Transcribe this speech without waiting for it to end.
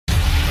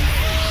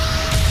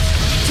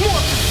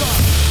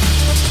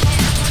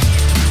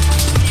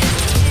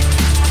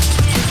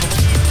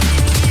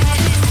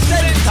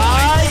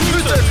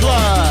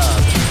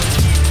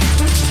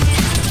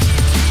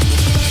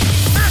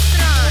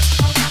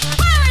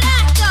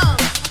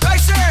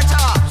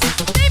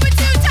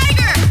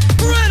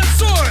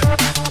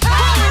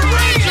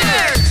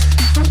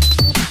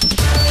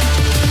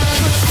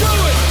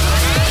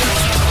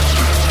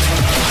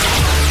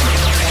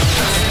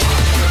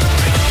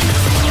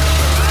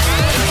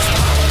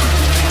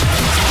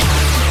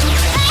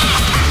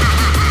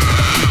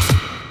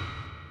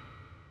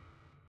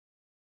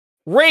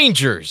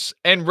Rangers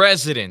and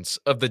residents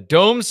of the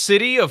dome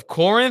city of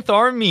Corinth,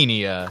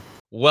 Armenia,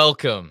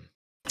 welcome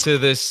to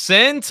the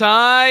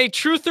Sentai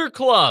Truther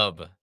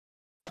Club.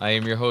 I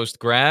am your host,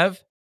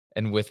 Grav,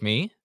 and with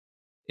me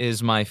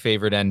is my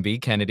favorite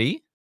NB,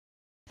 Kennedy.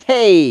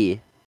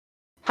 Hey,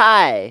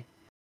 hi.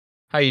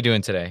 How you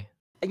doing today?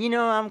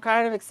 I'm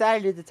kind of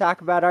excited to talk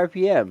about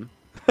RPM.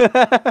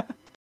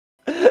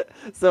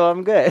 So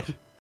I'm good.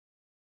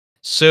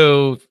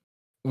 So,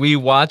 we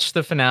watched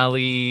the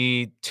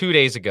finale 2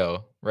 days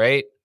ago,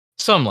 right?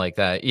 Something like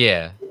that,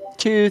 yeah.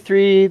 2,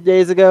 3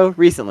 days ago,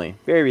 recently,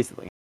 very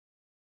recently.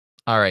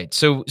 All right.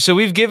 So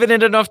we've given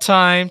it enough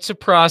time to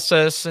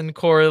process and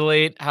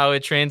correlate how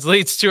it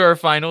translates to our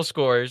final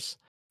scores.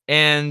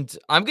 And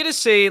I'm going to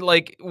say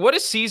like what a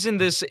season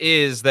this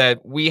is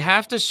that we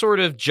have to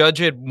sort of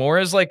judge it more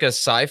as like a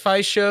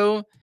sci-fi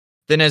show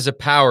than as a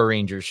Power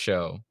Rangers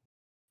show.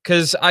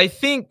 Cuz I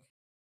think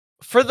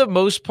for the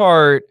most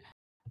part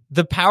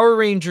the Power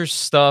Rangers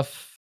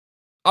stuff,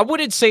 I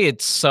wouldn't say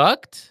it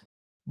sucked,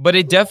 but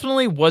it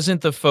definitely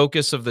wasn't the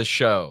focus of the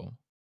show.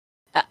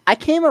 I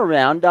came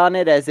around on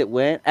it as it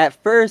went.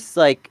 At first,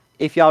 like,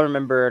 if y'all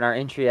remember in our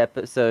entry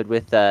episode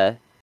with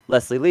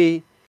Leslie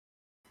Lee,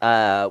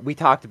 we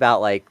talked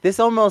about, like, this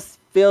almost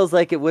feels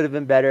like it would have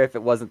been better if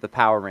it wasn't the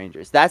Power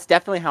Rangers. That's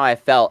definitely how I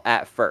felt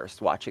at first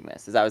watching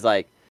this, is I was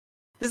like,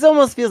 this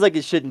almost feels like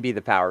it shouldn't be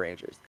the Power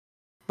Rangers.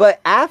 But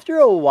after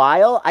a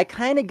while, I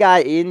kind of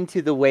got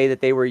into the way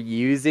that they were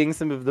using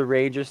some of the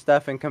Ranger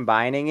stuff and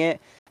combining it.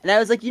 And I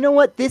was like, you know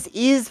what? This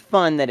is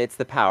fun that it's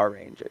the Power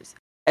Rangers.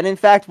 And in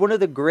fact, one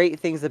of the great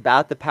things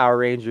about the Power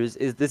Rangers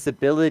is this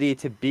ability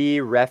to be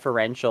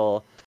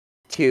referential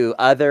to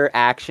other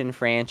action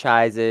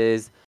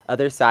franchises,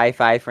 other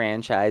sci-fi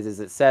franchises,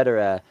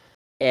 etc.,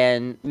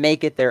 and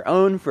make it their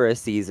own for a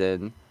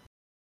season.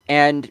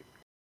 And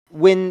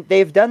when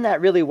they've done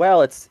that really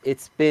well,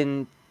 it's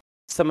been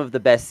some of the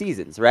best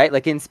seasons, right?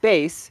 Like in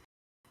space,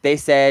 they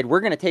said, we're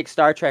going to take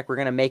Star Trek, we're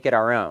going to make it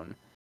our own.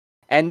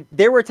 And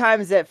there were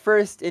times at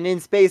first and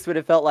in space when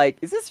it felt like,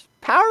 is this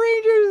Power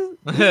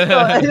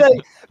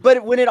Rangers?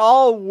 But when it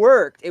all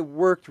worked, it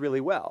worked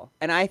really well.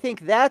 And I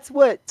think that's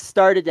what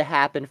started to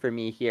happen for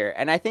me here.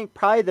 And I think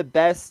probably the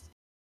best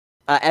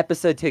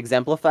episode to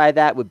exemplify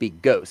that would be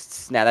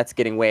Ghosts. Now that's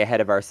getting way ahead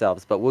of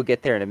ourselves, but we'll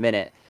get there in a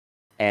minute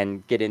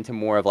and get into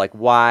more of like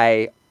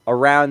why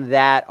around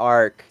that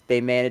arc they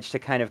managed to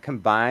kind of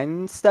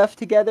combine stuff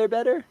together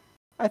better,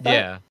 I thought.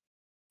 Yeah.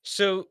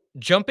 So,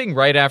 jumping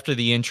right after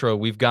the intro,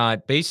 we've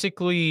got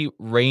basically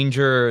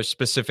Ranger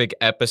specific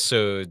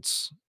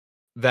episodes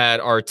that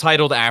are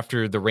titled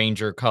after the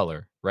Ranger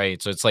color,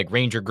 right? So it's like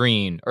Ranger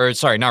Green, or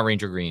sorry, not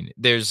Ranger Green.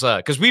 There's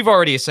because we've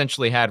already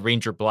essentially had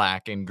Ranger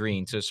Black and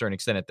Green to a certain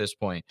extent at this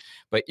point,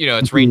 but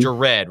it's Ranger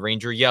Red,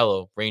 Ranger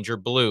Yellow, Ranger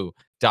Blue,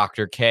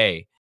 Dr.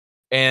 K,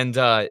 and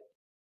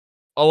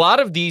a lot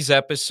of these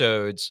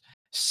episodes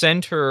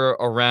center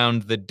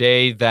around the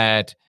day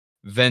that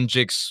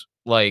Venjix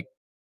like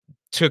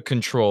took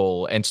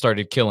control and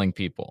started killing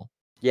people.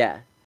 Yeah.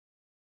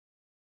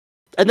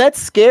 And that's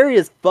scary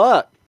as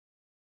fuck.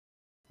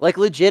 Like,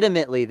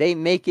 legitimately, they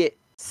make it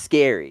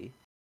scary.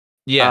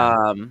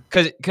 Yeah.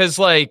 Cause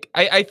like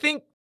I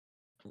think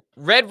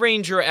Red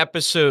Ranger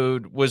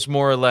episode was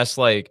more or less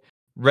like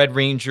Red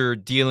Ranger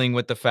dealing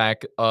with the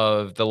fact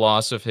of the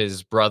loss of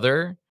his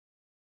brother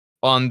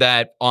on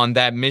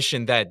that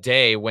mission that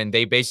day when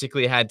they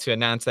basically had to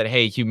announce that,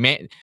 hey,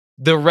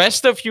 the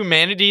rest of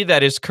humanity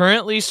that is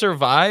currently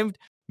survived,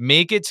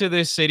 make it to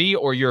this city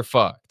or you're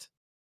fucked.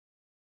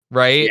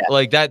 Right? Yeah.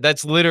 Like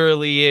that's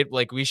literally it.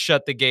 Like we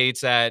shut the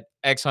gates at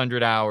X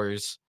hundred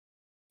hours.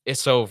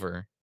 It's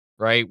over.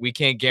 Right? We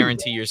can't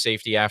guarantee your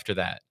safety after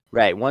that.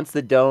 Right. Once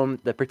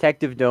the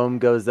protective dome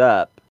goes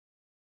up,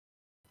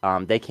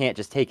 they can't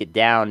just take it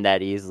down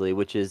that easily,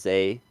 which is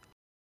a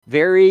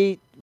very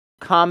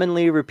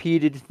commonly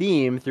repeated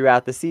theme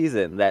throughout the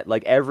season. That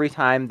like every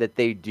time that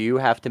they do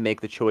have to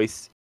make the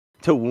choice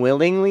to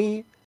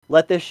willingly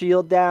let the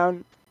shield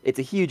down, it's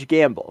a huge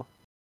gamble.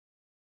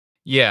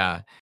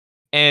 Yeah.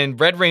 And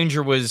Red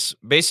Ranger was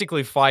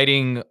basically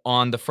fighting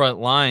on the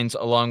front lines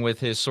along with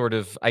his sort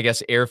of, I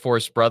guess, Air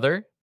Force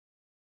brother.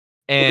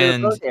 Well, they were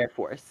And both Air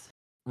Force.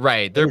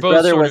 right, And they're his both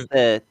brother sort was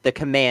of the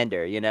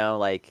commander,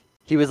 like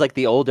he was like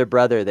the older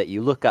brother that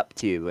you look up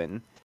to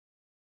and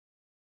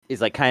is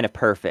like kind of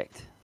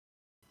perfect.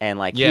 And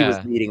like he was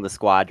yeah. leading the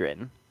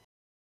squadron.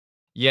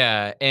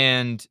 Yeah,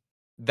 and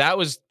that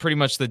was pretty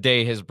much the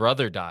day his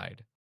brother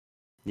died.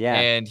 Yeah.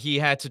 And he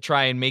had to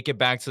try and make it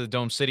back to the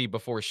Dome City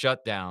before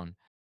shutdown.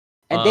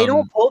 And they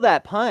don't pull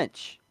that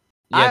punch.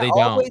 Yeah, they don't.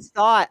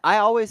 I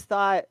always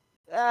thought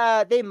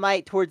they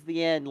might towards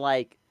the end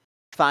like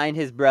find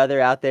his brother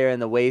out there in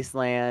the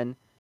wasteland.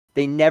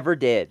 They never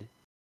did.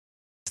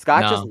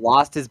 Scott just No.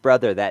 lost his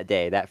brother that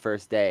day, that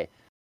first day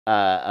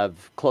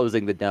of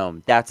closing the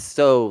dome. That's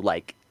so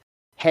like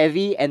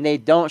heavy, and they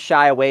don't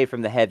shy away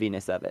from the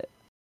heaviness of it.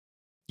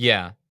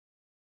 Yeah.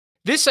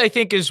 This, I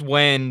think, is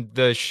when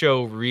the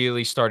show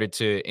really started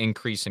to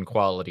increase in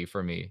quality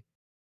for me,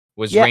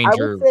 was Yeah, I would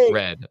Ranger say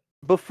Red.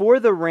 before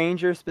the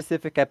Ranger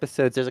specific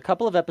episodes, there's a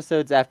couple of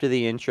episodes after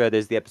the intro.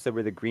 There's the episode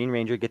where the Green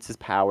Ranger gets his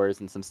powers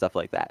and some stuff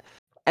like that.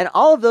 And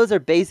all of those are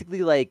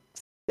basically like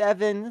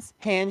sevens.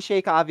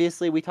 Handshake,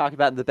 obviously, we talked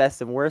about in the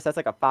best and worst. That's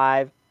like a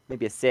 5,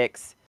 maybe a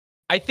 6.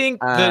 I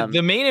think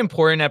the main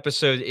important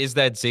episode is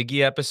that Ziggy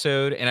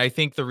episode, and I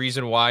think the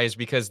reason why is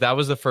because that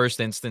was the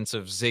first instance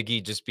of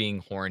Ziggy just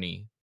being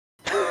horny.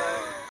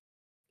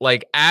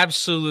 Like,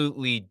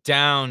 absolutely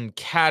down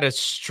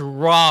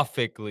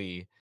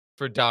catastrophically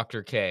for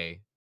Dr.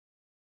 K.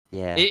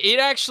 Yeah. It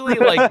actually,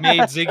 like,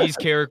 made Ziggy's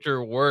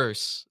character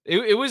worse.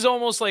 It was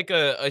almost like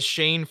a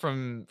Shane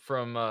from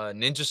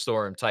Ninja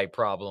Storm type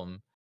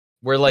problem,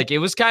 where, like, it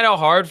was kinda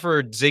hard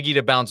for Ziggy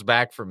to bounce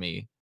back for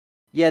me.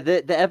 Yeah,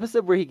 the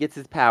episode where he gets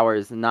his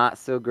powers, not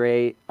so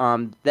great.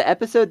 The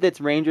episode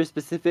that's Ranger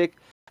specific,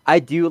 I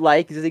do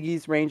like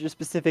Ziggy's Ranger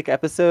specific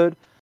episode,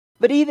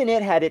 but even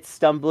it had its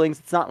stumblings.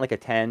 It's not like a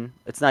 10.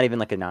 It's not even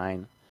like a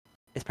 9.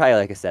 It's probably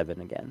like a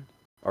 7 again,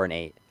 or an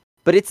 8.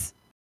 But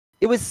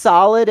it was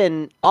solid,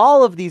 and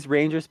all of these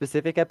Ranger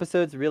specific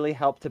episodes really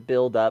helped to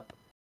build up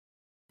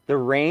the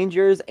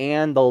Rangers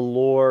and the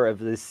lore of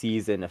the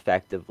season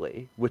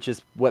effectively, which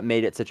is what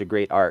made it such a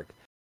great arc.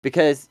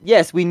 Because,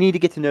 yes, we need to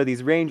get to know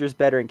these Rangers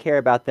better and care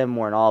about them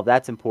more, and all of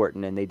that's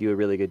important, and they do a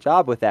really good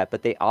job with that,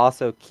 but they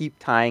also keep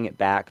tying it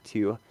back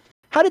to,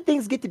 how did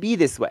things get to be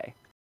this way?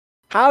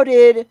 How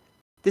did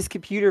this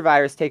computer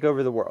virus take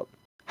over the world?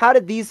 How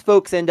did these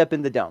folks end up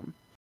in the dome?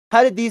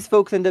 How did these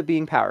folks end up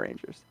being Power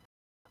Rangers?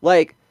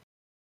 Like,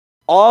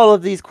 all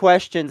of these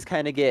questions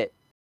kind of get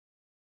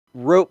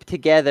roped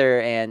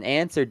together and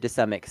answered to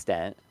some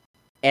extent,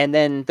 and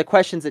then the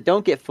questions that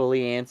don't get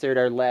fully answered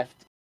are left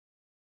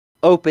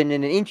open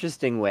in an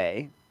interesting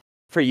way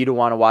for you to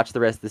want to watch the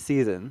rest of the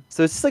season.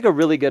 So it's just like a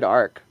really good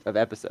arc of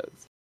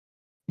episodes.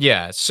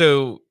 Yeah,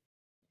 so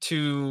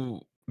to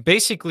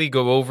basically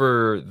go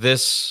over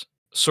this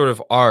sort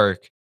of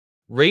arc,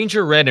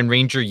 Ranger Red and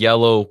Ranger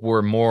Yellow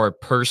were more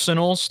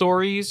personal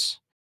stories,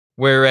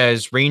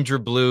 whereas Ranger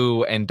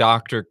Blue and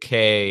Dr.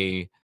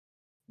 K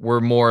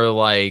were more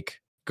like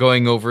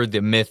going over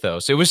the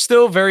mythos. It was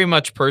still very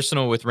much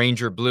personal with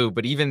Ranger Blue,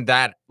 but even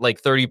that,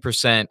 like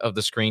 30% of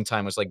the screen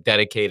time was like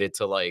dedicated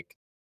to like,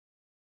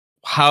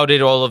 how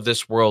did all of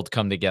this world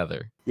come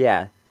together?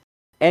 Yeah.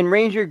 And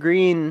Ranger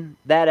Green,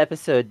 that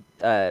episode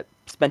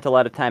spent a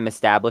lot of time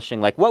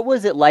establishing, like, what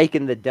was it like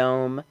in the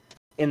dome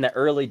in the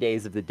early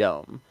days of the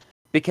dome?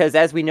 Because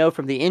as we know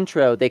from the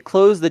intro, they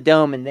close the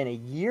dome and then a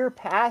year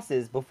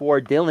passes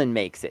before Dylan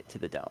makes it to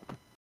the dome.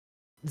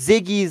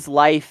 Ziggy's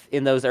life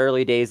in those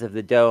early days of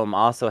the dome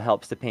also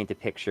helps to paint a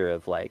picture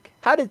of, like,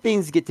 how did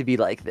things get to be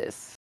like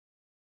this?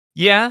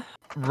 Yeah.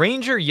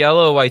 Ranger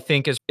Yellow, I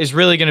think, is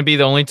really going to be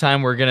the only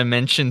time we're going to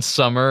mention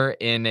Summer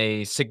in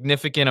a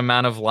significant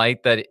amount of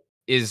light that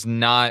is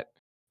not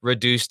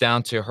reduced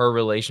down to her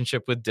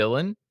relationship with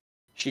Dylan.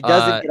 She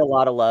doesn't get a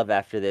lot of love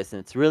after this, and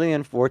it's really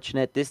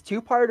unfortunate. This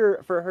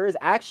two-parter for her is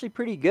actually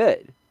pretty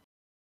good.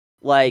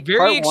 Like, Very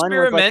part 1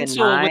 was like a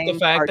experimental with the 9,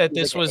 fact part that 2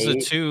 this like was an a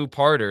 8.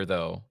 two-parter,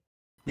 though.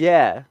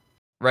 Yeah.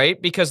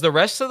 Right? Because the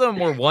rest of them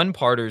were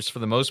one-parters for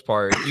the most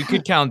part. You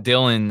could count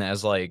Dylan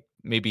as, like,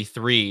 maybe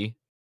 3,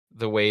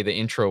 the way the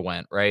intro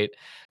went, right?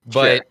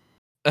 Sure.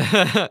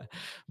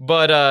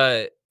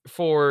 But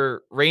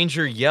for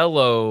Ranger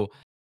Yellow,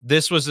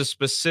 this was a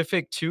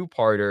specific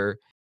two-parter,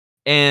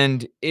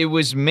 and it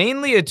was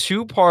mainly a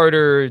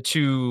two-parter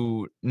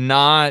to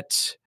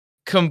not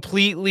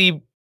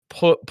completely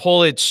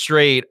pull it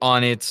straight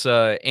on its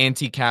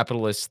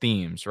anti-capitalist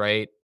themes,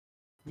 right?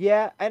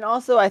 Yeah, and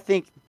also I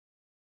think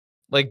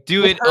Like,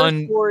 do with it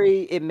her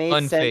story, it made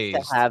sense to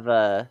unfazed. have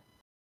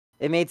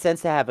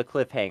a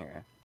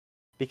cliffhanger,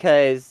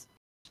 because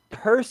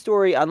her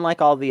story,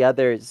 unlike all the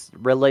others,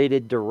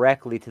 related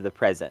directly to the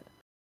present.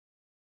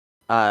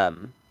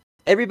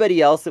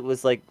 Everybody else, it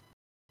was like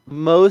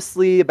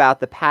mostly about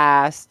the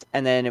past,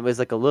 and then it was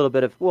like a little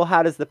bit of, well,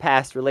 how does the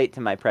past relate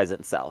to my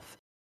present self?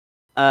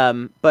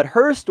 But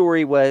her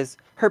story was,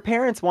 her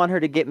parents want her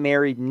to get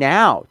married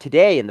now,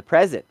 today, in the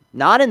present,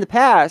 not in the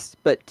past,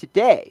 but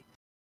today.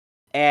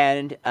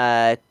 And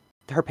her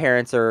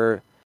parents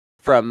are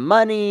from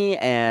money,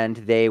 and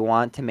they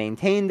want to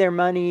maintain their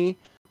money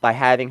by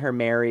having her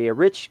marry a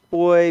rich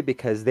boy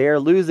because they're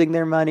losing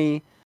their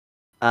money.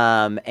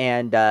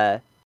 And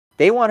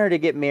they want her to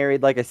get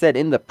married, like I said,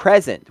 in the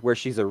present, where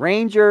she's a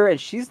ranger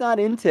and she's not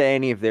into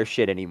any of their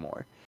shit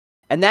anymore.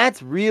 And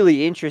that's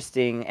really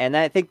interesting, and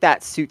I think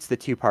that suits the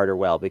two-parter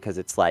well, because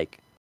it's like,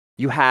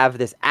 you have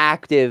this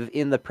active,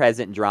 in the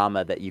present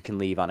drama that you can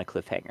leave on a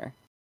cliffhanger.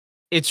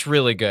 It's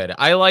really good.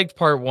 I liked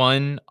part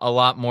 1 a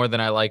lot more than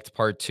I liked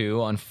part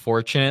 2,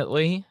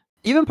 unfortunately.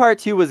 Even part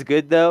 2 was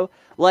good, though.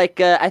 Like,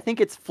 I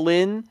think it's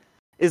Flynn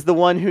is the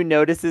one who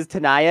notices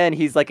Tanaya, and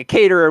he's like, a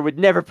caterer would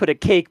never put a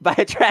cake by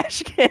a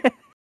trash can.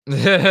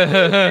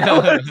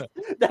 that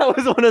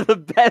was one of the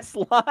best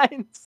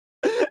lines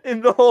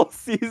in the whole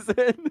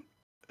season.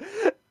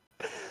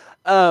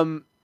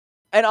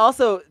 And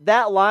also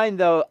that line,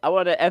 though, I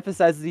want to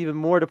emphasize it even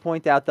more to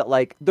point out that,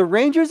 like, the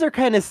Rangers are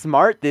kind of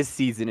smart this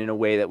season in a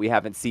way that we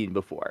haven't seen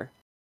before.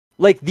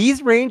 Like,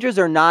 these Rangers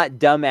are not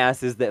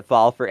dumbasses that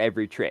fall for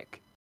every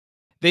trick.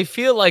 They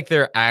feel like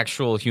they're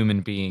actual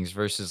human beings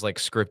versus like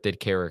scripted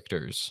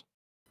characters.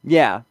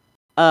 Yeah.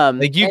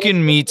 Like you And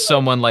can meet especially,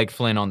 like, someone like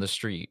Flynn on the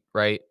street,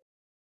 right?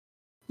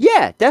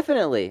 yeah,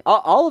 definitely.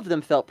 All of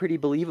them felt pretty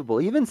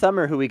believable. Even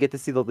Summer, who we get to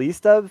see the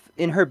least of,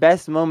 in her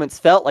best moments,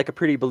 felt like a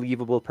pretty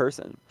believable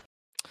person.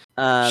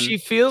 She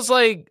feels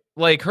like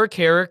her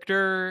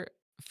character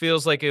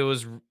feels like it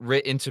was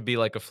written to be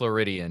like a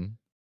Floridian.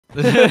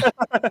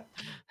 But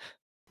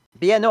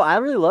yeah, no, I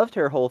really loved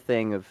her whole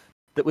thing of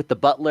that with the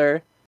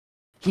butler.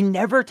 He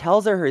never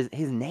tells her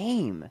his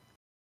name.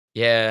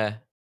 Yeah.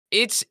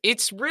 It's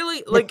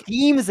really The like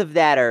themes of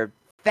that are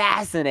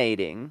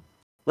fascinating.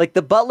 Like,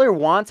 the butler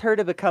wants her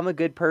to become a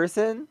good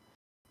person,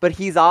 but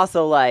he's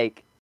also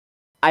like,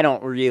 I'm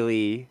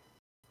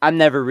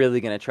never really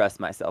gonna trust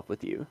myself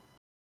with you.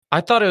 I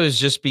thought it was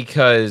just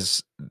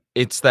because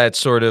it's that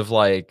sort of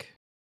like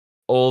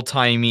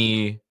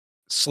old-timey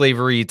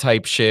slavery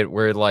type shit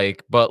where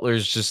like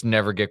butlers just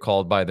never get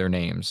called by their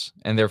names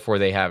and therefore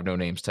they have no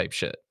names type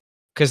shit.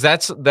 Cuz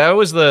that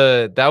was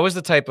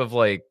the type of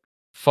like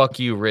fuck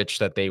you rich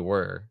that they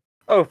were.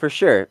 Oh, for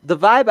sure. The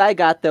vibe I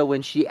got though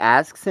when she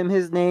asks him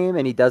his name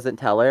and he doesn't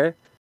tell her,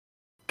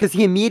 because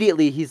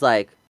he's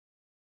like,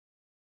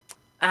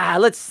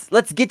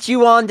 let's get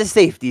you on to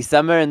safety,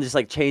 Summer, and just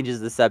like changes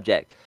the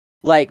subject.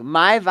 Like,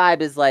 my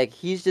vibe is like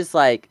he's just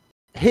like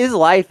his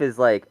life is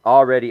like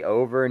already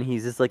over and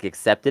he's just like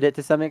accepted it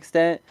to some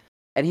extent.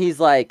 And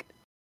he's like,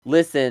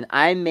 listen,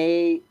 I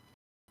may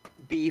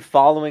be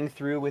following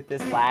through with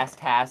this last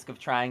task of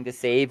trying to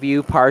save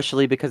you,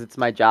 partially because it's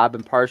my job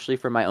and partially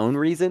for my own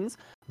reasons,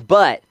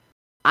 but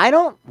I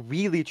don't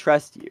really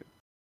trust you.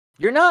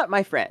 You're not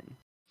my friend.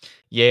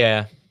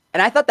 Yeah.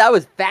 And I thought that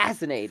was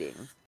fascinating.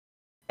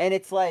 And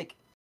it's like,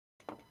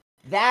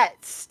 that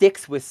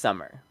sticks with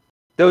Summer.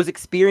 Those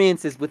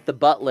experiences with the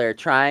butler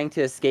trying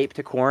to escape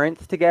to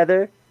Corinth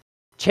together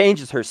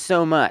changes her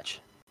so much.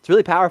 It's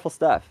really powerful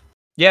stuff.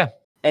 Yeah.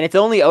 And it's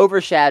only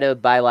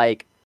overshadowed by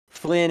like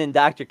Flynn and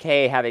Dr.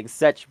 K having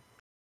such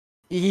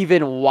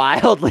even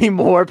wildly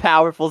more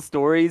powerful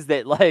stories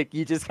that like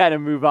you just kind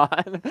of move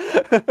on.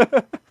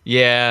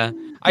 Yeah.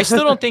 I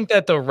still don't think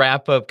that the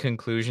wrap-up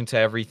conclusion to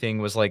everything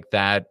was like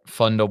that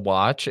fun to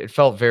watch. It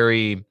felt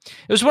it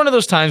was one of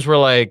those times where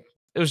like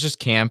it was just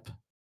camp,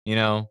 you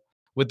know,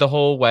 with the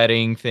whole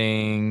wedding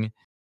thing,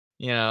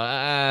 you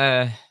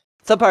know,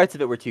 Some parts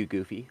of it were too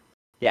goofy.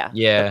 Yeah. The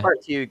yeah.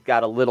 part 2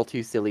 got a little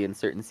too silly in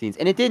certain scenes.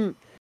 And it didn't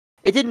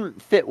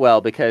fit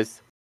well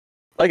because,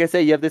 like I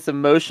say, you have this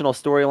emotional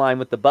storyline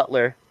with the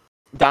butler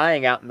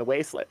dying out in the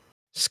wasteland.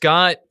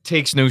 Scott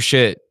takes no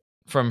shit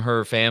from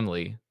her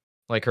family,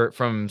 like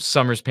from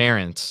Summer's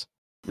parents.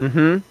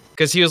 Mm-hmm.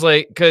 Cause he was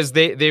like, cause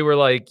they were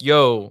like,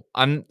 yo,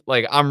 I'm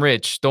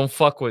rich, don't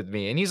fuck with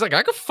me. And he's like,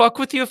 I could fuck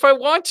with you if I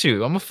want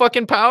to. I'm a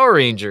fucking Power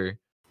Ranger.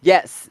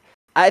 Yes.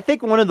 I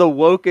think one of the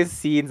wokest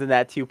scenes in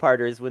that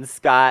two-parter is when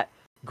Scott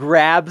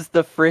grabs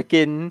the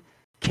frickin'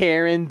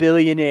 Karen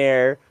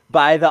billionaire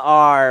by the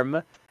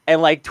arm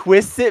and like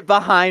twists it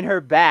behind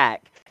her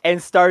back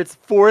and starts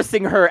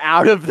forcing her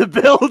out of the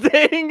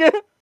building.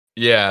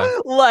 Yeah.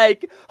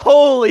 Like,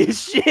 holy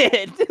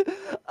shit.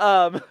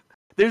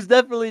 There's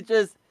definitely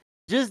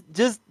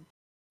just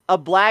a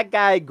black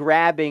guy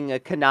grabbing a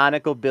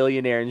canonical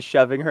billionaire and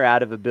shoving her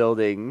out of a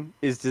building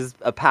is just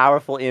a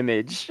powerful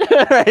image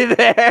right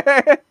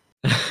there.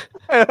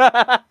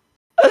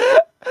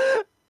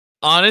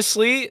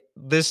 Honestly,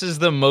 this is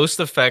the most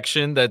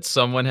affection that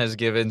someone has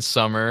given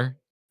Summer,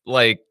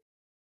 like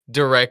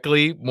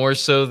directly, more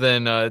so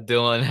than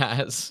Dylan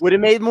has. Would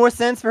have made more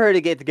sense for her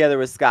to get together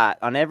with Scott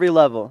on every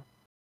level.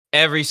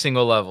 Every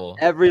single level.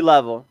 Every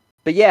level.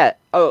 But yeah,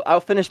 I'll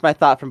finish my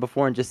thought from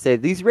before and just say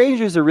these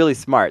Rangers are really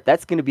smart.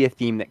 That's going to be a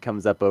theme that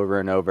comes up over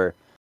and over.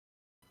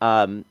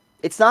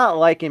 It's not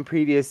like in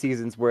previous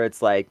seasons where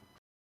it's like,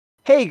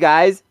 hey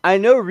guys, I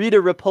know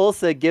Rita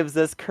Repulsa gives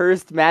us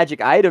cursed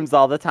magic items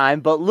all the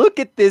time, but look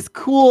at this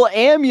cool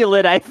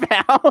amulet I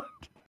found.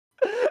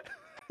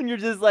 And you're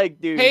just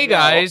like, dude. Hey no.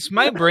 guys,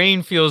 my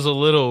brain feels a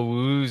little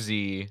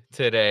woozy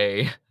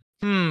today.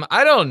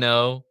 I don't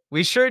know.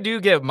 We sure do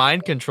get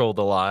mind controlled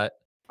a lot.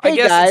 I Hey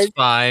guess it's guys,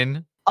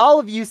 fine. all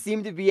of you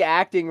seem to be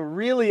acting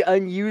really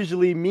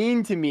unusually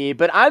mean to me,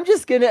 but I'm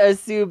just gonna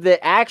assume that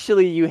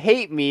actually you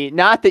hate me,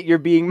 not that you're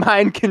being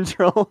mind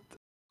controlled.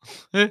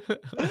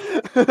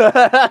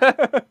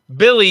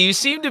 Billy, you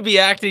seem to be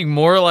acting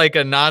more like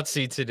a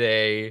Nazi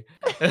today.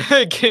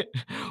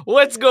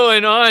 What's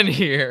going on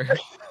here?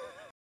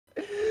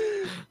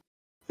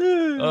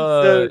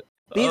 So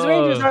these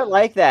Rangers Oh, aren't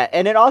like that,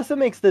 and it also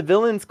makes the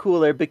villains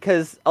cooler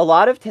because a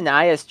lot of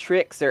Tanaya's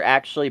tricks are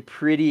actually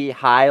pretty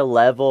high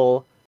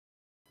level,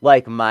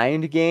 like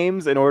mind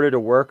games in order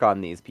to work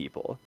on these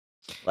people.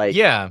 Like,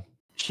 yeah.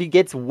 she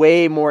gets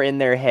way more in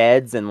their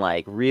heads and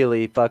like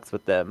really fucks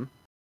with them.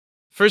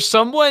 For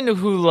someone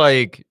who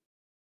like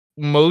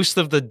most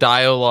of the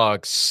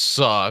dialogue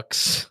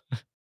sucks.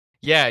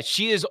 Yeah,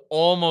 she is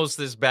almost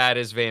as bad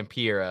as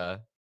Vampira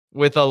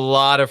with a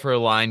lot of her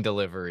line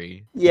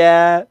delivery.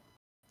 Yeah.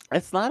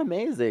 It's not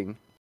amazing.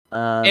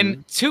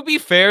 And to be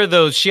fair,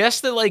 though, she has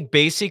to like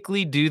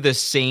basically do the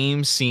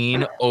same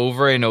scene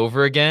over and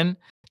over again.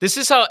 This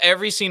is how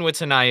every scene with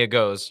Tanaya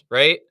goes,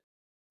 right?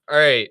 All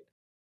right.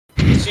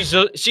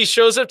 She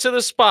shows up to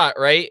the spot,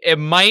 right? It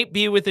might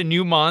be with a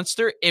new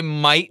monster. It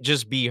might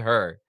just be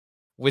her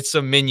with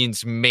some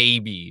minions,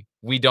 maybe.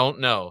 We don't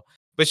know.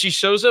 But she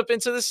shows up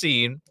into the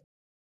scene.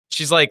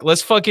 She's like,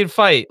 let's fucking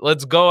fight.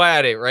 Let's go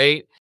at it,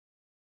 right?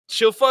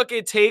 She'll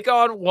fucking take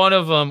on one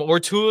of them or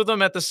two of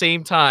them at the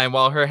same time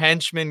while her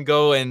henchmen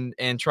go and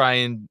try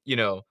and,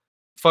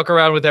 fuck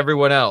around with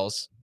everyone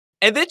else.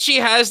 And then she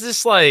has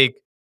this like,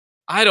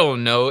 I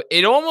don't know,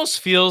 it almost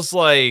feels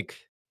like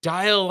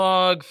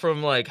dialogue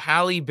from like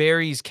Halle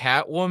Berry's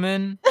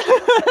Catwoman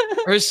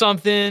or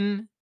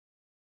something.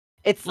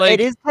 It Like,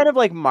 is kind of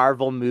like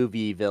Marvel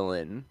movie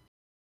villain.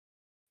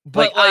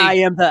 Like but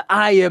like,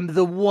 I am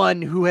the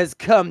one who has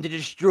come to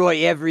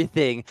destroy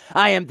everything.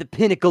 I am the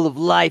pinnacle of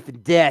life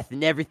and death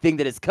and everything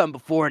that has come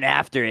before and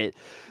after it.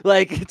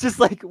 Like just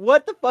like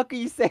what the fuck are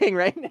you saying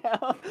right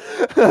now?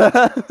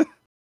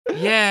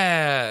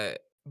 yeah.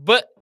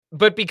 But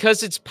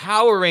because it's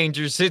Power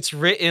Rangers, it's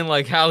written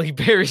like Halle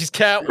Berry's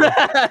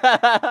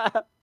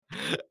Catwoman.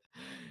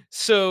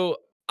 So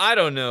I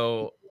don't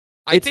know.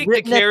 I It's think the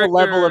written at the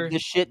level of character the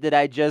shit that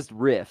I just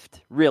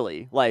riffed.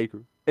 Really, like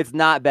it's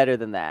not better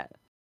than that.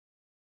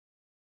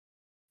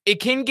 it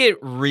can get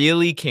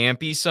really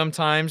campy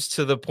sometimes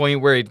to the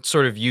point where it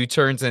sort of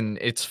U-turns and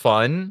it's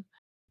fun.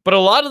 But a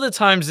lot of the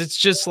times it's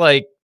just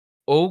like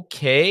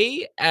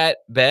okay at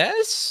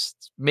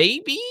best,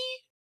 maybe?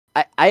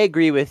 I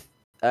agree with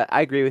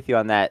I agree with you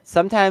on that.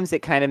 Sometimes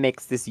it kind of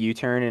makes this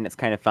U-turn and it's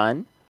kind of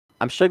fun.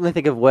 I'm struggling to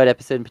think of what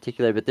episode in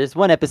particular, but there's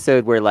one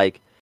episode where like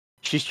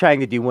she's trying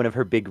to do one of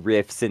her big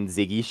riffs and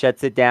Ziggy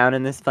shuts it down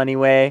in this funny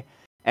way,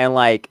 and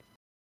like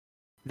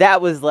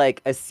that was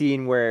like a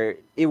scene where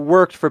it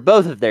worked for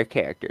both of their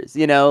characters.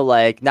 You know,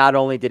 like not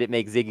only did it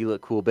make Ziggy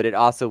look cool, but it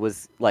also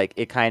was like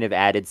it kind of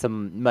added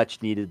some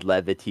much needed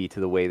levity to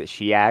the way that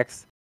she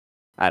acts.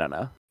 I don't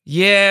know.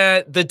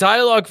 Yeah, the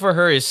dialogue for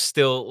her is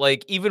still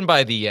like even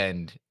by the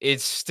end,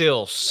 it's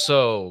still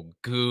so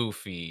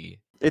goofy.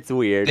 It's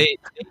weird. They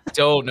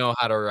don't know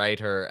how to write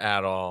her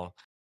at all.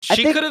 I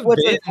She think could have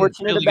what's been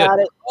unfortunate really good. about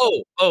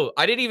it.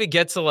 I didn't even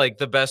get to, like,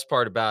 the best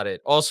part about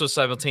it. Also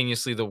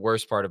simultaneously the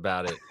worst part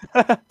about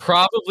it.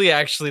 Probably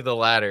actually the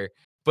latter.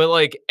 But,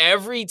 like,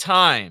 every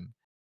time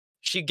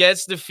she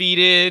gets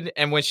defeated,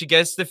 and when she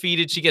gets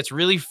defeated, she gets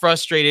really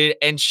frustrated,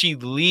 and she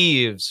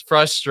leaves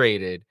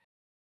frustrated.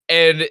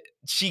 And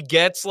she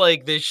gets,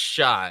 like, this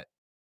shot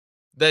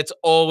that's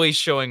always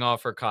showing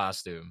off her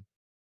costume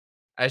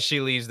as she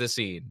leaves the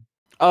scene.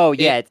 Oh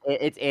It yeah,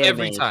 it's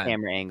every animated time.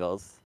 camera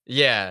angles.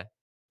 Yeah.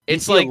 You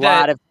It's see a like that.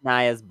 lot of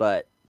Naya's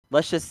butt.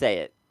 Let's just say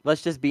it.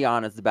 Let's just be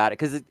honest about it,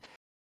 because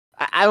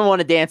I don't want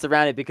to dance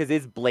around it because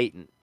it's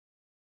blatant.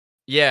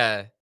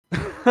 Yeah.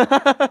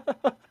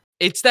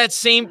 It's that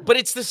same but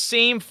it's the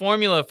same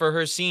formula for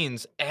her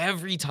scenes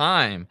every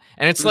time.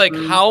 And it's like,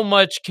 Mhm. how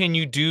much can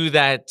you do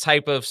that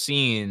type of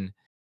scene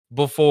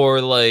before,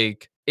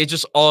 like, it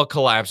just all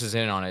collapses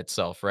in on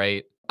itself,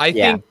 right? I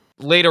Yeah. think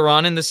later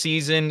on in the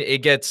season, it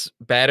gets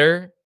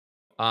better,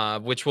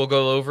 which we'll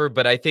go over,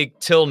 but I think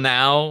till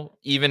now,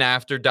 even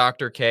after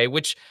Dr. K,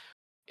 which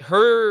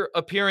her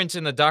appearance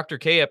in the Dr.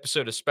 K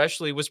episode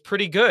especially was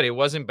pretty good, it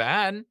wasn't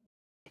bad.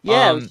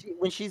 Yeah, Um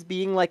when she's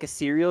being like a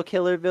serial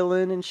killer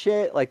villain and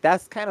shit, like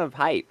that's kind of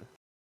hype.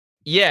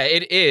 Yeah,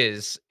 it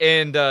is,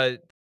 and,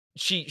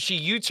 she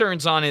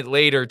U-turns on it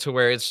later to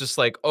where it's just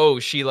like, oh,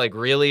 she, like,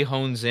 really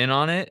hones in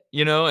on it,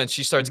 and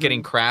she starts getting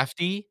Mhm.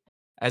 crafty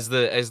as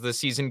the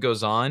season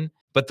goes on,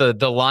 but the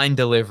line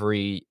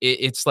delivery,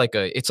 it's like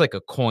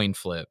a coin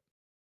flip.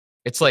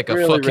 It's It's like a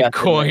really fucking rough in the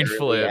coin early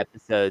flip.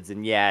 episodes,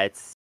 and yeah,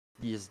 it's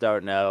you just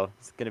don't know.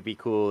 It's gonna be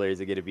cool or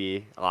is it gonna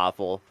be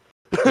awful?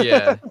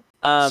 Yeah.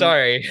 um,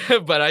 Sorry,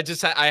 but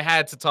I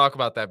had to talk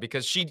about that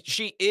because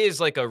she is,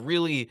 like, a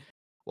really,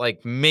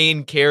 like,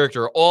 main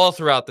character all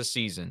throughout the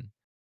season,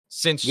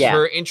 since yeah,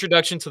 her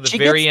introduction to the she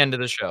gets very end of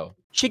the show.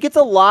 she gets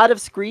a lot of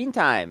screen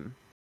time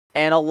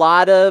and a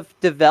lot of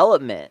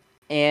development,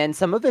 and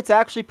some of it's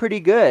actually pretty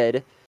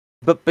good.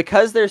 But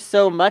because there's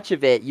so much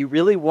of it, you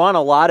really want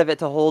a lot of it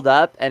to hold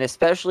up, and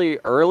especially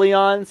early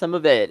on, some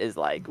of it is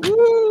like,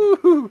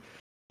 woo,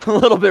 a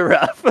little bit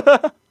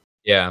rough.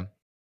 Yeah.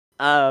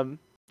 um,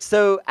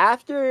 so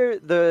after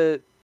the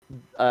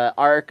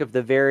arc of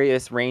the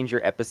various Ranger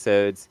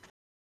episodes,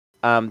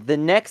 the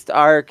next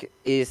arc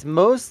is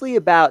mostly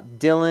about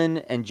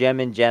Dylan and Gem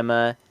and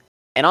Gemma,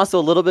 and also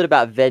a little bit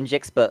about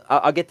Venjix, but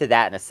I'll get to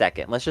that in a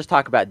second. Let's just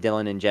talk about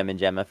Dylan and Gem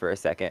Gemma for a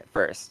second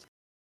first.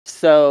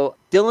 So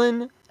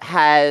Dylan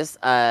has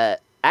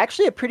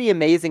actually a pretty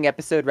amazing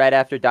episode right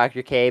after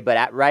Dr. K,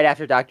 but right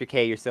after Dr.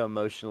 K, you're so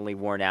emotionally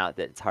worn out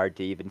that it's hard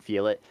to even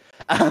feel it.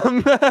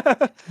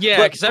 Yeah,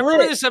 But because I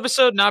remember this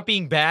episode not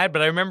being bad,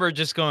 but I remember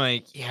just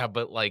going, "Yeah,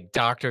 but, like,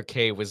 Dr.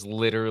 K was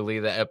literally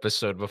the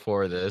episode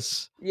before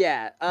this."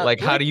 yeah, Like,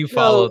 how Blitz do you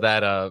follow though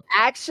that up?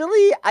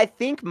 actually I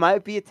think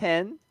might be a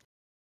 10.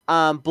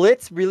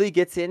 Blitz really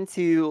gets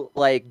into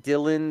like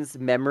Dylan's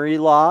memory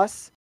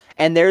loss,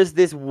 and there's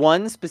this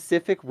one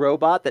specific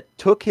robot that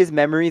took his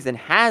memories and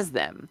has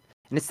them,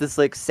 and it's this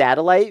like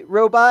satellite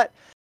robot,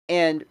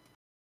 and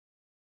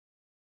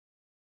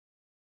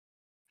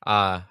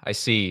I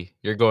see.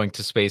 You're going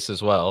to space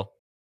as well.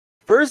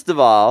 first of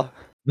all,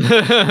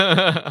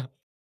 the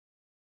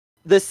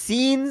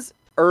scenes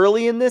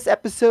early in this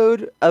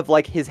episode of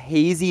like his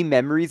hazy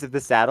memories of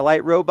the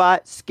satellite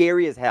robot,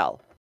 scary as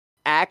hell.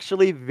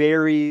 Actually,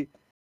 very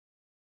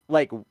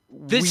like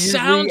The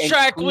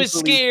soundtrack was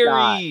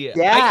scary.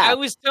 Yeah, I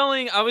was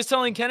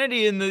telling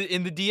Kennedy in the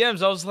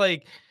DMs. I was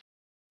like,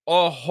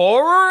 a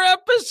horror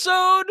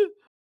episode?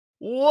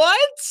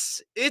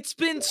 What? It's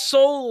been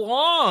so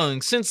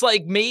long since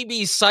like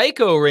maybe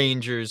Psycho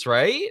Rangers,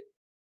 right?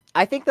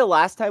 I think the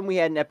last time we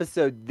had an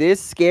episode this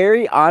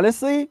scary,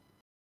 honestly,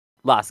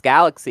 Lost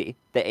Galaxy,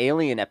 the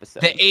Alien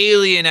episode. The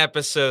Alien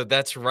episode,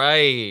 that's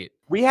right.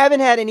 We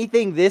haven't had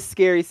anything this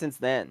scary since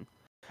then.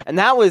 And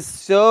that was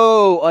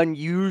so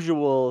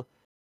unusual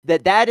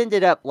that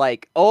ended up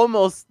like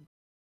almost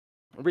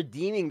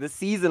redeeming the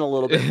season a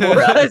little bit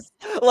for us.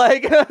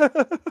 Like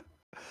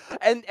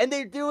and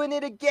they're doing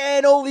it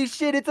again. Holy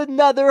shit, it's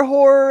another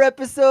horror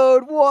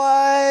episode.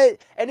 What?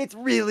 And it's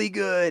really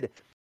good.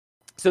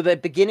 So the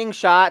beginning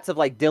shots of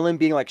like Dylan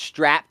being like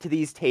strapped to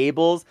these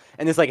tables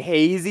and this like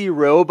hazy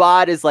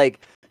robot is like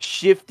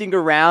shifting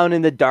around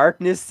in the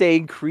darkness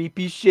saying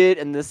creepy shit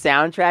and the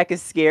soundtrack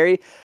is scary.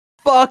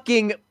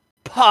 Fucking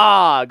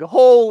pog.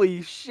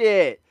 Holy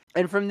shit.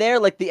 And from there,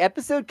 like the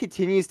episode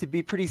continues to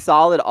be pretty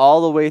solid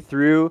all the way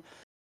through.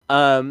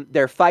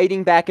 They're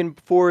fighting back and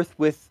forth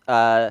with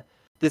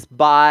this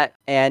bot,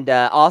 and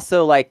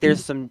also like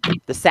there's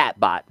the Sat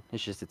bot.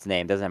 It's just its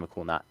name, doesn't have a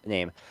cool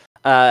name.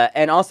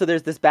 And also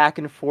there's this back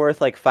and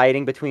forth like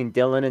fighting between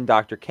Dylan and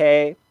Dr.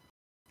 K.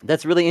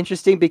 That's really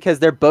interesting because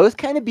they're both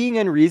kind of being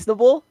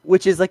unreasonable,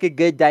 which is like a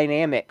good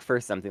dynamic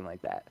for something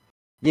like that.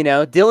 You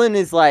know, Dylan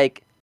is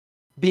like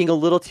being a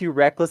little too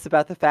reckless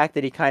about the fact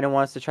that he kind of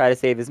wants to try to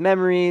save his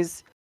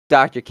memories.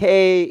 Dr.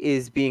 K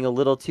is being a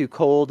little too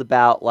cold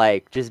about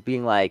like just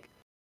being like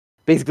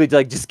basically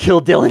like just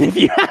kill Dylan if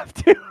you have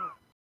to.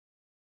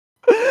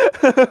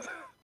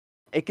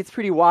 It gets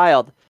pretty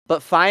wild.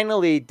 But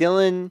finally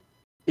Dylan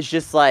is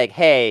just like,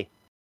 hey,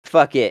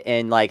 fuck it,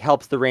 and like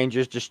helps the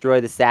Rangers destroy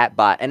the Sat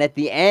bot. And at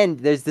the end,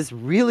 there's this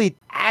really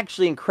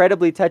actually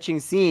incredibly touching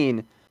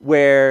scene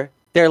where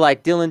they're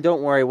like, Dylan,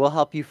 don't worry, we'll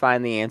help you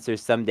find the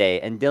answers someday.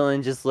 And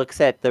Dylan just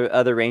looks at the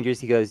other Rangers.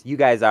 He goes, you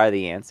guys are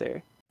the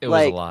answer. It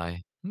was a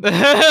lie. It was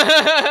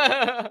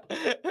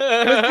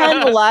kind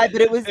of a lie,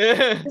 but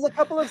there's a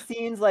couple of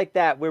scenes like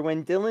that where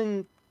when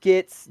Dylan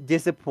gets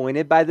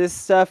disappointed by this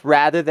stuff,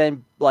 rather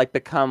than like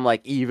become like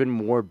even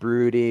more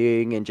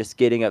brooding and just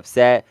getting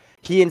upset,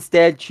 he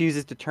instead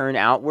chooses to turn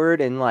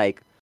outward and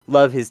like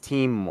love his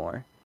team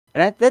more.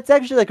 And that's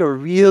actually like a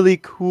really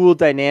cool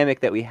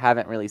dynamic that we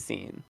haven't really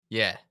seen.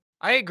 Yeah,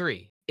 I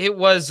agree. It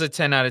was a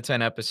 10 out of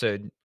 10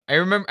 episode. I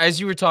remember as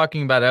you were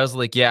talking about it, I was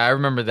like, yeah, I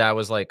remember that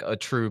was like a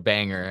true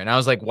banger. And I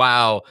was like,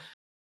 wow.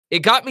 It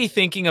got me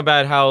thinking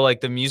about how like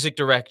the music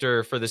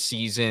director for the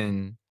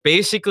season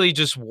basically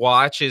just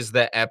watches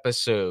the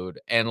episode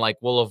and like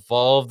will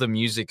evolve the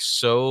music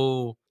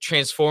so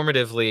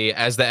transformatively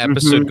as the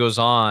episode goes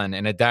on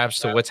and adapts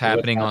to what's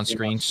happening on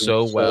screen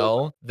so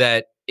well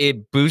that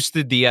it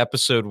boosted the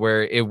episode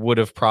where it would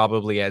have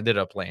probably ended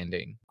up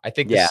landing. I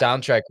think the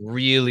soundtrack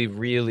really,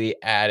 really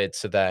added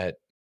to that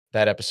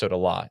episode a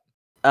lot.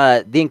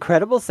 The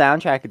incredible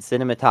soundtrack and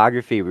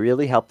cinematography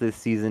really helped this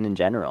season in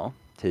general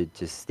to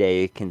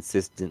stay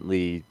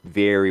consistently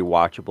very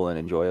watchable and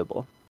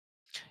enjoyable.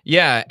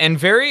 Yeah, and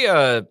very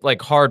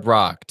like hard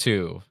rock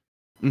too.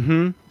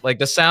 Mm-hmm. Like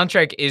the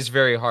soundtrack is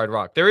very hard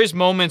rock. There is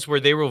moments where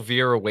they will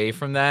veer away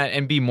from that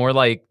and be more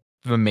like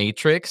the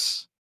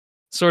Matrix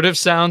sort of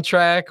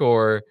soundtrack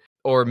or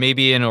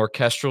maybe an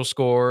orchestral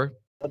score.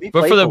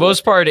 But for the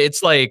most part,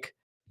 it's like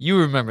you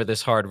remember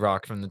this hard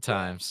rock from the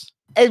times.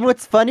 And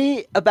what's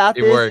funny about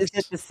this is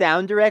that the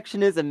sound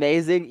direction is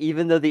amazing,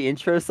 even though the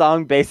intro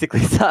song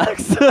basically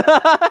sucks.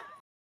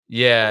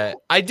 Yeah,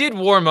 I did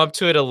warm up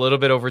to it a little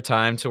bit over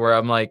time to where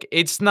I'm like,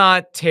 it's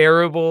not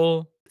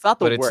terrible, it's not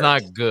but it's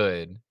not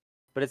good.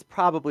 But it's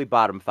probably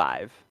bottom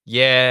 5.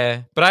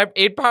 Yeah, but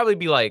it'd probably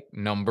be like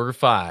number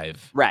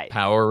 5. Right.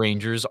 Power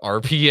Rangers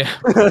RPM.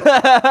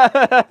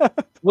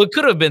 What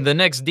could have been the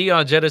next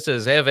Neon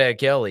Genesis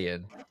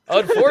Evangelion,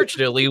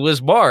 unfortunately,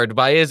 was marred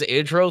by his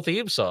intro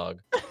theme song.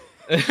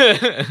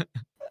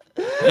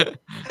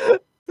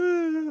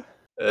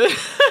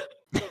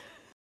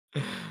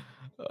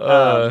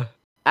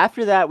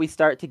 After that, we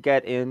start to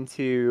get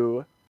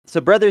into...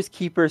 So Brothers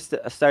Keeper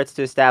starts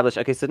to establish,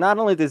 okay, so not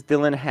only does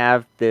Dylan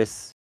have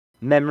this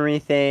memory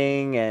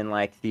thing and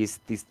like these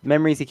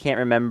memories he can't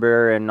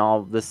remember and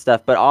all this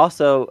stuff, but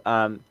also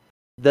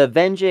the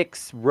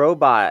Venjix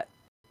robot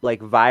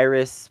like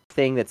virus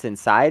thing that's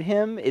inside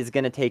him is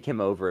going to take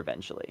him over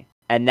eventually.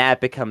 And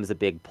that becomes a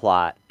big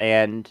plot.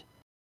 And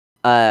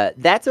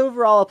that's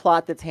overall a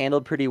plot that's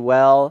handled pretty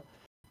well.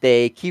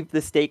 They keep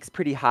the stakes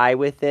pretty high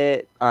with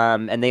it,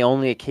 and they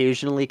only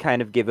occasionally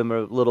kind of give him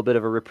a little bit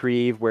of a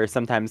reprieve, where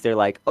sometimes they're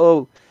like,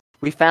 "Oh,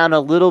 we found a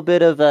little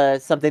bit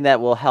of something that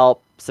will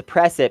help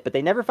suppress it," but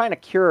they never find a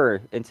cure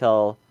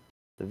until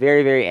the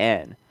very, very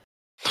end.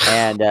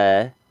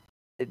 And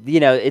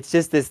it's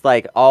just this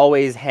like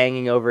always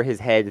hanging over his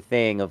head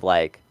thing of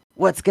like,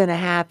 what's gonna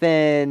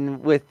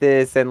happen with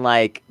this, and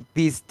like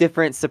these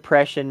different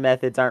suppression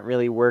methods aren't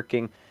really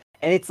working.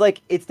 And it's like,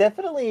 it's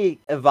definitely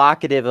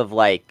evocative of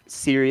like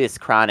serious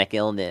chronic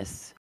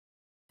illness.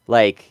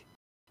 Like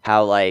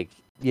how like,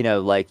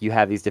 like you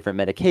have these different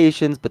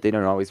medications, but they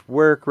don't always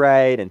work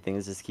right and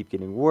things just keep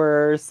getting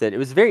worse. And it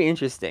was very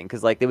interesting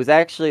because like it was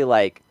actually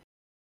like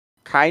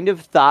kind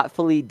of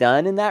thoughtfully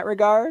done in that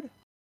regard.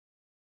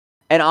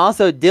 And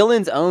also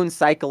Dylan's own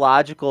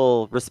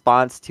psychological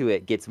response to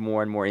it gets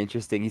more and more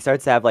interesting. He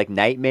starts to have like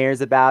nightmares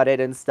about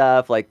it and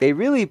stuff. Like they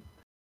really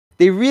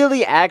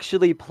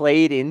actually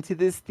played into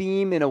this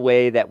theme in a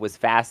way that was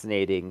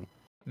fascinating.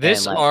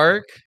 This Like,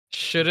 arc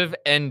should have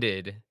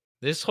ended.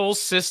 This whole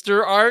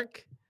sister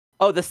arc.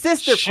 Oh, the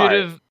sister should part.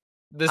 have.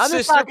 The I'm just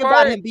sister talking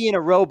part. about him being a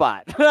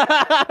robot.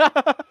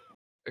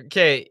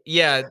 Okay,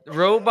 yeah,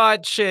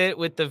 robot shit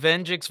with the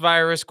Venjix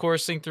virus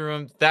coursing through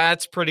him.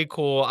 That's pretty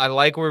cool. I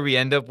like where we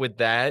end up with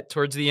that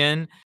towards the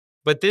end.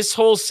 But this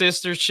whole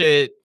sister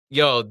shit,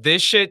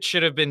 this shit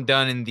should have been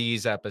done in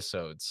these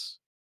episodes.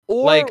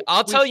 Like,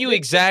 I'll tell you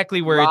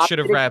exactly where it should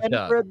have wrapped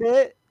up. For a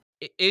bit.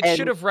 It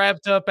should have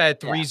wrapped up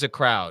at Three's a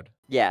Crowd.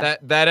 Yeah.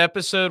 That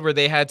episode where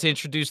they had to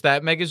introduce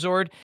that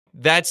Megazord,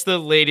 that's the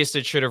latest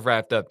it should have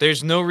wrapped up.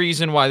 There's no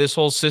reason why this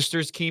whole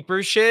Sisters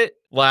Keeper shit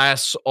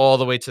lasts all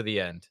the way to the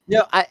end.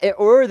 No,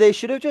 or they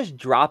should have just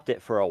dropped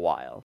it for a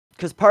while.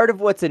 Because part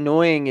of what's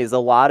annoying is a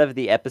lot of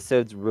the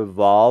episodes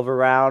revolve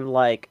around,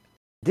 like,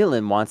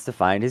 Dylan wants to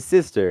find his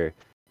sister.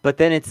 But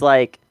then it's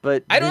like,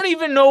 I don't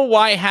even know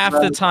why half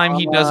the time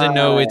he doesn't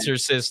know it's her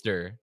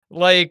sister.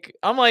 Like,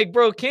 I'm like,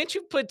 bro, can't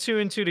you put 2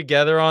 and 2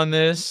 together on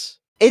this?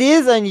 It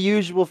is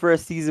unusual for a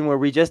season where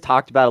we just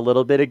talked about a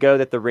little bit ago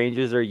that the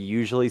Rangers are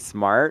usually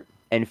smart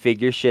and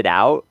figure shit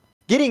out.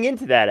 Getting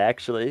into that,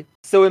 actually.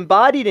 So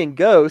embodied in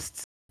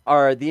Ghosts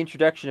are the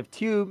introduction of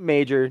 2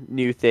 major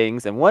new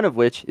things, and one of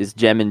which is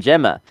Gem and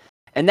Gemma.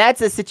 And that's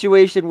a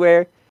situation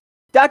where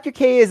Dr.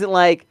 K isn't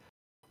like,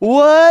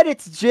 what?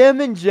 It's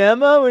Gem and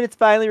Gemma? When it's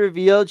finally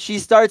revealed, she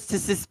starts to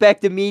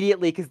suspect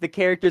immediately because the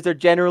characters are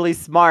generally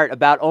smart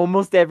about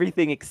almost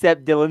everything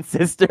except Dylan's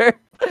sister.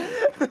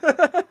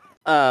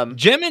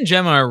 Gem and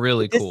Gemma are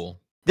really cool.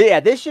 Yeah,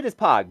 this shit is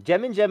Pog.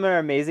 Gem and Gemma are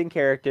amazing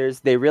characters.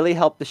 They really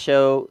help the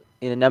show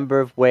in a number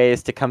of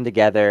ways to come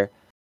together.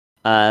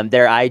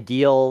 They're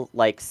ideal,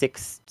 like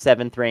 6th,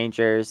 7th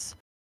Rangers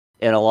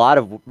in a lot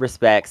of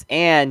respects,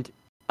 and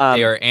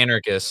they are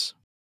anarchists.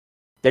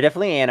 They're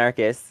definitely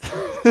anarchists,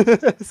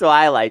 so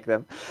I like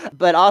them.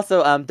 But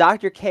also,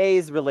 Dr.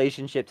 K's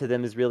relationship to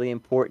them is really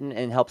important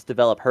and helps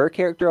develop her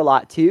character a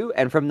lot too.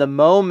 And from the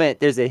moment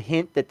there's a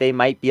hint that they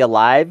might be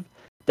alive,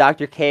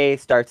 Dr. K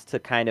starts to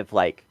kind of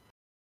like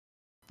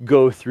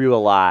go through a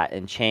lot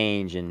and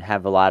change and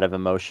have a lot of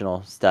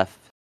emotional stuff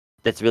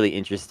that's really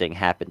interesting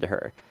happen to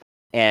her.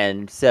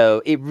 And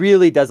so it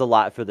really does a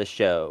lot for the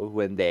show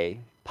when they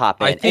pop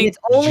in. I think and it's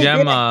only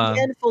been a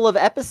handful of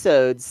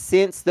episodes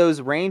since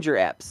those Ranger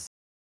eps.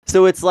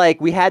 So it's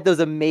like we had those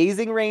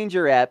amazing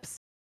Ranger eps,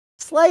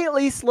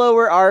 slightly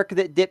slower arc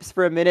that dips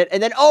for a minute,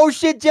 and then, oh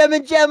shit, Gem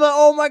and Gemma,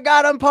 oh my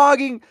god, I'm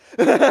pogging.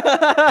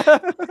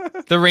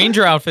 The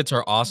Ranger outfits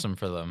are awesome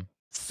for them.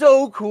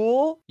 So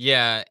cool.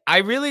 Yeah, I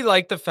really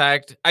like the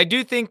fact, I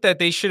do think that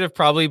they should have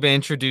probably been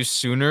introduced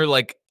sooner.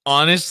 Like,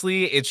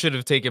 honestly, it should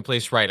have taken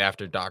place right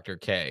after Dr.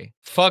 K.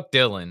 Fuck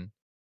Dylan.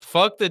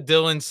 Fuck the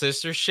Dylan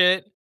sister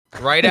shit.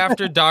 Right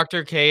after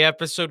Dr. K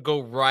episode,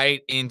 go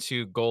right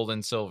into Gold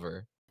and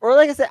Silver. Or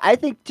like I said, I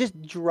think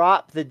just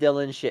drop the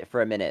Dylan shit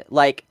for a minute.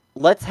 Like,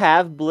 let's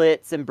have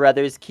Blitz and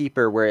Brothers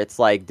Keeper where it's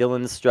like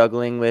Dylan's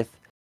struggling with,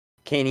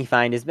 can he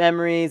find his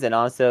memories? And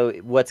also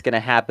what's going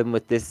to happen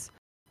with this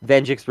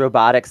Venjix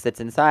robotics that's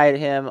inside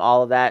him.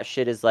 All of that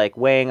shit is like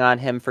weighing on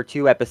him for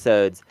 2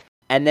 episodes.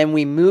 And then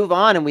we move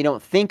on and we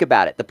don't think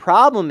about it. The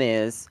problem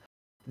is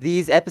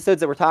these episodes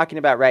that we're talking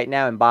about right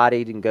now,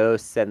 Embodied and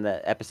Ghosts, and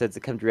the episodes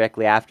that come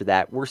directly after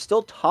that, we're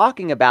still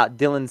talking about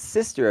Dylan's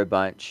sister a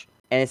bunch.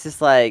 And it's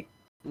just like,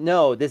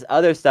 no, this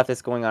other stuff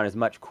that's going on is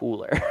much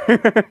cooler.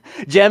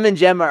 Gem and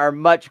Gemma are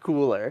much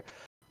cooler.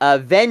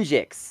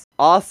 Venjix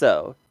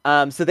also.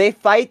 So they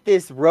fight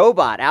this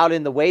robot out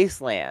in the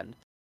wasteland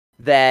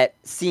that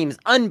seems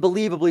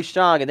unbelievably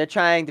strong, and they're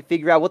trying to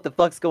figure out what the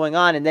fuck's going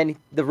on, and then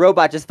the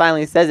robot just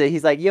finally says it.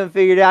 He's like, you haven't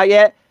figured it out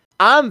yet?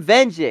 I'm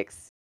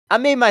Venjix. I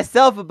made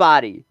myself a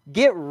body.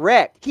 Get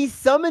wrecked. He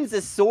summons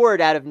a sword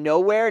out of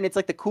nowhere, and it's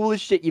like the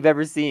coolest shit you've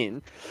ever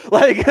seen.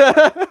 Like...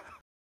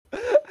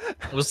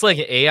 It was like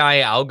AI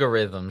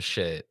algorithm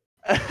shit.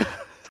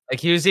 Like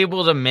he was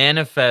able to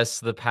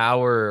manifest the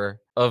power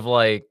of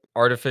like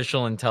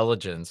artificial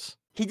intelligence.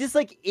 He just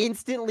like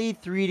instantly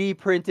 3D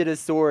printed a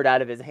sword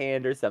out of his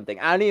hand or something.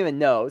 I don't even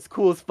know. It's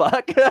cool as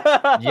fuck.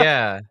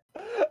 Yeah.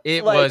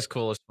 It Like, was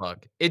cool as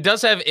fuck. It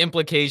does have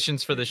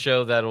implications for the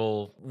show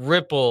that'll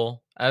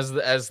ripple as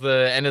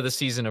the end of the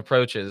season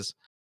approaches.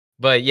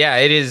 But yeah,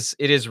 it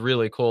is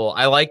really cool.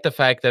 I like the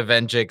fact that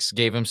Venjix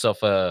gave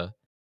himself a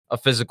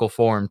physical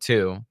form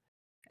too,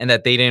 and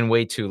that they didn't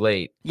wait too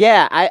late.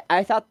 yeah,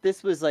 I thought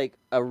this was like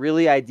a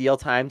really ideal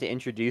time to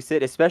introduce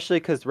it, especially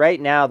because right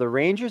now the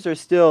Rangers are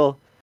still,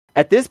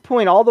 at this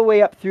point, all the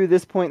way up through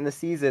this point in the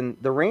season,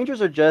 the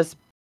Rangers are just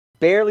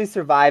barely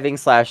surviving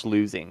 /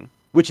 losing,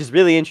 which is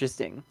really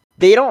interesting.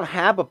 They don't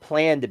have a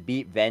plan to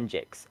beat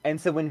Venjix. And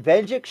so when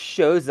Venjix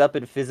shows up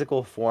in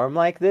physical form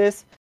like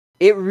this,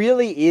 it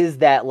really is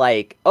that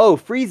like, oh,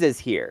 Frieza's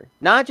here.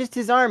 Not just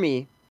his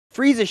army.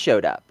 Frieza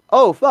showed up.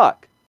 Oh,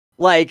 fuck.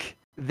 Like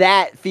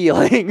that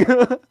feeling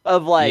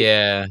of like,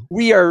 Yeah.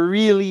 we are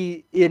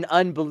really in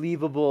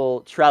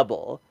unbelievable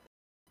trouble.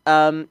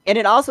 And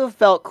it also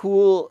felt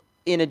cool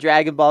in a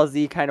Dragon Ball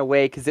Z kind of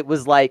way because it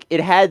was like, it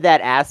had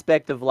that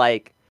aspect of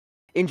like,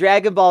 in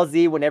Dragon Ball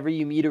Z, whenever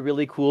you meet a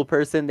really cool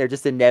person, they're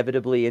just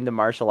inevitably into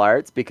martial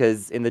arts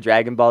because in the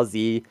Dragon Ball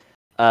Z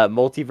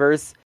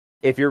multiverse,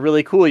 if you're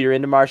really cool, you're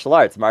into martial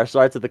arts.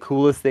 Martial arts are the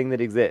coolest thing that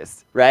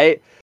exists,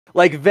 right?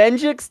 Like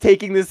Venjix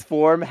taking this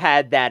form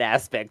had that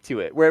aspect to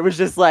it, where it was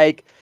just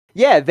like,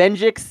 yeah,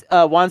 Venjix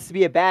wants to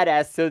be a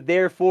badass, so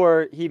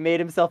therefore he made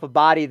himself a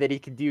body that he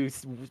could do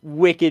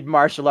wicked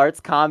martial arts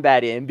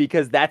combat in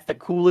because that's the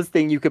coolest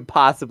thing you could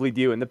possibly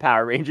do in the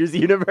Power Rangers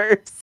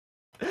universe.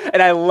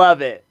 And I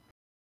love it.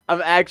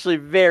 I'm actually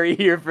very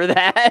here for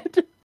that.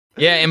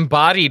 Yeah,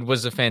 Embodied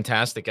was a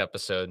fantastic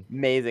episode.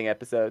 Amazing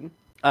episode.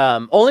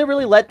 Only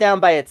really let down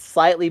by its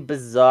slightly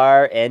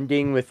bizarre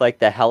ending with like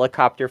the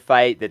helicopter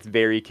fight that's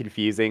very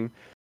confusing.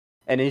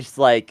 And it's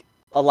like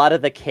a lot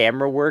of the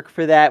camera work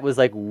for that was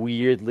like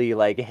weirdly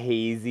like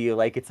hazy,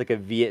 like it's like a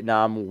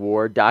Vietnam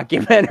War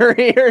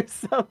documentary or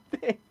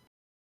something.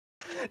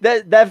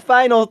 That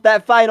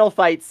final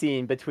fight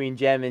scene between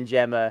Gem and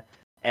Gemma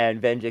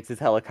and Venjix's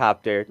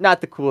helicopter, not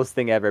the coolest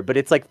thing ever, but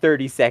it's like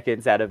 30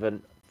 seconds out of a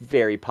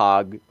very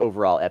pog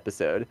overall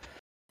episode.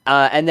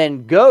 And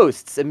then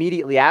Ghosts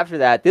immediately after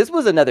that. This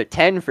was another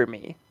 10 for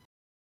me.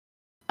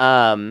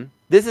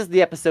 This is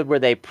the episode where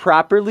they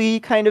properly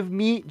kind of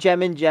meet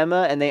Gem and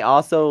Gemma, and they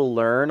also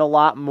learn a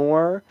lot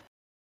more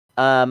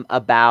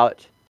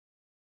about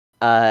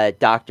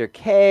Dr.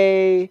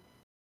 K.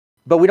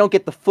 But we don't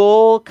get the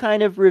full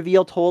kind of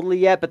reveal totally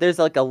yet. But there's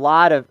like a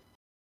lot of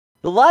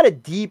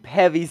deep,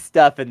 heavy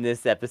stuff in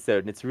this episode,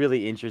 and it's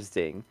really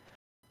interesting.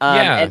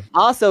 And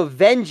also,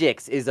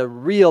 Venjix is a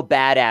real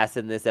badass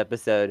in this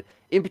episode.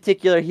 In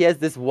particular, he has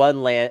this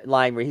one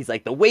line where he's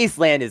like, "The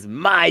wasteland is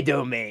my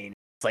domain."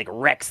 It's like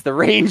Rex the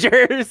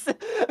Rangers.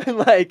 And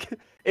like,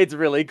 it's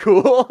really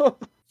cool.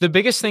 The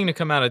biggest thing to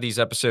come out of these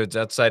episodes,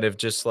 outside of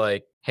just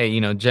like, hey,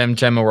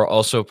 Gemma were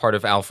also part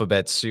of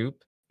Alphabet Soup,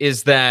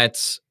 is that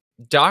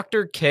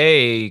Dr.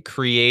 K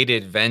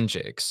created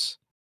Venjix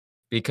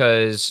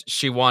because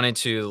she wanted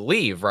to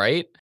leave,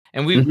 right?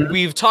 And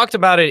we've talked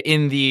about it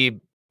in the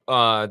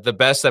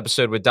best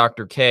episode with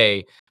Dr.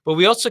 K, but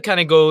we also kind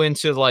of go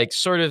into like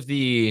sort of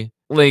the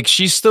like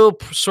she's still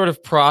sort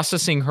of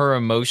processing her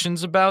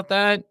emotions about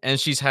that, and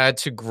she's had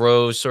to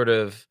grow sort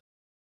of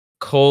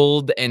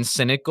cold and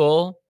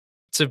cynical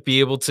to be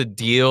able to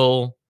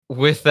deal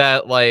with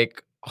that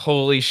like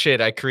holy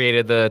shit, I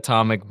created the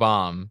atomic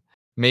bomb.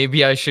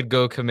 Maybe I should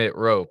go commit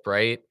rope,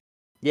 right?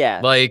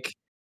 Yeah. Like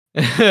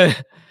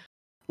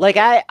like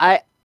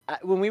I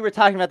when we were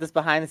talking about this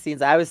behind the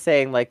scenes, I was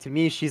saying like to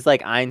me she's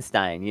like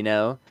Einstein,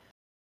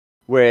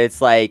 where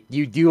it's like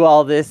you do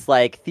all this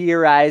like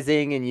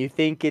theorizing and you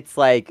think it's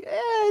like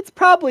it's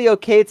probably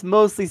okay, it's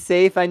mostly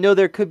safe, I know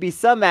there could be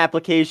some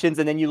applications,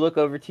 and then you look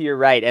over to your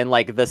right and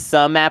like the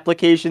some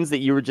applications that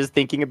you were just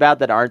thinking about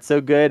that aren't so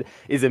good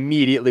is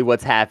immediately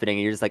what's happening,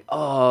 and you're just like,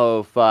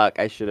 oh fuck,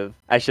 I should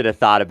have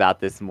thought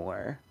about this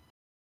more.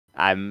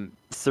 I'm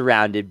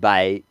surrounded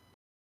by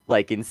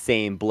like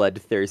insane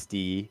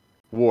bloodthirsty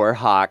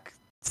Warhawk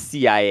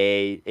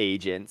CIA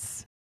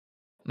agents.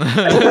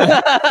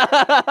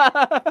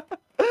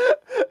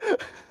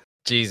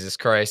 Jesus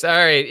Christ. All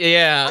right.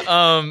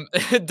 Yeah.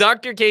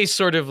 Dr. K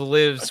sort of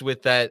lives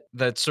with that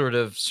sort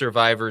of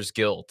survivor's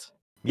guilt.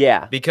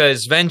 Yeah.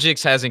 Because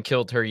Venjix hasn't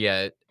killed her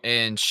yet,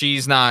 and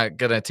she's not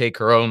gonna take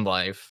her own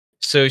life.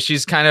 So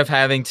she's kind of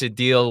having to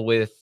deal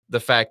with the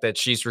fact that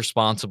she's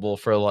responsible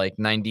for like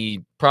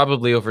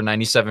probably over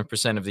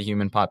 97% of the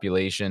human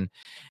population,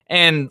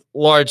 and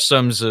large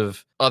sums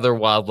of other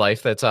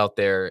wildlife that's out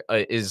there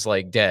is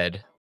like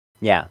dead.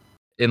 Yeah.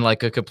 In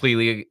like a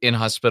completely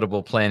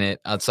inhospitable planet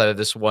outside of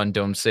this one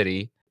dome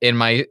city, in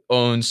my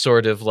own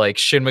sort of like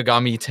Shin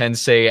Megami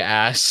Tensei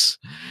ass.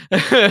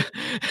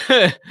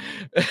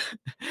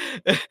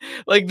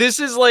 Like this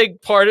is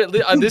like part of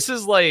this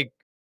is like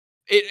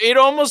it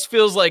almost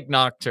feels like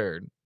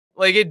Nocturne.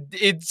 Like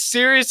it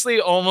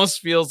seriously almost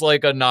feels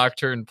like a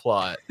Nocturne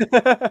plot.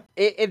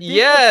 It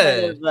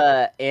feels kind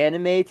of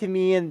anime to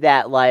me, in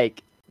that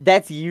like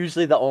that's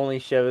usually the only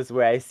shows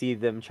where I see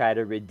them try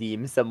to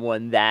redeem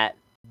someone that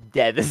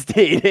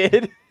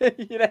devastated.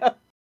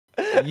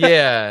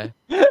 Yeah.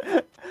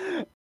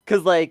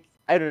 Because, like,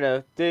 I don't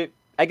know.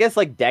 I guess,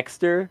 like,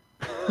 Dexter.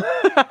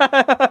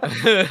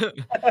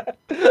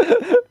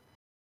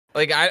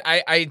 Like,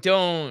 I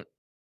don't.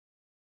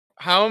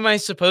 How am I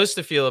supposed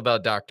to feel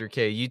about Dr.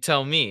 K? You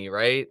tell me,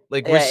 right?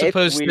 Like, we're Yeah, it's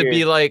supposed to be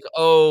weird. like,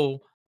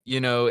 oh,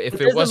 if But it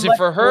there's a wasn't much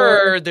for more.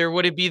 her, there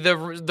wouldn't be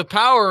the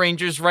Power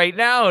Rangers right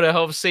now to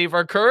help save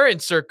our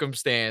current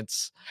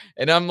circumstance.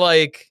 And I'm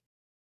like,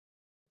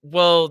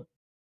 well,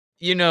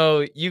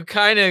 you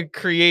kind of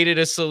created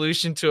a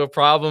solution to a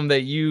problem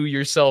that you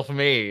yourself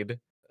made.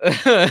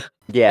 And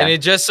Yeah. it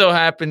just so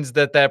happens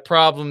that that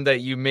problem that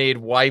you made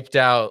wiped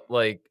out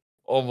like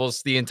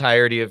almost the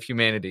entirety of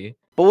humanity.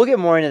 But we'll get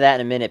more into that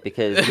in a minute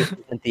because this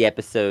isn't the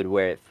episode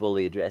where it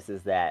fully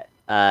addresses that.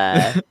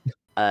 Not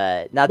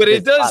that But this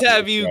it does taught me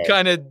have to you say.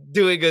 kind of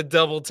doing a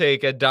double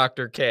take at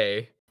Dr.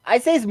 K.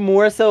 I'd say it's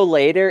more so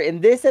later. In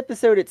this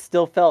episode, it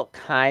still felt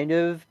kind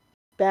of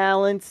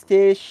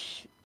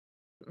balanced-ish.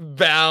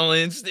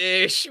 Balanced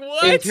ish. In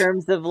What?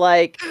 terms of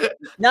like,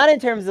 not in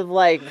terms of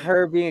like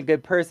her being a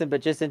good person,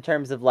 but just in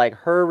terms of like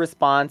her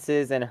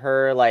responses and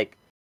her like,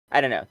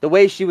 I don't know, the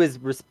way she was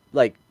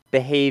like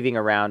behaving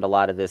around a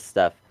lot of this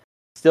stuff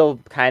still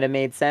kind of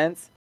made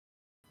sense.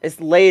 It's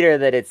later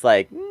that it's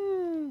like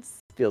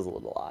feels a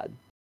little odd,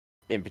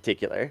 in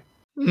particular.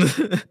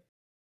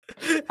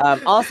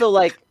 Also,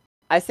 like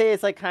I say,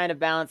 it's like kind of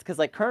balanced because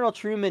like Colonel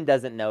Truman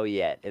doesn't know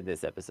yet in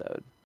this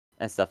episode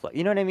and stuff like,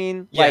 you know what I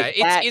mean? Yeah, Like it's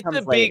that it's a comes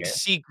big later.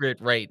 secret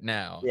right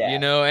now, Yeah.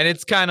 and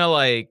it's kind of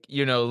like,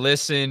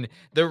 listen,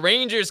 the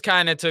Rangers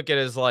kind of took it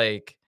as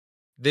like,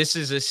 this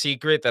is a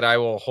secret that I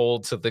will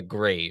hold to the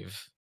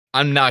grave.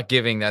 I'm not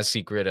giving that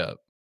secret up.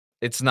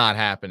 It's not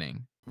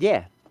happening.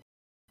 Yeah,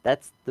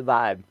 that's the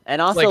vibe.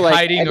 And It's also, like like, I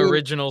hiding mean,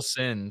 original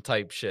sin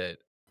type shit.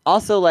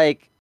 also,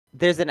 like,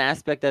 there's an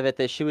aspect of it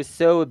that she was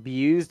so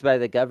abused by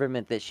the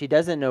government that she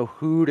doesn't know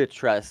who to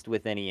trust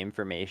with any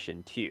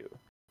information, too.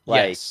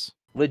 Like, Yes.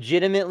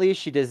 legitimately,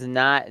 she does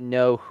not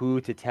know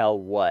who to tell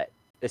what,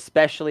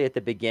 especially at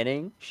the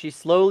beginning. She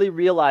slowly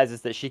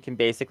realizes that she can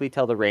basically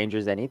tell the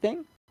Rangers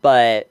anything,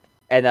 and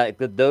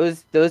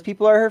those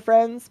people are her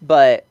friends,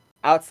 but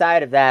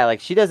outside of that, like,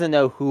 she doesn't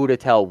know who to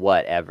tell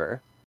what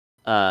ever.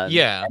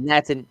 Yeah. And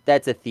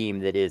that's a theme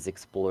that is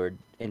explored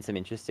in some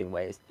interesting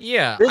ways.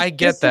 Yeah, This I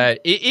get this that.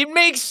 It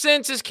makes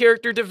sense as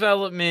character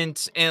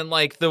development, and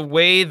like the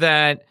way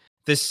that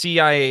the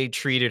CIA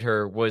treated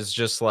her was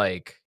just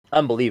like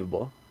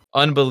unbelievable.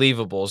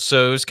 unbelievable.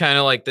 So it was kind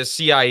of like the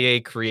CIA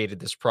created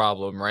this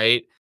problem,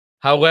 right?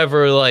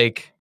 However,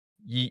 like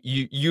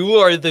you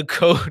are the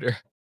coder.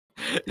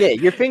 Yeah,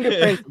 your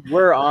fingerprints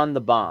were on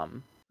the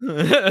bomb.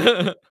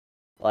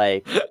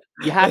 Like,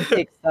 you have to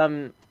take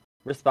some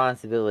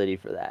responsibility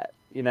for that,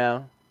 you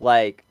know?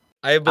 Like,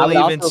 I I would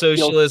believe in also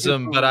feel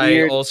socialism, super but I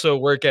weird. also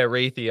work at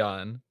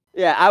Raytheon.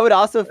 Yeah, I would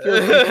also feel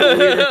super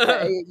weird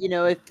if, you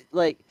know, if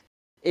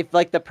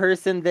like the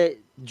person that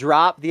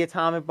dropped the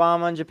atomic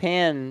bomb on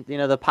Japan, you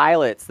know,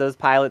 those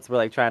pilots were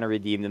like trying to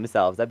redeem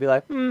themselves. I'd be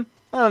like, I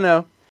don't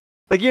know.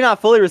 Like, you're not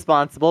fully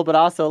responsible, but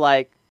also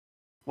like,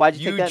 why'd you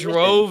take You that mission?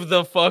 drove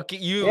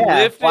you Yeah,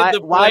 lifted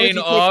the why would plane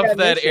you take off that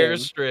that mission?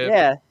 airstrip.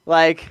 Yeah,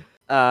 like,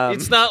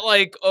 It's not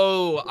like,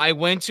 oh, I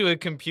went to a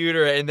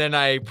computer and then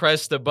I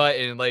pressed a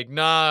button. Like,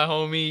 nah,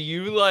 homie,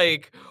 you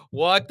like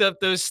walked up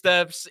those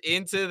steps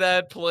into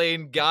that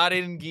plane, got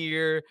in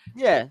gear,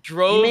 yeah. You may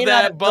drove not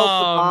that have built the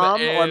bomb,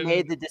 bomb or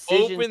made and the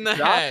decision opened to the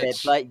drop it,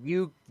 hatch. but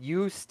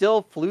you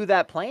still flew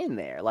that plane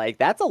there. Like,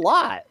 that's a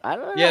lot. I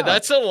don't Yeah, know.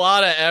 that's a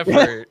lot of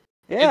effort.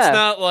 It's Yeah.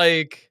 not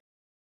like,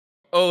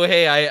 oh,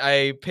 hey,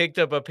 I picked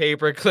up a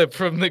paper clip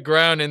from the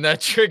ground and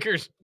that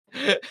triggered.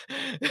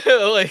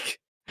 Like,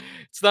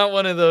 it's not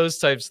one of those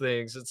types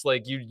things. It's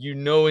like you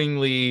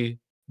knowingly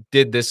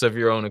did this of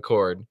your own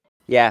accord.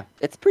 Yeah,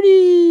 it's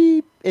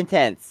pretty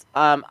intense.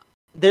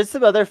 There's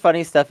some other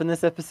funny stuff in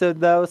this episode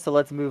though, so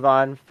let's move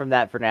on from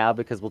that for now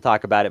because we'll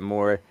talk about it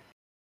more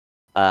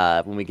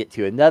when we get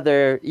to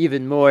another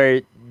even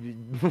more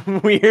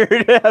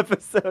weird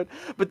episode.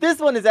 But this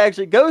one is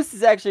actually Ghost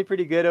is actually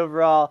pretty good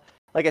overall.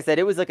 Like I said,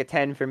 it was like a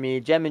 10 for me.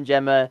 Jem and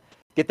Gemma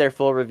get their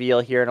full reveal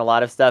here and a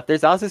lot of stuff.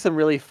 There's also some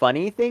really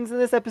funny things in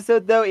this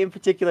episode though. In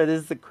particular,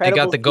 this is They got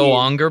incredible the Go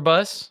scene. Onger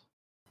bus.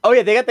 Oh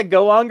yeah, they got the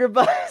Go Onger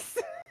bus.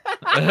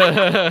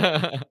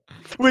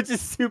 Which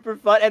is super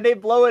fun, and they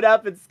blow it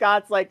up, and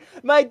Scott's like,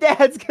 "My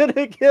dad's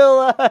gonna kill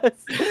us."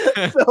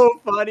 So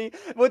funny.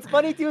 What's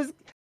funny too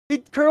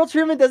is Colonel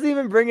Truman doesn't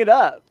even bring it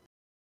up.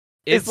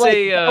 It's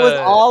like that was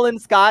all in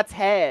Scott's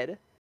head.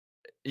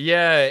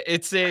 Yeah,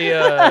 it's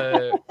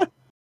a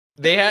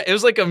it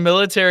was like a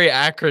military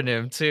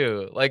acronym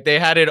too. Like they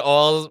had it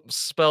all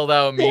spelled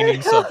out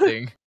meaning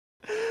something.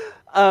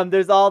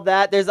 There's all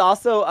that. There's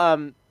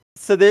also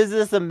so there's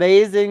this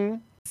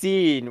amazing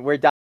scene where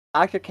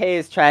Dr. K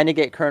is trying to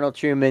get Colonel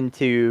Truman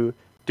to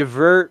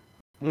divert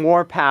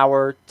more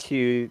power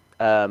to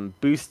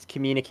boost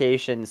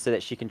communication so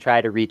that she can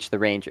try to reach the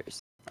Rangers.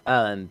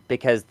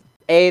 Because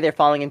A, they're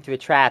falling into a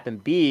trap,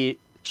 and B,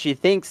 she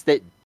thinks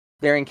that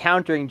they're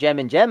encountering Jem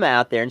and Gemma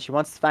out there, and she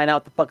wants to find out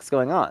what the fuck's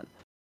going on.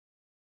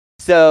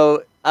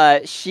 So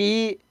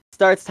she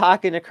starts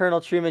talking to Colonel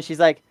Truman. She's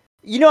like,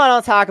 I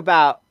don't talk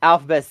about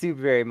Alphabet Soup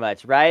very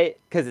much, right?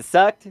 Because it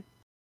sucked.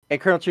 And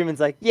Colonel Truman's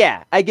like,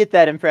 yeah, I get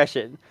that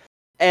impression.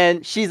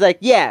 And she's like,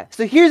 yeah,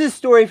 so here's a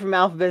story from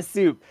Alphabet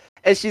Soup.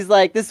 And she's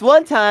like, this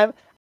one time,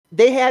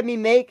 they had me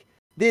make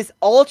this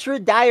ultra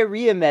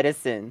diarrhea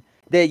medicine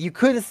that you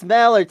couldn't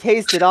smell or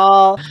taste at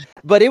all,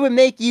 but it would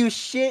make you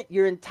shit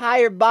your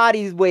entire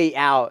body's weight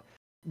out.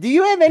 Do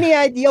you have any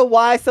idea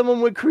why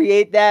someone would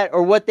create that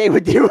or what they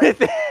would do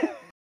with it?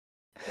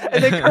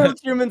 And then Colonel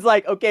Truman's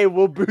like, okay,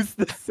 we'll boost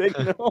the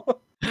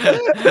signal.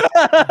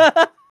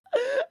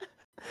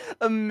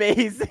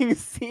 Amazing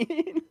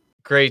scene.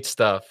 Great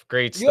stuff.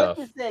 Great You have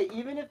stuff. to say,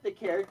 even if the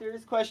character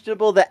is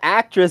questionable, the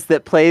actress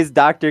that plays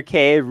Dr.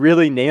 K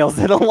really nails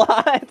it a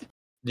lot.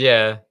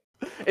 Yeah.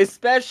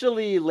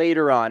 Especially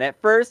later on.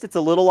 At first, it's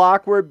a little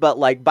awkward, but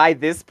like by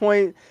this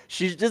point,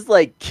 she's just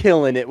like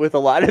killing it with a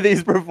lot of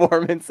these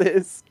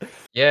performances.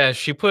 Yeah,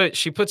 she put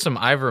some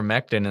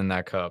ivermectin in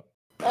that cup.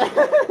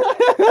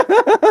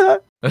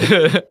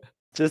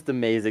 Just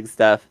amazing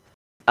stuff.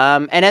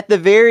 And at the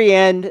very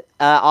end,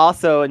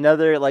 also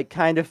another like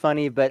kind of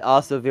funny but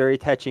also very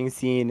touching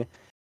scene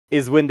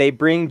is when they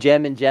bring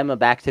Jem and Gemma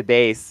back to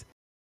base,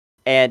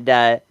 and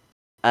the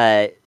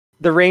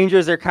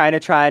Rangers are kind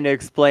of trying to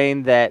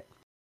explain that,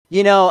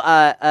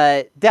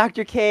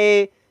 Dr.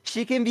 K,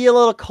 she can be a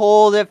little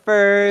cold at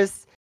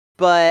first,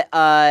 but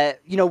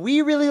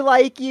we really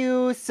like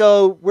you,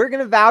 so we're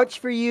gonna vouch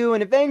for you,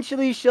 and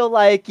eventually she'll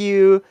like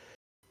you,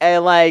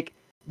 and like.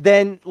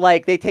 Then,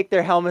 like, they take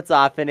their helmets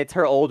off, and it's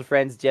her old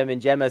friends, Jem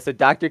and Gemma. So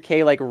Dr.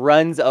 K, like,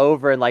 runs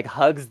over and, like,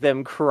 hugs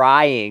them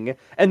crying.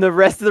 And the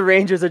rest of the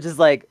Rangers are just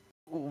like,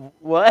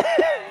 what?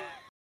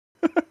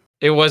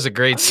 It was a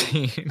great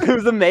scene. It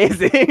was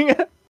amazing.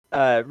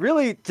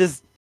 Really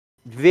just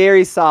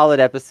very solid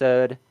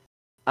episode.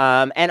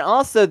 And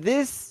also,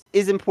 this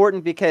is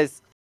important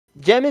because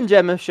Jem and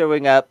Gemma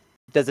showing up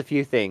does a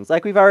few things.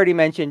 Like we've already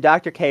mentioned,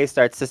 Dr. K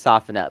starts to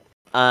soften up.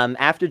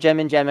 After Jem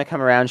and Gemma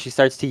come around, she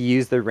starts to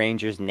use the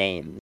Rangers'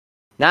 names.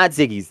 Not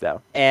Ziggy's,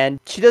 though. And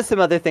she does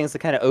some other things to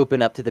kind of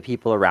open up to the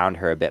people around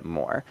her a bit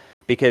more.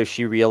 Because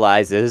she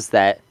realizes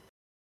that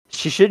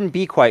she shouldn't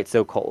be quite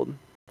so cold.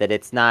 That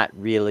it's not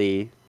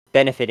really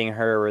benefiting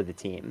her or the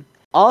team.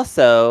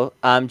 Also,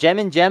 Jem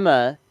and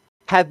Gemma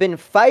have been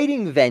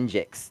fighting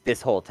Venjix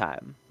this whole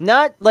time.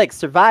 Not, like,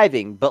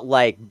 surviving, but,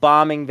 like,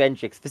 bombing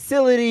Venjix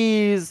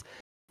facilities,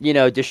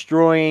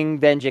 destroying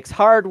Venjix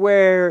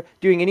hardware,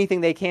 doing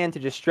anything they can to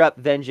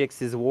disrupt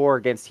Venjix's war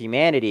against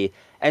humanity.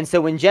 And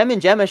so when Jem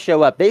and Gemma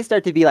show up, they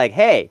start to be like,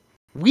 hey,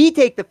 we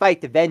take the fight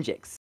to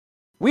Venjix.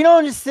 We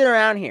don't just sit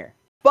around here.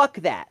 Fuck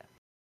that.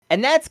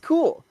 And that's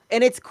cool.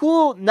 And it's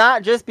cool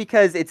not just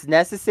because it's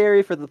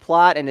necessary for the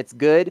plot and it's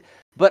good,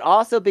 but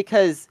also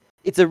because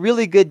it's a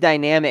really good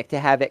dynamic to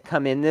have it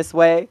come in this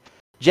way.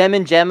 Jem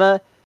and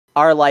Gemma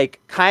are like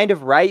kind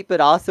of right,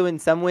 but also in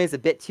some ways a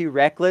bit too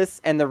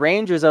reckless. And the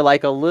Rangers are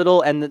like a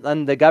little, and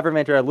the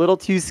government are a little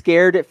too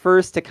scared at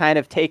first to kind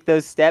of take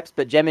those steps.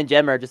 But Jem and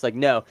Gemma are just like,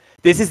 no,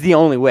 this is the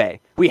only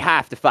way. We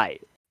have to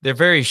fight. They're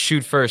very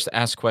shoot first,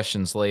 ask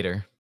questions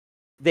later.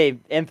 They've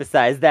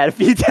emphasized that a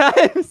few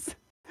times.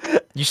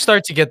 You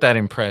start to get that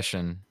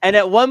impression. And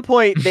at one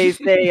point, they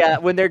say,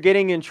 when they're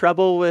getting in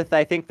trouble with,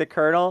 I think, the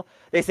Colonel,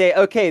 they say,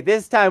 okay,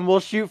 this time we'll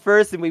shoot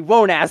first and we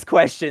won't ask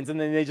questions. And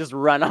then they just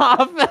run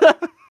off.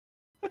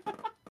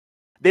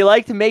 They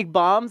like to make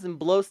bombs and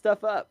blow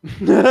stuff up.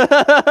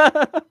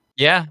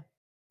 Yeah,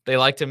 they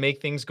like to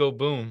make things go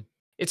boom.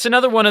 It's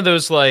another one of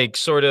those, like,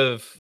 sort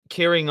of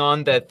carrying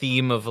on that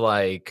theme of,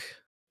 like,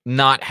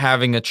 not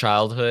having a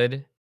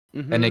childhood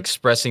and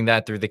expressing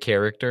that through the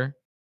character.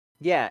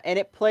 Yeah, and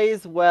it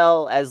plays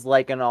well as,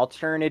 like, an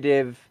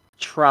alternative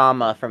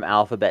trauma from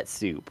Alphabet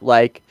Soup.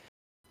 Like,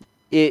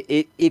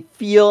 it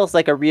feels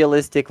like a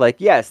realistic, like,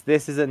 yes,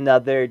 this is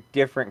another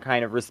different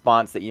kind of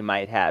response that you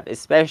might have,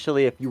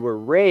 especially if you were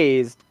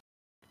raised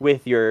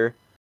with your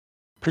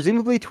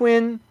presumably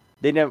twin.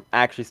 They don't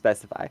actually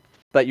specify,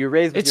 but you're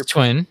raised with your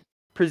twin,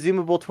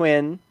 presumable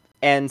twin,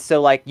 and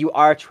so, like, you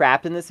are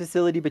trapped in this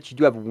facility, but you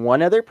do have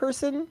one other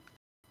person,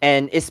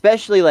 and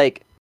especially,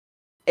 like,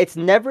 it's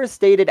never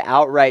stated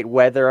outright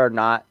whether or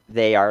not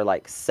they are,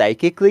 like,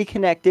 psychically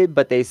connected,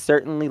 but they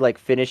certainly, like,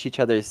 finish each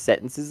other's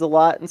sentences a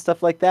lot and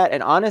stuff like that.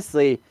 And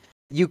honestly,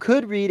 you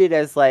could read it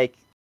as, like,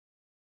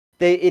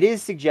 it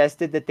is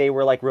suggested that they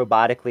were, like,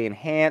 robotically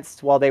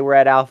enhanced while they were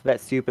at Alphabet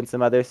Soup and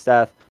some other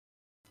stuff.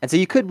 And so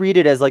you could read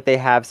it as, like, they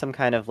have some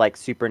kind of, like,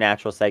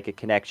 supernatural psychic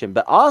connection.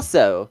 But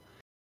also,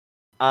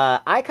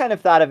 I kind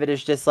of thought of it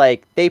as just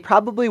like they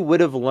probably would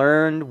have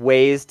learned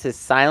ways to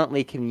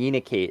silently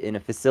communicate in a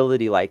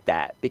facility like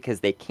that because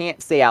they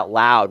can't say out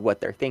loud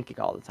what they're thinking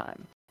all the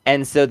time.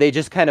 And so they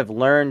just kind of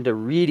learn to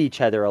read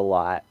each other a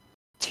lot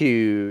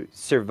to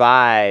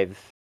survive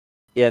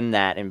in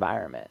that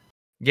environment.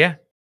 Yeah.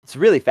 It's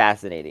really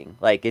fascinating.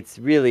 Like, it's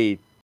really,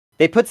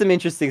 they put some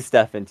interesting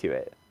stuff into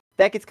it.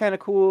 That gets kind of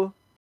cool.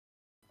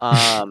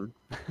 I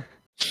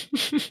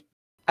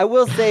I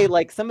will say,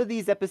 like, some of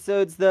these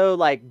episodes though,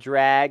 like,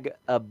 drag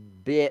a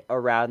bit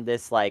around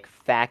this like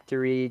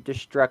factory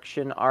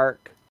destruction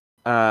arc.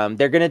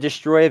 They're gonna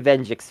destroy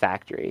Avengix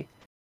factory.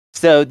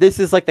 So this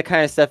is like the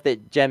kind of stuff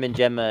that Gem and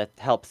Gemma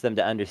helps them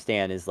to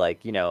understand is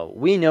like,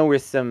 we know where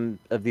some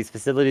of these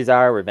facilities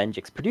are, where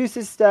Venjix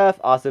produces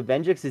stuff. Also,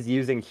 Venjix is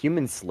using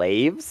human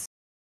slaves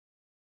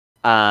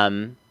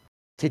to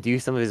do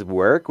some of his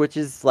work, which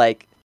is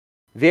like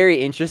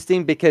very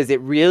interesting because it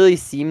really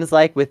seems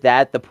like with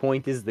that the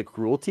point is the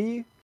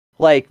cruelty.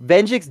 Like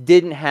Venjix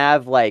didn't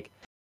have like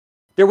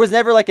there was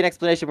never like an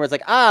explanation where it's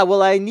like,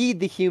 well, I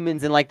need the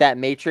humans in like that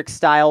Matrix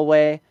style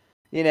way,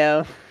 you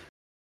know?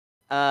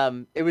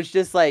 It was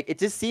just like it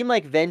just seemed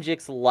like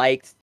Venjix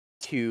liked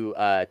to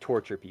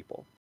torture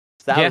people.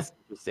 So that was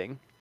interesting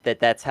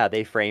that's how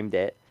they framed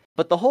it.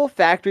 But the whole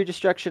factory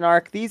destruction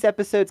arc, these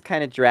episodes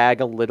kind of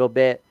drag a little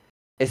bit,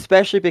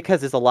 especially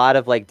because there's a lot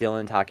of like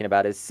Dylan talking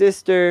about his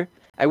sister.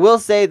 I will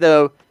say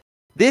though,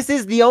 this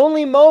is the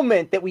only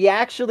moment that we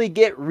actually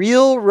get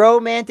real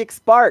romantic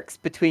sparks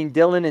between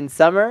Dylan and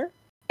Summer.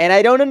 And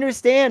I don't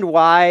understand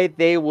why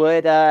they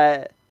would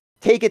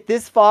take it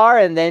this far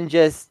and then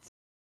just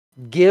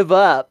give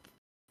up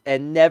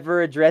and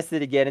never address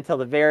it again until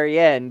the very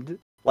end.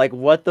 Like,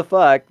 what the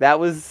fuck? That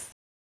was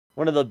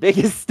one of the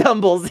biggest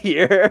stumbles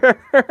here.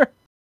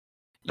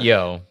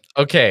 Yo,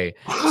 okay.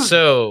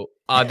 So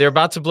they're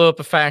about to blow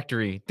up a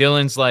factory.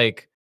 Dylan's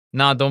like,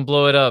 nah, don't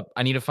blow it up.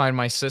 I need to find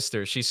my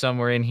sister. She's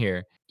somewhere in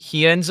here.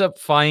 He ends up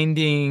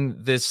finding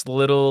this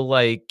little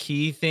like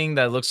key thing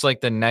that looks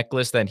like the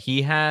necklace that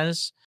he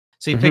has.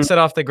 So he picks it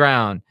off the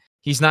ground.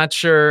 He's not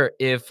sure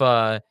if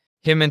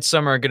him and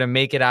Summer are gonna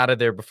make it out of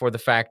there before the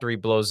factory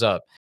blows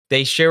up.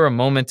 They share a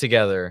moment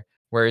together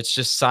where it's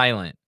just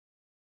silent.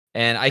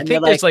 And I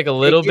think there's like a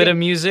little bit of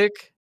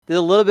music. There's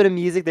a little bit of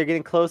music. They're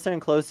getting closer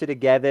and closer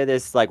together.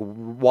 There's like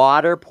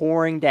water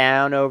pouring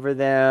down over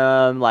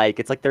them. Like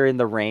it's like they're in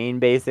the rain,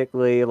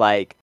 basically.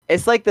 Like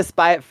it's like the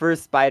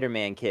first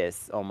Spider-Man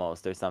kiss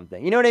almost, or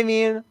something. You know what I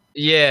mean?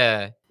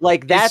 Yeah.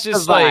 Like that's the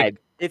vibe. Like,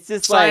 it's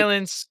just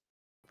silence,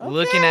 like,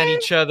 looking at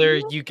each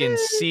other. You can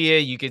see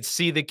it. You can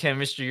see the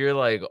chemistry. You're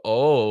like,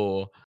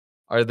 oh,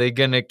 are they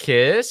gonna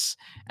kiss?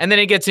 And then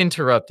it gets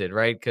interrupted,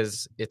 right?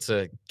 Because it's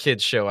a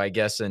kid's show, I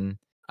guess, and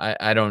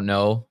I don't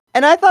know.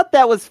 And I thought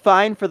that was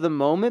fine for the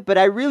moment, but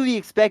I really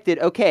expected,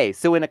 okay,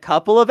 so in a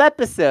couple of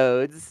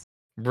episodes,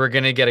 we're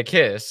gonna get a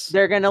kiss.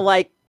 They're gonna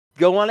like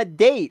go on a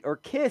date or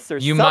kiss or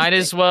something. You might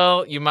as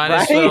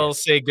well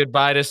say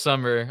goodbye to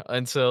Summer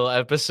until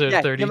episode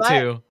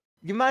 32.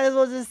 You might as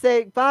well just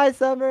say bye,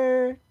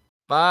 Summer.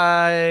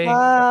 Bye.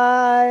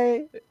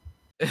 Bye.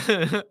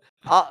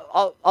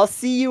 I'll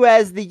see you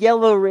as the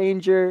Yellow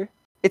Ranger.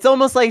 It's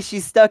almost like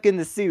she's stuck in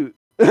the suit.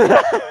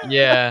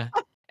 Yeah.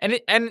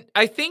 And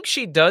I think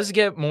she does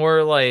get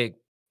more like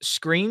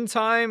screen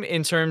time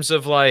in terms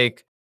of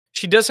like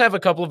she does have a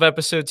couple of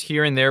episodes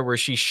here and there where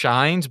she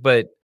shines,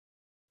 but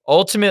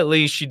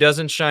ultimately she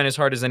doesn't shine as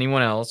hard as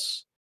anyone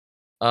else.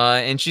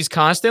 And she's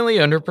constantly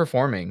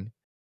underperforming.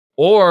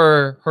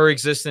 Or her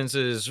existence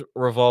is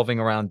revolving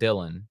around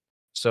Dylan.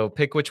 So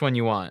pick which one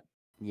you want.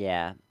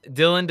 Yeah.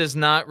 Dylan does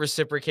not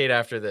reciprocate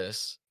after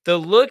this. The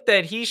look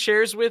that he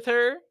shares with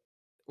her,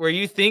 where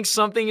you think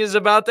something is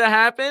about to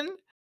happen,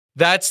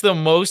 that's the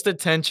most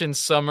attention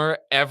Summer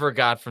ever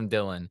got from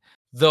Dylan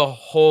the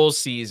whole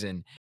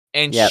season.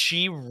 And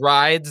she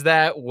rides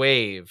that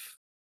wave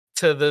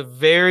to the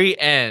very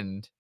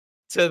end.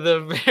 To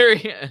the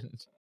very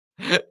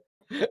end.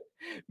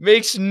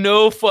 Makes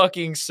no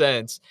fucking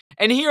sense.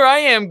 And here I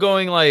am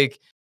going like,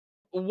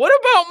 what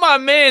about my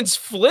man's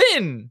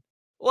Flynn?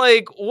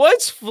 Like,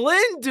 what's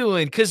Flynn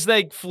doing? Because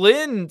like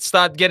Flynn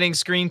stopped getting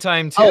screen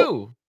time too.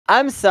 Oh,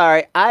 I'm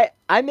sorry. I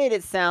made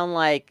it sound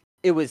like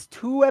it was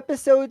 2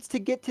 episodes to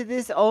get to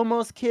this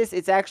almost kiss.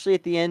 It's actually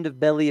at the end of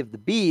Belly of the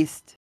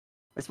Beast.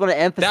 I just want to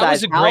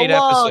emphasize how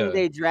long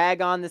they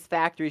drag on this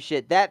factory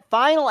shit. That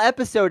final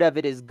episode of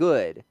it is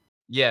good.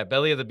 Yeah,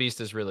 Belly of the Beast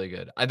is really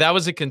good. That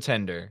was a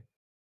contender,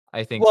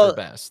 I think, for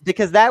best.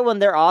 Because that one,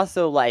 they're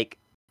also like,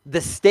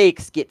 the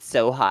stakes get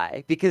so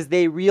high because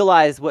they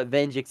realize what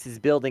Venjix is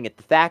building at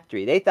the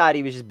factory. They thought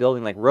he was just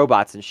building like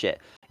robots and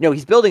shit. No,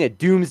 he's building a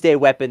doomsday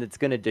weapon that's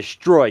going to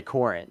destroy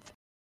Corinth.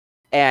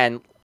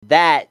 And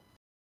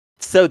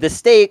so the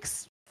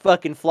stakes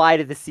fucking fly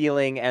to the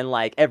ceiling and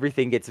like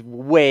everything gets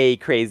way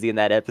crazy in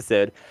that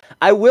episode.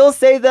 I will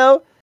say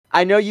though,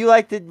 I know you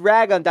like to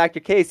rag on Dr.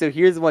 K, so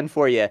here's one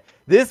for you.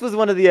 This was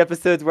one of the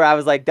episodes where I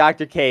was like,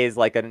 Dr. K is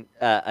like an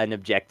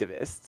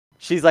objectivist.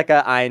 She's like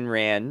a Ayn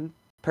Rand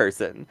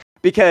person.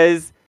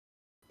 Because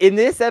in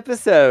this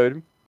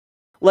episode,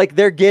 like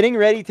they're getting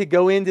ready to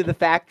go into the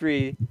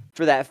factory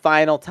for that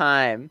final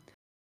time.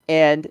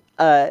 And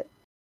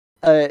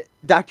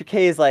Dr.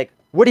 K is like,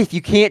 what if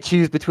you can't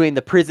choose between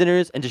the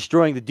prisoners and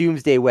destroying the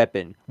doomsday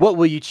weapon? What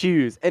will you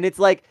choose? And it's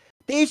like,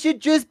 they should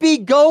just be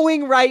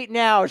going right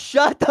now.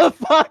 Shut the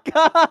fuck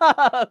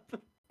up.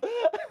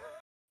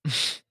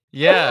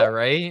 Yeah,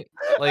 right?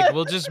 Like,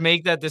 we'll just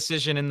make that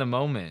decision in the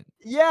moment.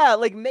 Yeah,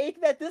 like make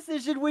that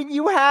decision when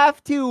you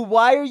have to.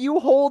 Why are you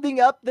holding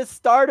up the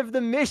start of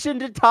the mission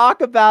to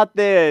talk about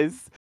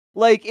this?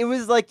 Like it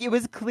was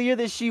clear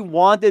that she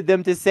wanted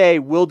them to say,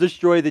 "We'll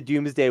destroy the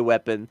doomsday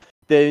weapon.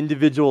 The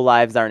individual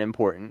lives aren't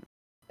important."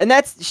 And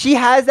she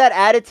has that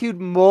attitude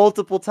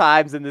multiple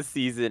times in the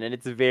season, and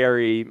it's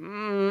very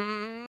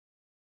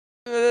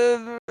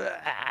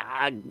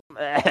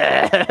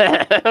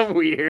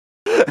weird.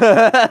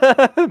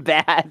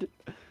 Bad.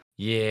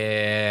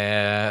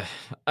 Yeah.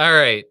 All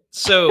right.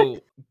 So,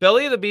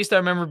 Belly of the Beast, I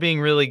remember being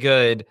really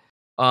good.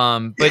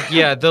 But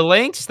yeah, the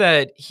lengths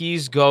that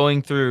he's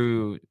going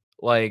through,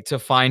 like to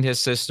find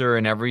his sister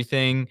and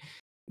everything,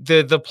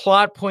 the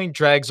plot point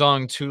drags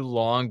on too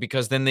long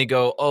because then they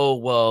go, "Oh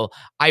well,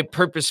 I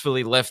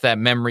purposefully left that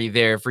memory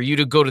there for you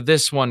to go to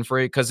this one for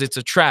it because it's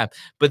a trap."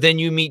 But then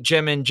you meet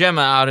Gemma and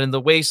Gemma out in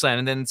the wasteland,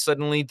 and then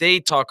suddenly they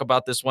talk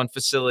about this one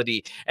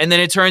facility, and then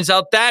it turns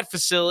out that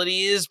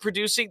facility is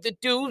producing the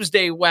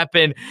doomsday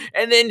weapon,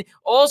 and then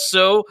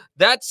also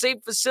that same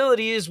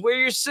facility is where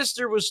your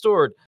sister was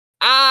stored.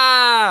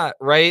 Ah,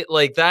 right?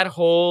 Like that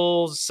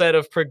whole set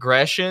of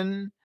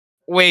progression,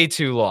 way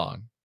too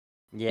long,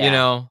 you Yeah.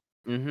 know?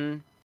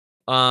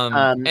 Mm-hmm.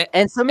 Um, a-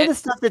 And some of a- the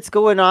stuff that's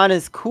going on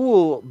is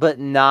cool, but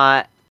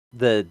not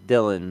the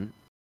Dylan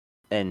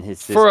and his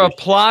for sister a shit.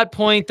 plot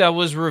point that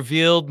was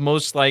revealed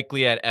most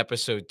likely at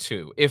episode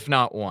 2, if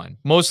not 1.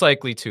 Most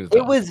likely 2 It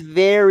though. was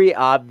very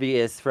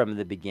obvious from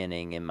the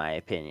beginning, in my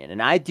opinion.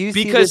 And I do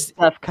see this Because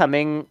stuff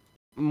coming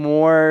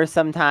more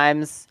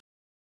sometimes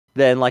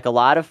than like a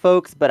lot of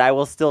folks, but I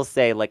will still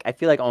say, like, I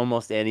feel like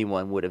almost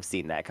anyone would have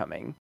seen that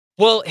coming.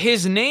 well,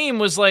 his name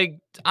was like,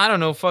 I don't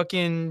know,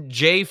 fucking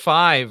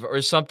J5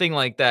 or something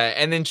like that.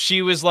 And then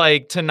she was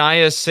like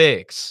Tanaya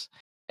 6.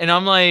 And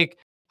I'm like,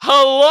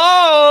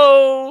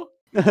 "Hello?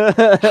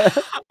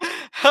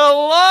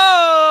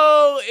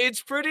 Hello?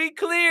 It's pretty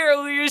clear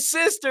who your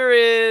sister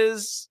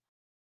is,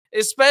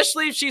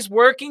 especially if she's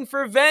working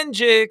for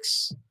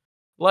Venjix.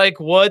 Like,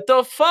 what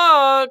the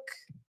fuck?"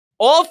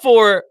 All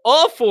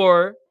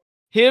for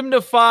him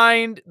to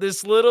find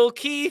this little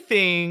key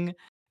thing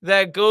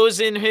that goes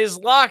in his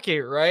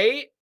locket,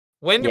 right?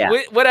 Yeah.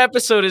 What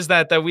episode is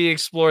that we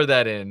explore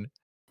that in?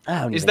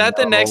 I don't Is even that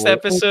the next know.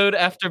 episode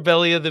after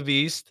Belly of the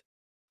Beast?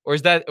 Or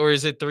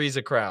is it Three's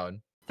a Crowd?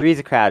 Three's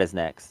a Crowd is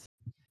next.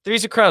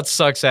 Three's a Crowd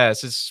sucks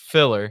ass. It's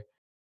filler.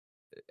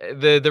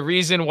 The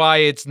reason why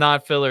it's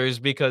not filler is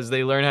because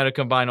they learn how to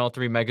combine all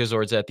three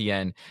Megazords at the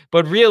end.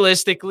 But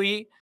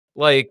realistically,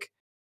 like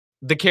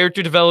the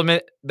character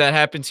development that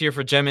happens here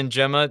for Gem and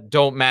Gemma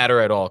don't matter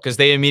at all because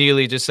they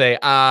immediately just say,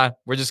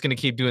 we're just gonna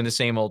keep doing the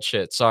same old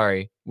shit.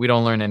 Sorry, we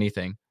don't learn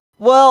anything.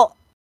 Well,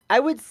 I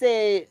would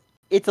say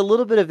it's a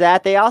little bit of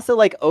that. They also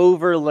like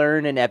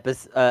overlearn an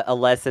episode, a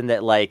lesson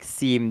that like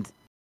seemed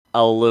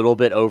a little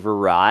bit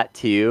overwrought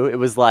too. It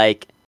was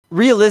like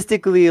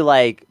realistically,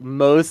 like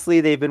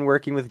mostly they've been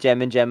working with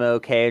Gem and Gemma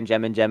okay, and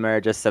Gem and Gemma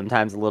are just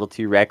sometimes a little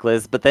too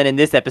reckless. But then in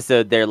this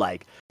episode, they're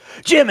like,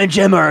 Gem and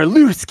Gemma are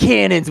loose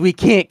cannons we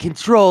can't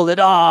control at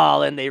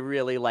all, and they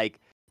really like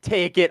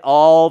take it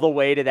all the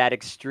way to that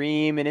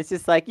extreme. And it's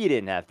just like you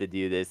didn't have to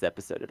do this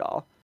episode at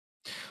all.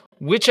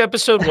 Which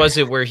episode was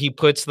it where he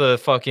puts the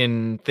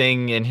fucking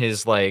thing in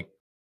his like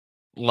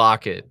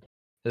locket,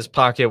 his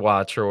pocket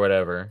watch or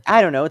whatever?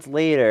 I don't know. It's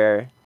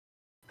later.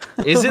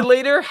 Is it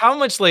later? How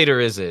much later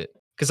is it?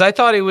 Because I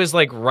thought it was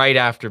like right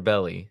after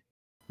Belly.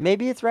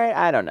 Maybe it's right.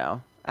 I don't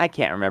know. I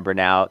can't remember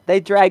now. They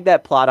dragged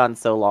that plot on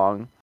so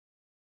long.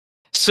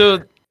 So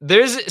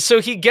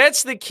he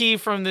gets the key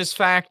from this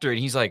factory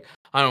and he's like,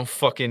 I don't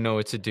fucking know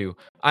what to do.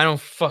 I don't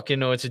fucking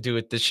know what to do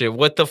with this shit.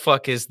 What the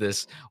fuck is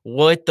this?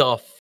 What the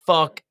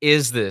fuck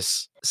is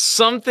this?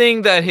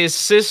 Something that his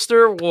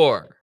sister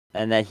wore.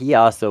 And that he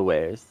also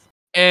wears.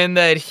 And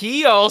that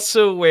he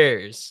also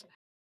wears.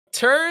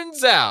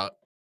 Turns out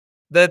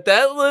that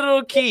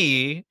little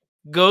key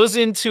goes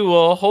into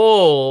a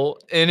hole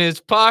in his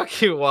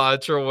pocket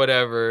watch or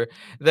whatever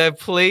that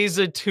plays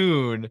a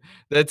tune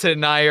that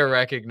Tanaya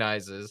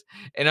recognizes.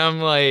 And I'm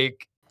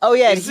like, Oh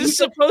yeah, is this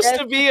supposed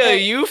to be a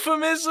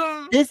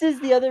euphemism? This is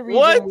the other reason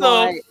What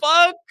why. the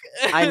fuck?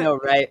 I know,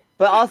 right?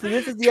 But also,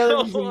 this is the other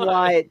Come reason on.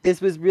 why this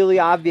was really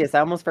obvious. I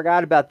almost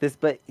forgot about this,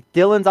 but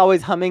Dylan's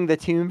always humming the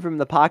tune from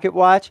the pocket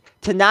watch.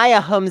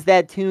 Tanaya hums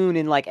that tune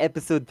in like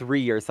episode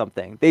 3 or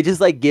something. They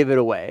just like give it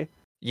away.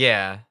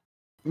 Yeah.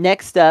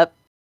 Next up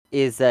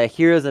is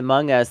Heroes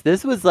Among Us.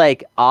 This was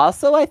like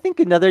also, I think,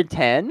 another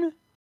 10.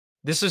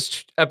 This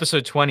is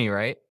episode 20,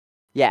 right?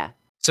 Yeah.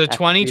 So After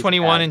 20, Three's a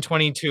 21, Crowd. and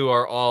 22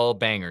 are all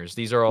bangers.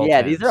 These are all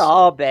Yeah, these are 10s.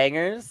 all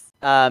bangers.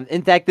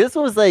 In fact, this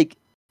was like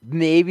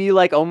maybe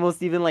like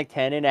almost even like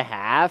 10 and a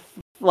half,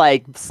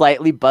 like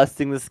slightly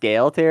busting the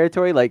scale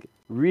territory, like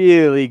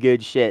really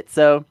good shit.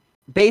 So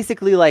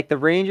basically like the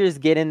Rangers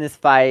get in this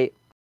fight,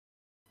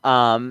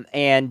 and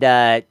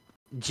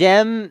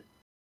Jem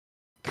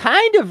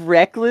kind of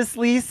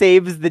recklessly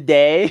saves the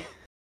day.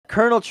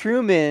 Colonel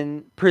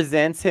Truman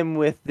presents him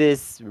with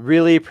this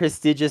really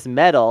prestigious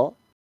medal.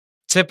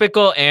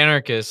 Typical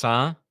anarchist,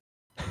 huh?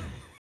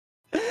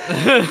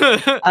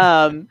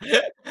 um,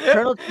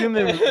 Colonel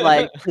Truman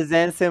like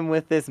presents him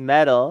with this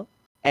medal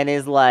and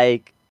is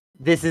like,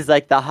 "This is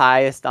like the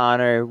highest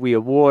honor we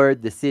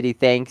award. The city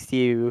thanks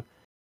you."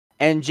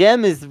 And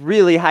Jem is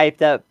really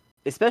hyped up,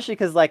 especially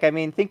because, like, I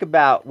mean, think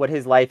about what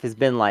his life has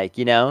been like,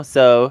 you know?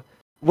 So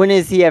when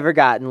has he ever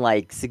gotten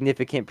like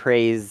significant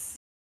praise,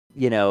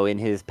 you know, in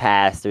his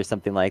past or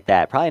something like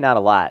that? Probably not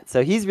a lot.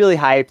 So he's really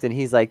hyped and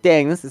he's like,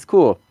 "Dang, this is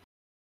cool."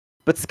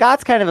 But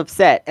Scott's kind of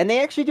upset, and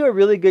they actually do a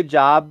really good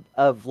job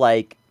of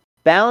like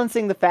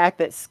balancing the fact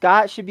that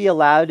Scott should be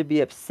allowed to be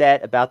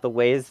upset about the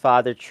way his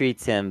father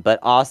treats him, but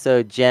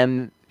also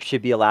Jem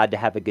should be allowed to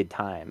have a good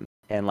time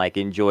and like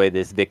enjoy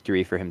this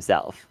victory for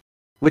himself.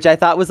 Which I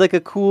thought was like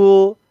a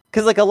cool,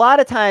 because like a lot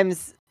of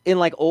times in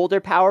like older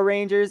Power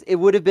Rangers, it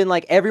would have been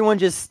like everyone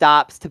just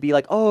stops to be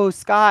like, "Oh,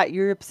 Scott,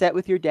 you're upset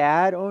with your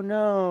dad? Oh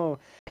no."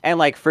 And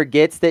like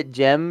forgets that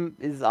Jem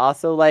is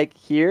also like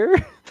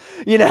here,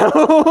 you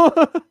know?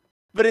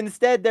 But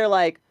instead they're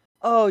like,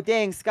 "Oh,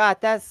 dang,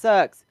 Scott, that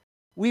sucks.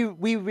 We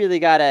really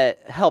gotta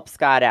help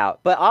Scott out.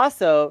 But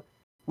also,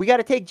 we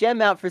gotta take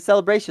Jem out for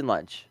celebration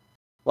lunch.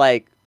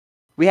 Like,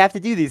 we have to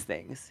do these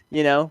things,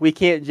 you know? We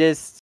can't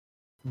just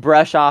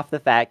brush off the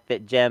fact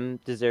that Jem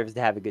deserves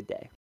to have a good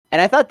day." And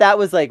I thought that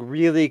was like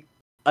really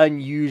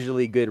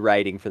unusually good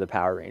writing for the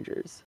Power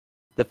Rangers.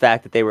 The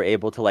fact that they were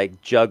able to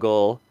like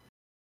juggle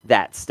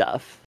that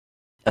stuff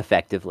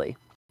effectively.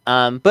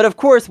 But of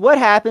course, what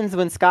happens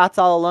when Scott's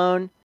all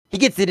alone? He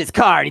gets in his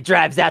car and he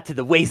drives out to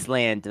the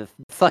wasteland to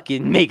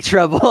fucking make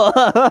trouble.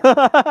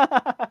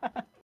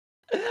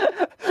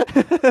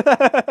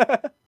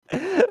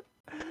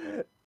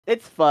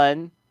 It's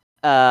fun,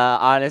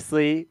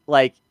 honestly.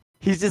 Like,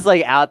 he's just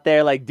like out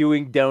there like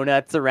doing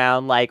donuts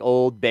around like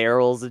old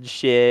barrels and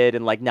shit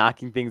and like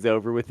knocking things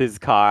over with his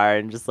car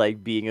and just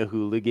like being a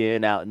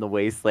hooligan out in the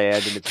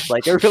wasteland, and it's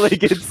like a really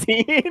good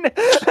scene.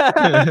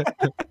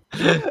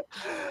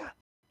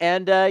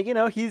 And you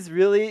know, he's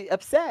really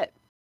upset.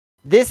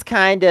 This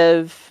kind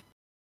of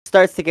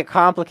starts to get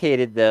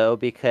complicated though,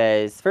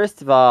 because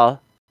first of all,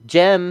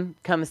 Jem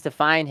comes to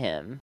find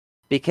him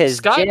because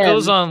Scott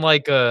goes Jem, on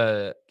like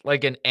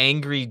an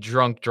angry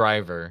drunk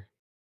driver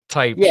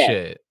type yeah,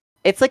 shit.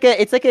 in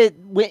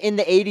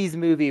the 80s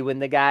movie when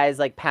the guy's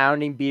like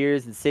pounding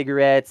beers and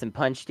cigarettes and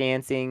punch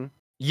dancing.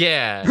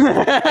 Yeah.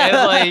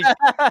 And like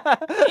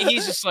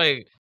he's just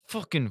like,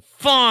 "Fucking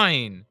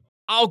fine.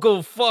 I'll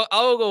go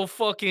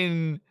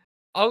fucking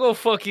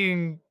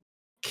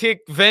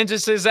kick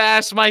Vengeance's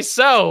ass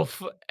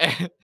myself."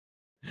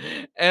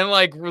 And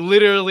like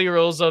literally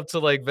rolls up to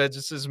like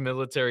Vengeance's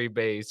military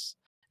base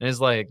and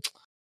is like,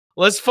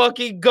 "Let's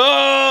fucking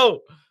go."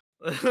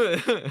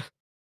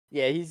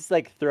 Yeah, he's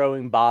like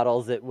throwing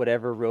bottles at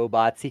whatever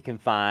robots he can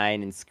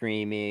find and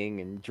screaming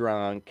and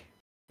drunk.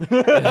 It's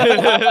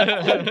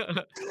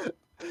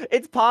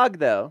Pog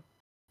though.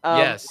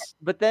 Yes.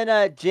 But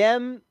then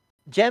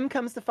Jem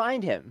comes to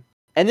find him.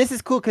 And this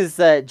is cool because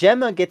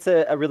Gemma gets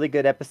a really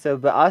good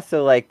episode, but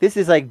also like this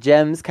is like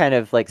Jem's kind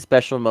of like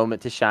special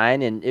moment to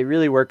shine, and it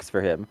really works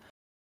for him.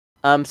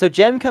 So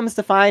Jem comes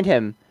to find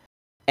him,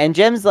 and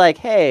Jem's like,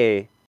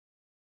 "Hey,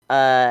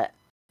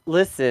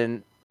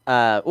 listen,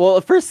 well,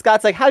 at first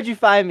Scott's like, 'How'd you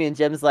find me?' And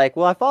Jem's like,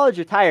 'Well, I followed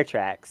your tire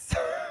tracks.'"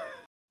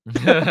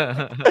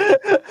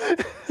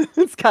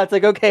 Scott's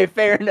like, "Okay,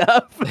 fair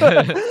enough."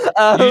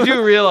 You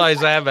do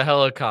realize I have a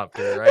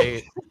helicopter,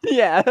 right?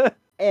 Yeah.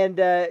 And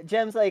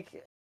Jem's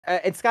like,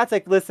 and Scott's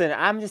like, "Listen,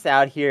 I'm just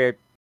out here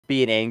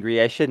being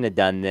angry. I shouldn't have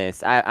done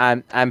this.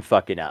 I'm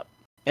fucking up,"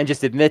 and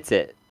just admits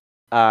it.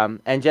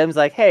 And Jem's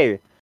like, "Hey,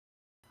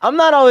 I'm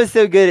not always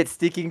so good at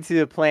sticking to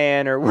a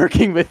plan or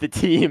working with the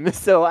team,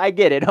 so I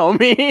get it,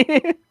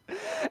 homie."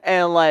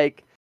 And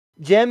like,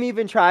 Jem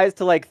even tries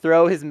to like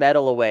throw his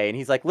medal away, and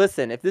he's like,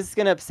 "Listen, if this is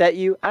gonna upset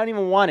you, I don't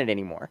even want it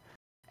anymore."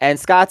 And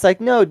Scott's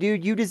like, "No,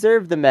 dude, you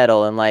deserve the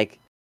medal," and like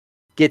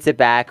gets it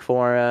back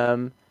for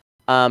him.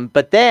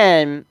 But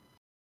then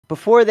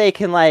before they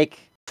can like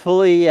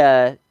fully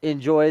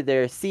enjoy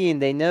their scene,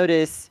 they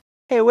notice,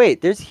 "Hey,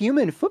 wait, there's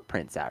human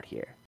footprints out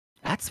here.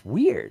 That's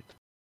weird.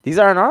 These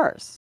aren't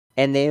ours."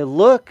 And they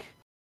look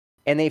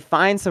and they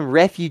find some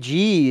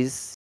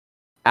refugees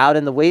out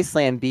in the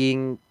wasteland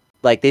being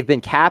like they've been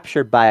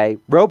captured by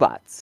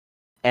robots.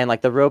 And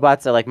like the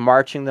robots are like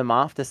marching them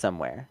off to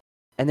somewhere.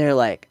 And they're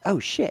like, "Oh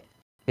shit,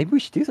 maybe we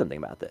should do something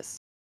about this."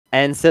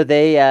 And so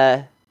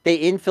they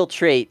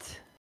infiltrate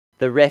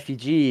the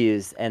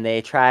refugees and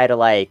they try to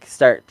like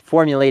start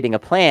formulating a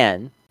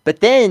plan. But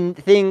then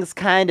things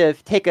kind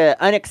of take an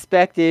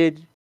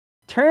unexpected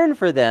turn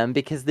for them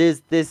because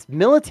there's this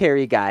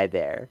military guy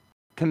there,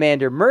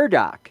 Commander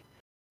Murdoch,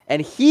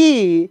 and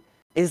he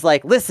is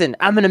like, "Listen,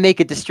 I'm gonna make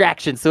a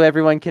distraction so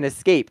everyone can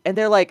escape." And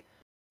they're like,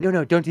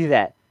 "No, don't do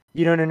that.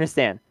 You don't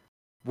understand.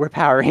 We're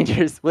Power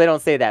Rangers." Well, they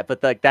don't say that,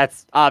 but like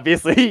that's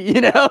obviously, you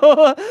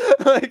know,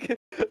 like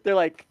they're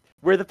like,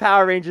 "We're the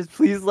Power Rangers.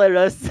 Please let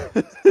us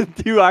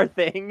do our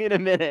thing in a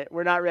minute.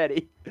 We're not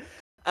ready." He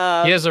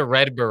Um, has a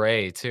red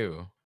beret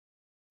too.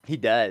 he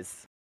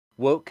does.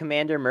 Woke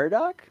Commander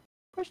Murdoch?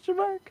 Question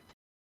mark.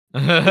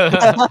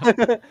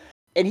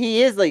 and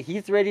he is like,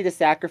 he's ready to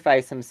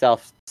sacrifice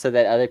himself so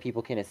that other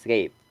people can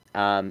escape.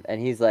 And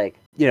he's like,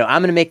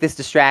 I'm gonna make this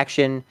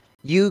distraction.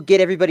 You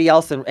get everybody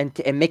else and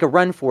make a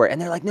run for it.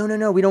 And they're like,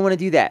 no, we don't want to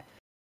do that.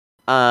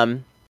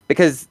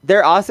 Because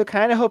they're also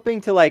kind of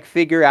hoping to like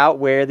figure out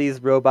where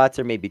these robots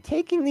are maybe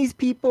taking these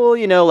people,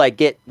 like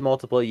get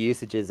multiple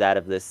usages out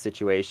of this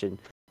situation.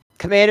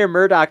 Commander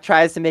Murdoch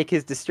tries to make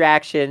his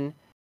distraction,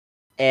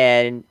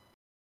 and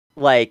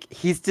like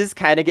he's just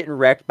kind of getting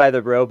wrecked by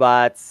the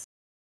robots,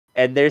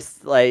 and they're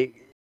like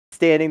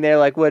standing there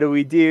like, what do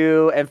we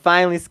do? And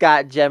finally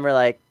Scott and Jem are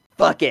like,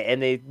 fuck it,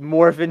 and they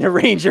morph into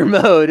Ranger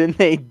mode and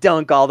they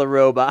dunk all the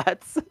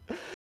robots.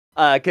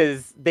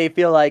 Because they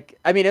feel like,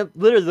 I mean, it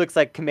literally looks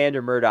like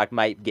Commander Murdoch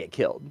might get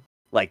killed.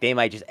 Like, they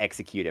might just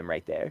execute him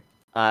right there.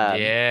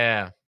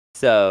 Yeah.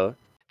 So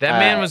That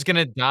man was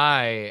gonna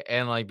die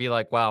and like be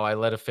like, wow, I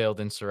led a failed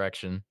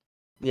insurrection.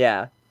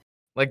 Yeah.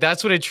 Like,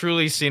 that's what it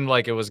truly seemed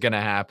like it was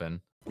gonna happen.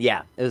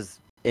 Yeah, it was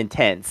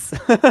intense.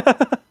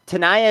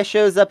 Tenaya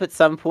shows up at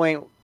some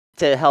point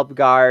to help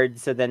guard,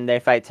 so then they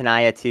fight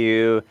Tenaya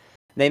too.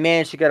 They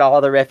manage to get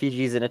all the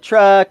refugees in a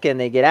truck, and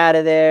they get out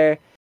of there.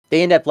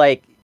 They end up,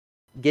 like,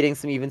 getting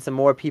some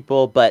more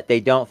people, but they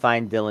don't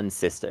find Dylan's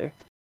sister,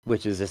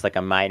 which is just, like,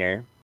 a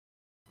minor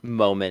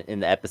moment in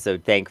the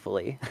episode,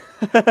 thankfully.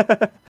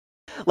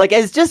 Like,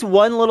 as just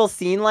one little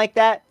scene like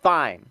that,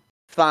 fine.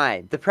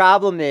 The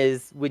problem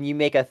is when you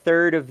make a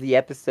third of the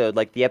episode,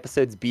 like the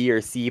episode's B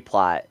or C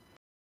plot,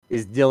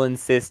 is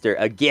Dylan's sister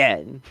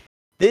again.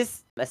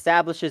 This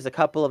establishes a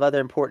couple of other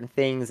important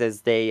things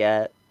as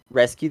they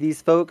rescue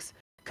these folks.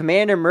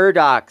 Commander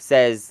Murdoch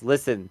says,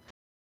 listen,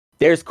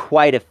 there's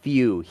quite a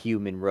few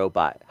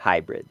human-robot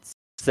hybrids.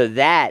 So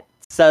that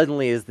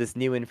suddenly is this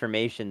new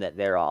information that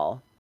they're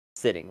all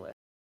sitting with.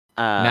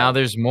 Now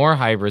there's more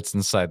hybrids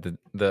inside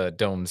the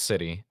domed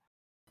city.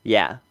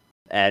 Yeah,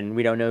 and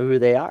we don't know who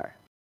they are.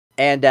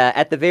 And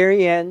at the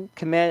very end,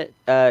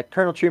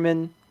 Colonel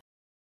Truman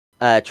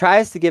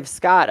tries to give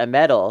Scott a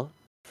medal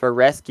for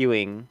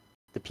rescuing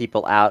the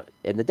people out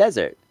in the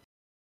desert.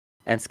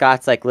 And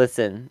Scott's like,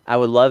 listen, I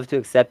would love to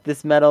accept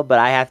this medal, but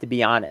I have to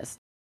be honest.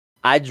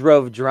 I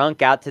drove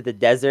drunk out to the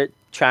desert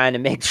trying to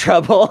make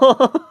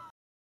trouble.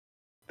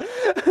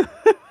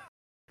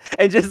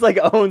 And just like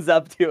owns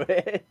up to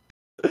it.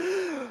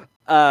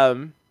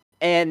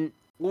 And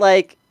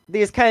like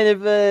there's kind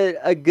of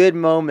a good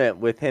moment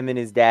with him and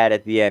his dad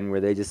at the end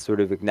where they just sort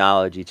of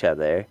acknowledge each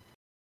other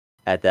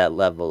at that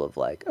level of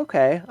like,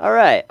 okay, all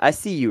right, I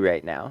see you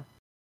right now.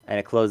 And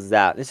it closes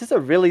out. It's just a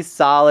really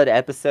solid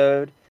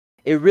episode.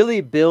 It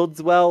really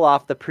builds well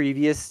off the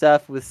previous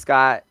stuff with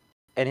Scott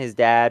and his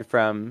dad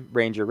from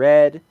Ranger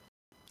Red.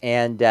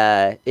 And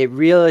it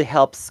really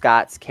helps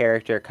Scott's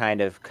character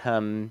kind of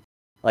come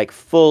like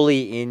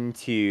fully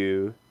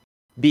into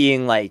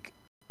being like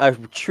a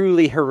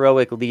truly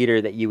heroic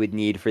leader that you would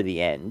need for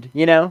the end,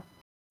 you know?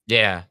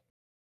 Yeah.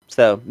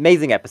 So,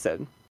 amazing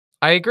episode.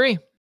 I agree.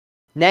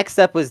 Next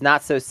up was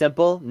Not So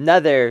Simple.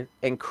 Another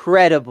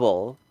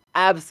incredible,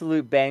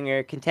 absolute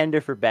banger,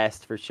 contender for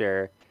best for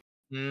sure.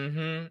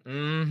 Very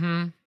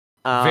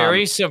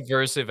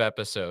subversive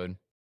episode.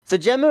 So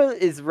Gemma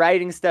is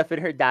writing stuff in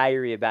her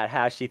diary about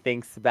how she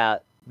thinks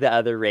about the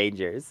other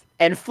Rangers.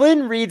 And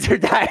Flynn reads her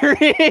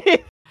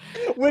diary.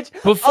 Which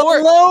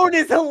alone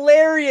is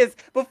hilarious.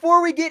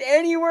 Before we get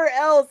anywhere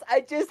else,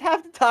 I just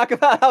have to talk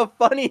about how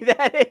funny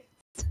that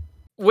is.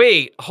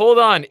 Wait, hold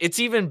on. It's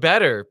even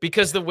better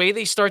because the way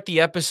they start the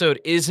episode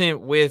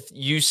isn't with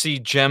you see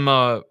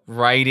Gemma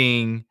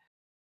writing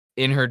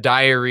in her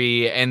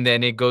diary and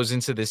then it goes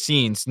into the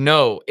scenes.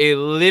 No, it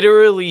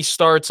literally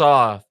starts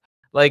off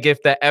like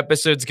if the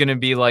episode's going to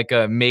be like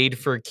a made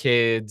for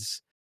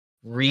kids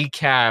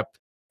recap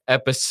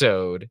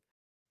episode.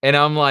 And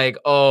I'm like,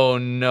 oh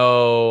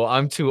no,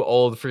 I'm too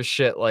old for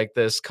shit like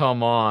this.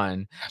 Come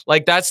on.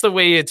 Like, that's the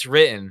way it's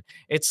written.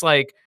 It's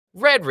like,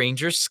 Red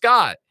Ranger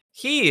Scott,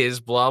 he is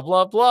blah,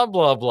 blah, blah,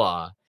 blah,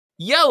 blah.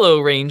 Yellow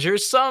Ranger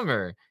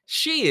Summer,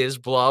 she is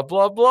blah,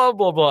 blah, blah,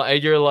 blah, blah.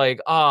 And you're like,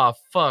 ah,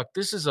 fuck,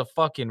 this is a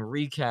fucking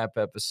recap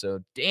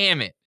episode. Damn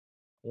it.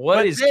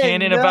 What is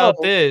canon about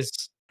this?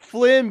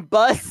 Flynn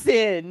busts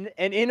in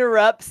and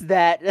interrupts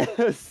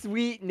that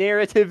sweet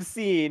narrative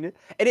scene.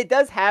 And it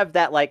does have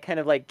that like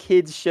kind of like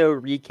kids show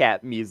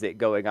recap music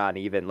going on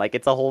even. Like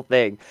it's a whole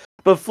thing.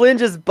 But Flynn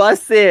just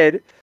busts in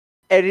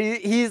and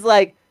he's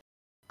like,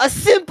 a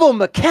simple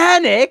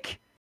mechanic?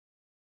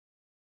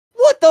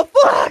 What the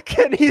fuck?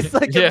 And he's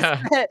like,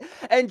 upset.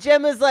 And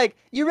Gemma's like,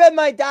 you read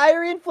my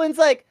diary? And Flynn's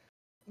like,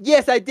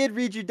 yes, I did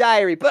read your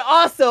diary, but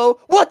also,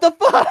 what the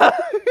fuck?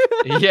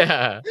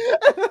 Yeah.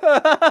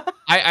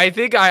 I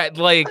think I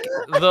like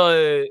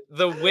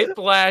the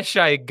whiplash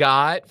I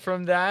got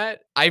from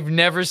that. I've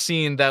never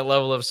seen that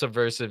level of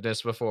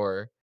subversiveness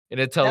before in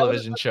a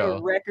television show.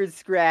 A record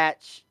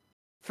scratch,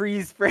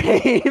 freeze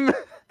frame.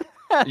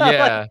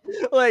 Yeah.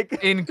 like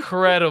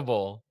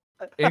incredible.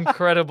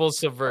 Incredible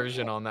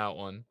subversion on that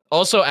one.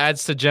 Also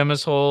adds to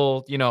Gemma's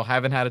whole,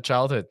 haven't had a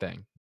childhood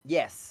thing.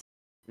 Yes.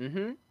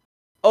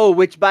 Oh,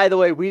 which by the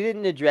way, we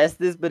didn't address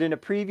this, but in a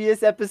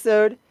previous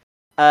episode,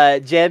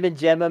 Jem and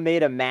Gemma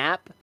made a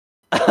map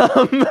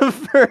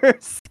for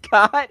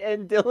Scott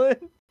and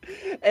Dylan,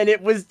 and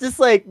it was just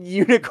like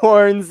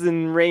unicorns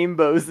and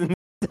rainbows and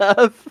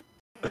stuff.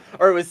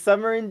 Or it was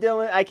Summer and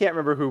Dylan. I can't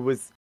remember who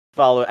was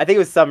following. I think it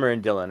was Summer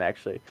and Dylan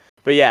actually.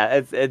 But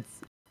yeah,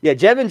 yeah.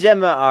 Jem and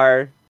Gemma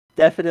are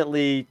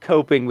definitely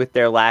coping with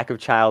their lack of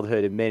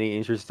childhood in many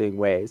interesting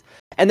ways,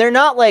 and they're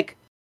not like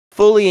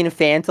fully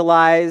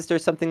infantilized or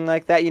something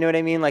like that. You know what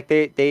I mean? Like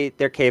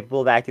they're capable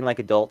of acting like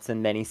adults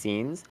in many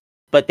scenes,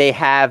 but they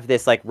have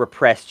this like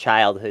repressed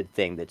childhood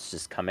thing that's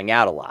just coming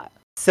out a lot.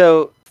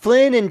 So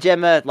Flynn and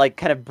Gemma like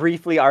kind of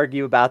briefly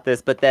argue about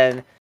this, but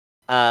then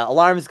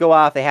alarms go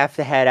off. They have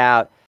to head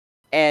out,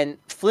 and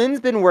Flynn's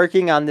been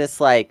working on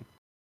this like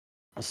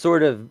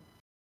sort of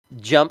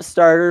jump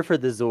starter for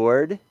the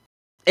Zord.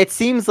 It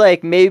seems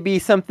like maybe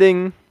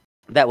something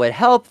that would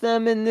help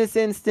them in this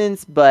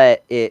instance,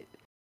 but it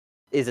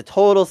is a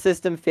total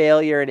system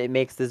failure and it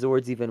makes the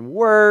Zords even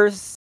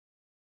worse.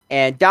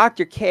 And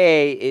Dr.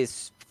 K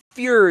is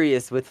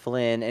furious with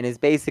Flynn and is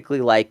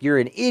basically like, you're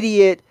an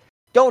idiot.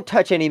 Don't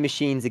touch any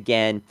machines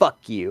again.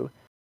 Fuck you.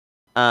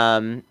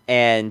 And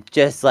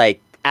just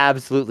like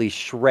absolutely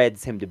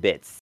shreds him to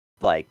bits.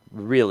 Like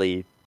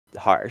really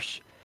harsh.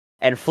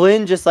 And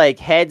Flynn just like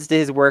heads to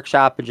his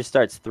workshop and just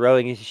starts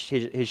throwing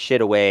his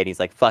shit away. And he's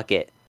like, fuck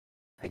it.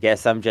 I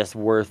guess I'm just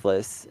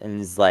worthless.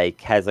 And is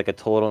like, has like a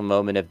total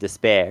moment of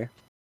despair.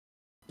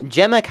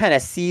 Gemma kind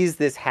of sees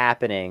this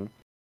happening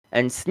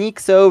and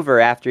sneaks over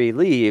after he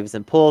leaves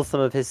and pulls some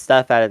of his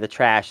stuff out of the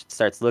trash and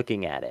starts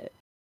looking at it.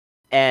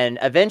 And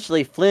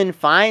eventually Flynn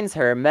finds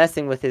her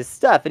messing with his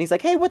stuff. And he's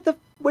like, hey, what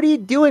are you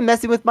doing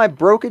messing with my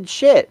broken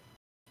shit?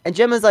 And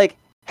Gemma's like,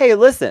 hey,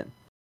 listen,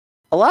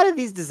 a lot of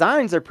these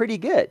designs are pretty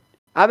good.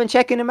 I've been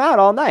checking them out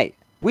all night.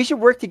 We should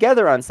work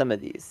together on some of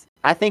these.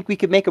 I think we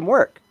could make them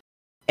work.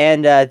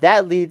 And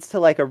that leads to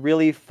like a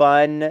really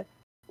fun,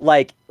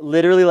 like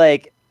literally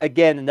like,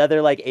 again,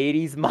 another like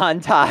 80s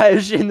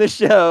montage in the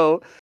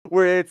show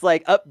where it's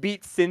like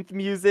upbeat synth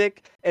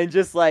music and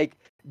just like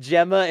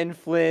Gemma and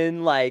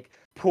Flynn like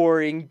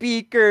pouring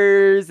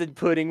beakers and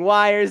putting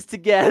wires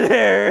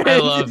together. I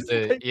loved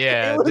it.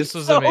 Yeah, this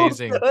was so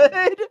amazing.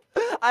 Good.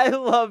 I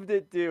loved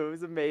it too. It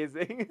was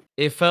amazing.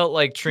 It felt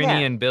like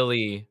Trini and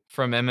Billy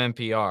from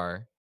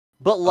MMPR.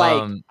 But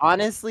like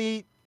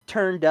honestly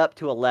turned up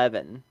to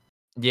 11.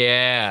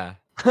 Yeah.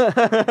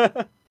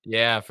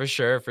 Yeah, for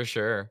sure.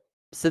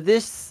 So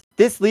this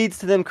leads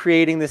to them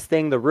creating this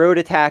thing, the Road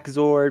Attack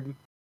Zord.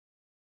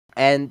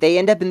 And they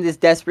end up in this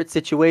desperate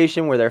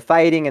situation where they're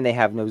fighting and they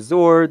have no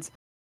Zords.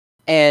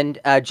 And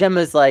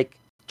Gemma's like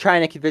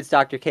trying to convince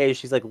Dr. K.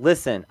 She's like,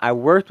 listen, I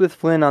worked with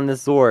Flynn on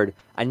this Zord.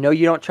 I know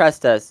you don't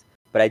trust us,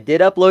 but I did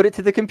upload it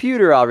to the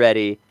computer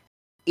already.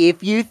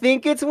 If you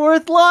think it's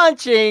worth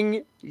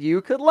launching,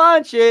 you could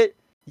launch it.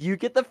 You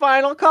get the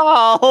final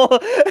call.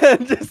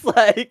 And just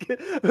like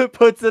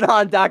puts it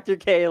on Dr.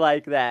 K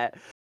like that.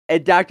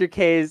 And Dr.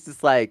 K is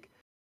just like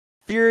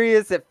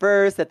furious at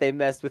first that they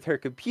messed with her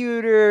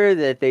computer,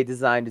 that they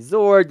designed a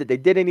Zord, that they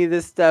did any of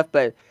this stuff.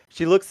 But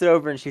she looks it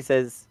over and she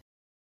says,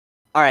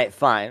 all right,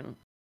 fine.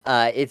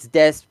 It's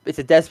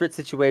a desperate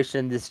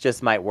situation. This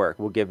just might work.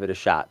 We'll give it a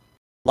shot.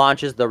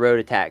 Launches the Road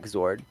Attack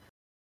Zord.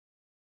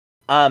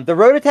 The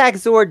Road Attack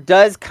Zord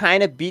does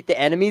kind of beat the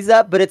enemies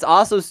up, but it's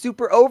also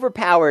super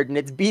overpowered and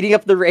it's beating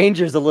up the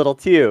Rangers a little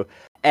too.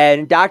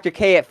 And Dr.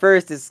 K at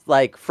first is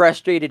like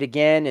frustrated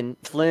again, and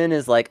Flynn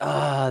is like,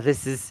 oh,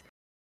 this is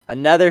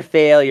another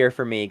failure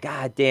for me.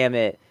 God damn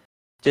it.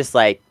 Just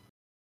like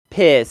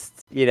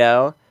pissed, you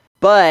know?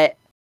 But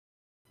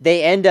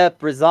they end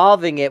up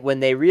resolving it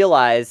when they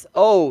realize,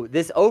 oh,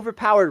 this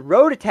overpowered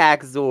Road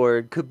Attack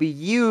Zord could be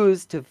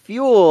used to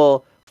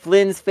fuel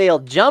Flynn's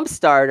failed jump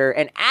starter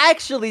and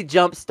actually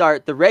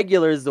jumpstart the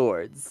regular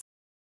Zords.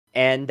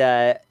 And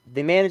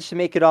they managed to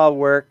make it all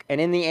work. And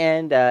in the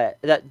end,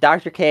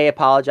 Dr. K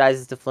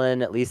apologizes to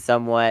Flynn at least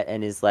somewhat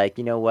and is like,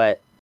 you know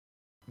what?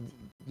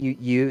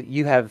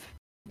 You have,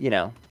 you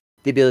know,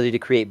 the ability to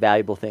create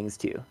valuable things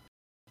too.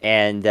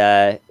 And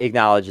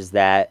acknowledges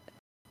that.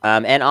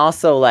 And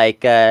also,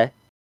 like, Gemma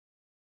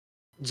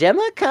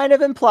kind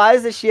of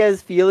implies that she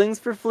has feelings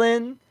for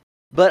Flynn,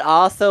 but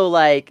also,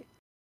 like,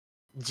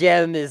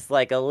 Jem is,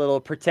 like, a little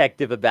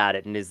protective about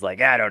it and is like,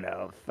 I don't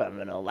know if I'm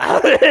gonna allow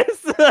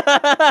this.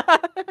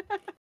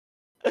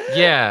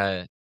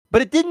 Yeah.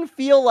 But it didn't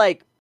feel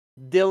like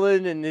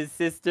Dylan and his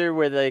sister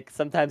where, like,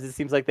 sometimes it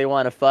seems like they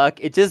want to fuck.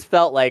 It just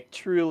felt like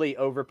truly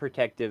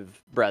overprotective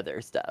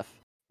brother stuff.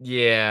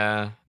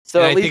 Yeah. So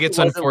and at I least think it's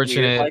it wasn't weird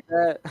unfortunate. like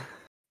that.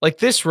 Like,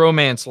 this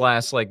romance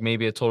lasts, like,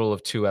 maybe a total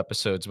of 2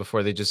 episodes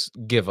before they just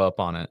give up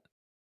on it.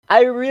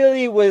 I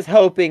really was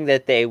hoping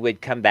that they would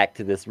come back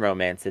to this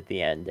romance at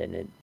the end,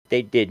 and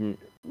they didn't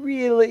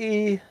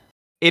really.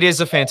 It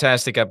is a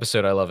fantastic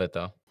episode. I love it,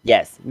 though.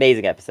 Yes,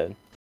 amazing episode.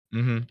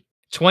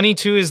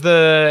 22 is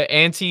the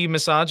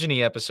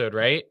anti-misogyny episode,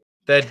 right?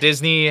 That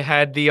Disney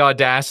had the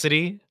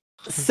audacity,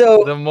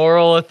 So the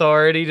moral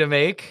authority to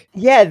make.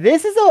 yeah,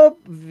 this is a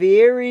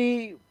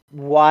very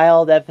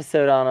wild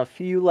episode on a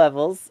few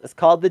levels. It's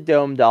called The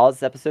Dome Doll.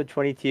 It's episode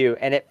 22.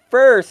 And at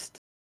first,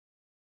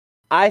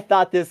 I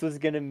thought this was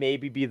going to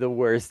maybe be the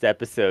worst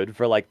episode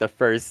for like the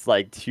first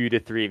like 2 to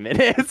 3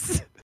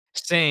 minutes.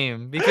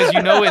 Same, because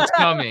you know it's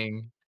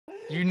coming.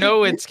 You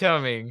know it's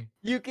coming.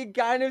 You can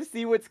kind of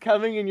see what's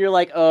coming and you're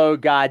like, oh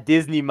god,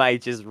 Disney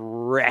might just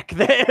wreck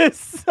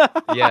this.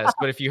 Yes,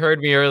 but if you heard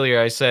me earlier,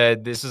 I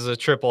said this is a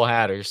triple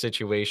hatter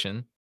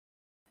situation.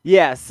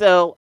 Yeah,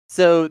 so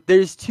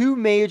there's two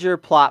major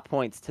plot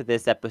points to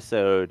this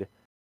episode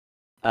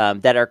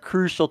that are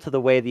crucial to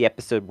the way the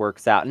episode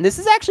works out. And this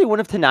is actually one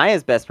of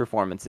Tanaya's best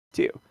performances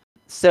too.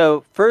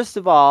 So first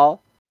of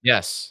all,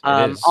 Yes,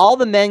 it is. all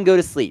the men go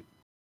to sleep.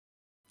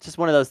 Just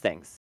one of those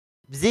things.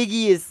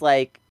 Ziggy is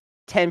like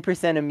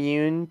 10%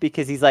 immune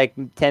because he's like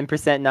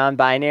 10%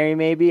 non-binary,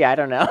 maybe. I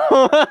don't know.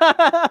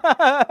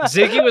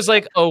 Ziggy was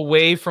like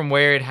away from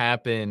where it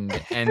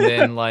happened and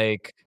then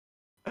like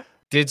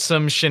did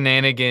some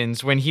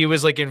shenanigans when he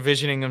was like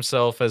envisioning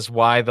himself as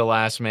Y the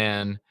last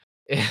man.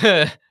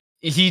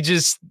 He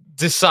just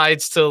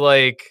decides to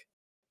like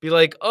be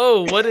like,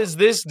 oh, what does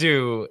this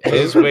do?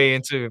 His way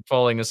into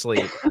falling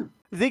asleep.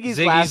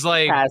 Ziggy's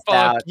like, fuck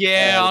out,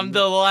 yeah, I'm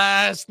the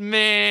last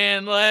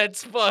man.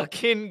 Let's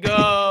fucking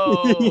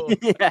go.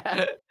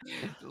 yeah.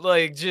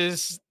 Like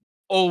just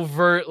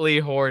overtly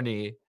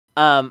horny.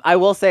 I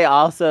will say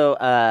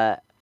also,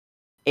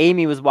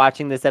 Amy was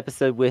watching this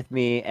episode with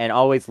me and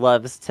always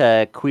loves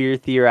to queer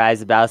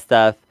theorize about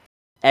stuff.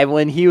 And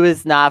when he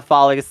was not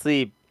falling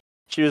asleep,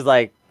 she was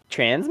like,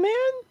 "Trans man?"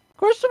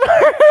 Question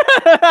mark.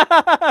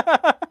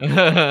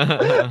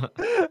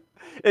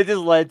 It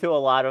just led to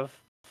a lot of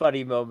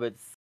funny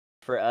moments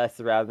for us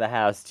around the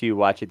house too.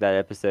 Watching that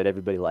episode,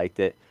 everybody liked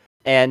it.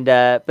 And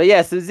but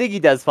yeah, so Ziggy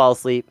does fall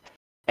asleep,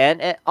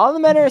 and all the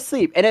men are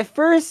asleep. And at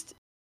first,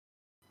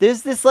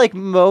 there's this like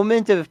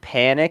moment of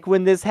panic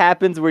when this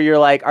happens where you're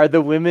like, are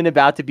the women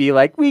about to be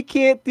like, we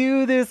can't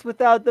do this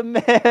without the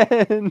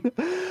men?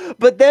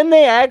 But then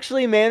they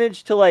actually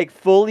manage to like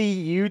fully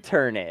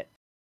U-turn it.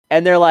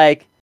 And they're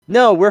like,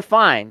 no, we're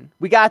fine.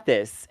 We got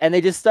this. And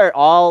they just start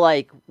all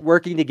like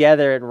working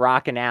together and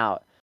rocking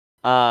out.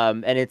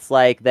 And it's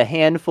like the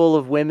handful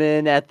of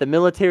women at the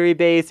military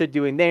base are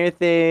doing their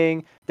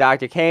thing.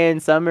 Dr. K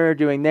and Summer are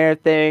doing their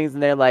things.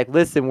 And they're like,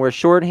 listen, we're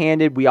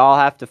shorthanded. We all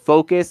have to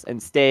focus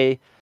and stay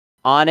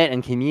on it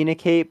and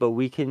communicate, but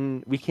we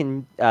can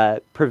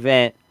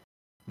prevent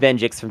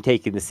Venjix from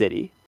taking the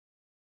city.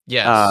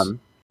 Yes.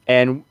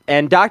 And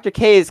Dr.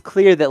 K is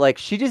clear that like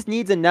she just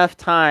needs enough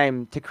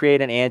time to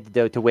create an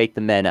antidote to wake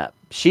the men up.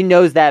 She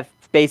knows that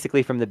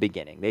basically from the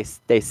beginning.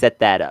 They set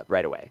that up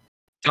right away.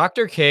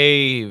 Dr.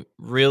 K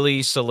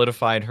really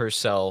solidified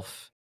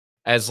herself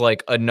as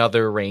like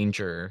another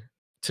ranger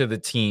to the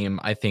team,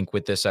 I think,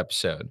 with this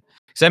episode.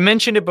 Because I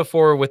mentioned it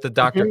before with the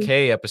Dr.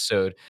 K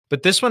episode,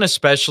 but this one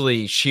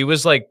especially, she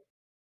was like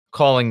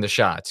calling the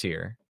shots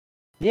here.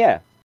 Yeah,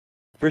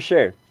 for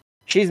sure.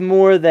 She's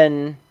more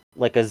than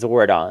like a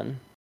Zordon.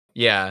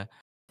 Yeah.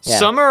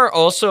 Summer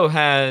also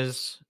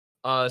has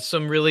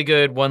some really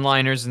good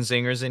one-liners and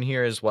zingers in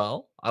here as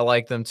well. I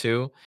like them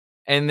too.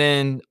 And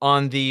then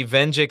on the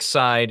Venjix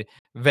side,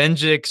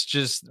 Venjix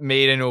just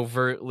made an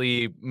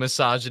overtly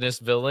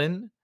misogynist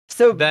villain.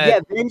 So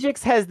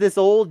Venjix has this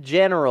old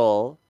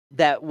general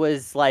that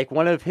was like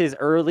one of his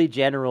early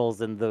generals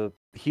in the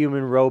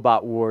human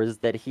robot wars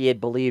that he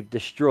had believed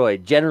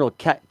destroyed, General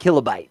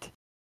Kilobyte.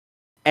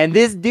 And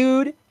this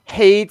dude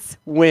hates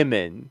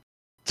women.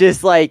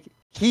 Just like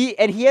he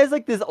has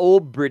like this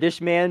old British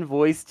man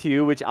voice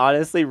too, which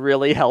honestly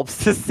really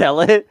helps to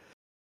sell it.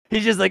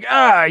 He's just like,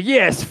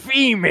 yes,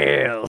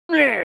 female.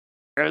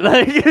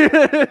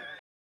 Like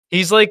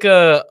he's like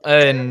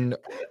an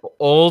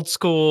old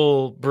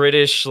school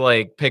British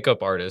like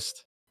pickup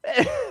artist.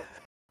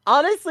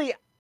 Honestly,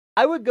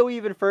 I would go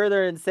even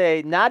further and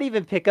say not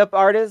even pickup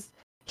artist.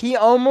 He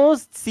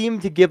almost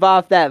seemed to give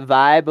off that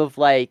vibe of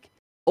like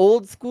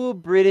old school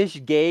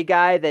British gay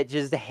guy that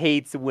just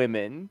hates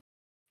women.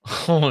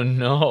 Oh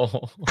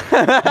no.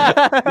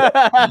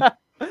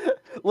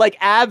 Like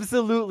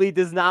absolutely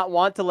does not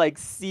want to like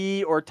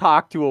see or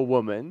talk to a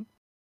woman.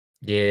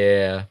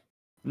 Yeah.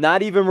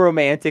 Not even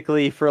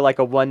romantically for like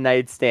a one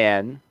night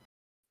stand.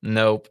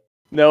 Nope.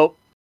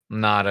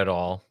 Not at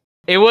all.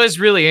 It was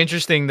really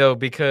interesting though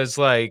because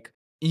like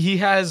he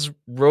has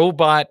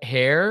robot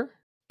hair,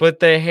 but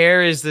the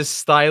hair is this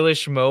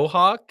stylish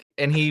mohawk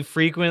and he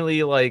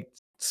frequently like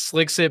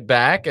slicks it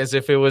back as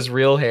if it was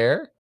real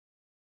hair.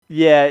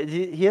 Yeah,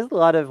 he has a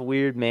lot of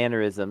weird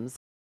mannerisms.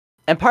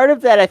 And part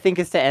of that, I think,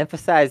 is to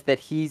emphasize that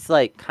he's,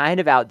 like, kind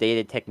of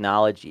outdated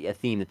technology, a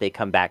theme that they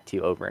come back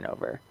to over and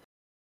over.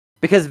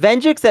 Because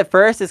Venjix, at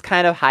first, is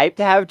kind of hyped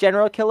to have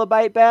General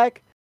Kilobyte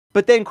back,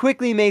 but then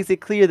quickly makes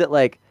it clear that,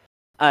 like,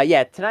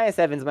 Tanaya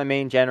Seven's my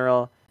main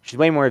general. She's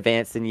way more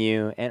advanced than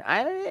you, and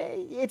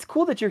it's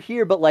cool that you're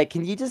here, but, like,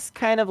 can you just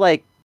kind of,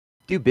 like,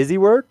 do busy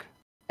work?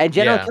 And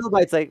General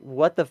Kilobyte's like,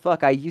 what the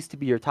fuck? I used to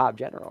be your top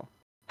general.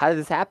 How did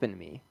this happen to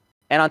me?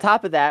 And on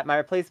top of that, my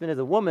replacement is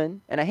a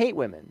woman, and I hate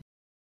women.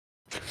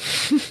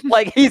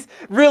 Like, he's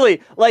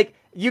really, like,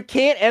 You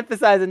can't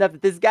emphasize enough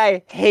that this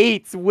guy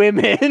hates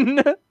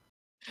women.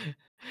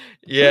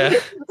 Yeah.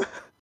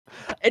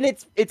 And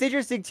it's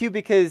interesting too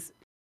because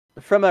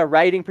from a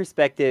writing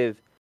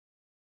perspective,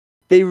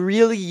 they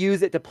really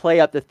use it to play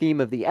up the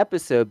theme of the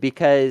episode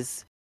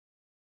because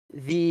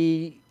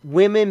the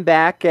women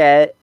back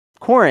at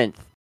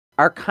Corinth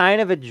are kind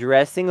of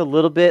addressing a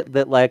little bit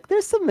that like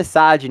there's some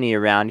misogyny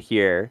around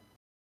here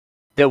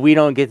that we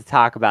don't get to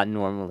talk about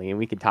normally, and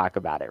we can talk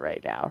about it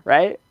right now,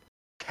 right?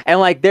 And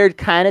like they're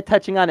kind of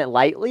touching on it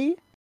lightly,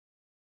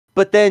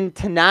 but then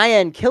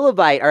Tanaya and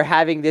Kilobyte are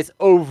having this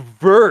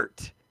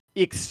overt,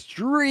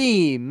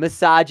 extreme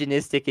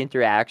misogynistic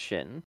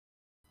interaction.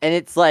 And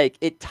it's like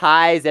it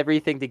ties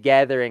everything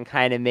together and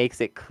kind of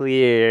makes it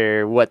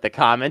clear what the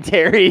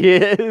commentary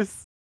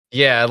is.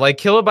 Yeah, like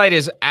Kilobyte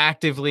is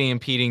actively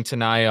impeding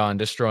Tanaya on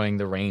destroying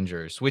the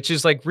Rangers, which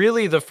is like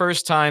really the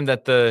first time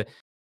that the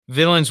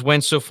villains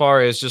went so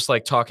far as just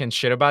like talking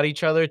shit about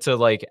each other to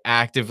like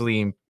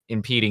actively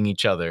impeding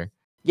each other.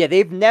 Yeah,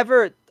 they've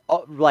never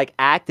like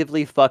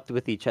actively fucked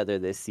with each other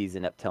this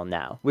season up till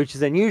now, which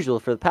is unusual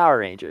for the Power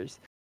Rangers.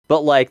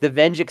 But like the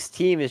Venjix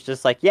team is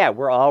just like, yeah,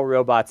 we're all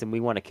robots and we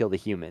want to kill the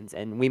humans,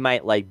 and we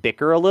might like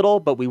bicker a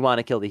little, but we want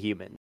to kill the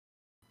humans.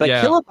 But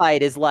Yeah.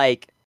 Kilobyte is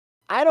like,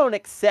 I don't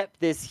accept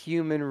this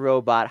human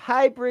robot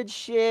hybrid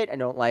shit. I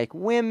don't like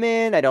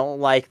women. I don't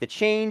like the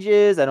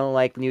changes. I don't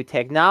like new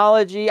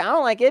technology. I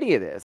don't like any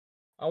of this.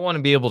 I want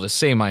to be able to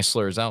say my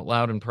slurs out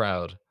loud and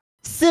proud.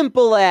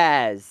 Simple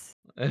as.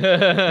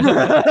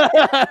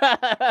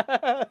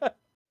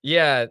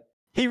 Yeah.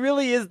 He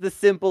really is the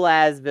simple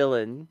as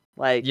villain.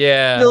 Like,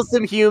 Yeah. kill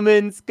some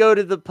humans, go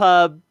to the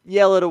pub,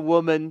 yell at a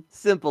woman.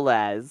 Simple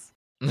as.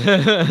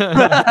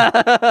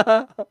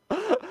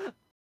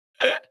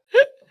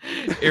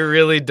 It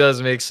really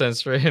does make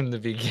sense for him to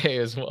be gay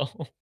as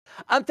well.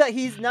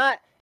 He's not.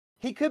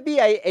 He could be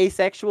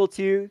asexual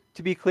too.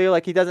 To be clear,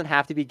 like he doesn't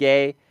have to be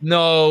gay.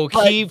 No,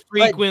 he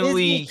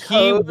frequently he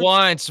code-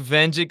 wants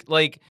Venjix.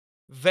 Like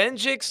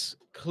Venjix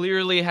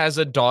clearly has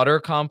a daughter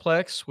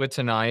complex with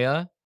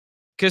Tanaya,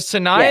 because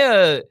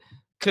Tanaya,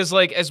 because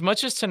like as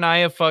much as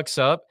Tanaya fucks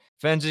up,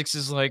 Venjix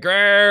is like,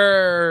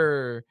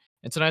 "Arr!"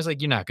 And Tanaya's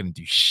like, "You're not gonna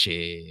do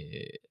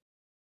shit.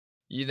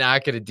 You're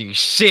not gonna do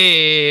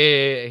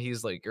shit."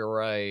 He's like, "You're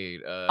right."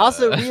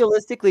 Also,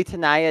 realistically,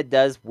 Tanaya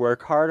does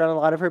work hard on a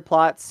lot of her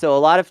plots. So a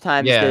lot of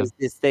times Yeah. there's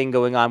this thing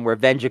going on where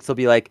Venjix will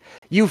be like,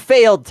 "You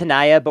failed,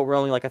 Tanaya," but we're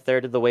only like a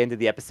third of the way into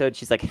the episode.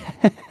 She's like,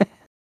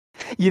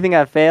 "You think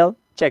I failed?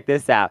 Check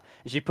this out."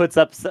 And she puts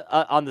up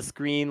on the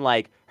screen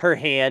like her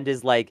hand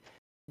is like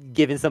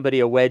giving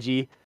somebody a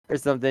wedgie or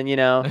something, you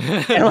know?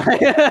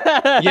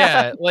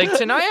 Yeah, like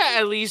Tanaya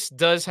at least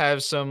does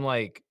have some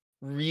like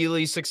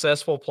really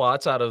successful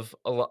plots out of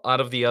out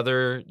of the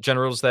other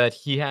generals that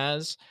he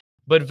has,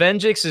 but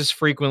Venjix is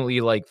frequently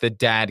like the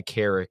dad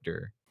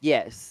character.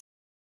 Yes.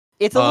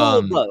 It's a little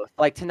of Um, both.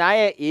 Like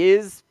Tanaya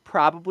is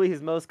probably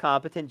his most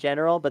competent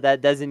general, but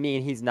that doesn't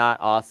mean he's not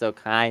also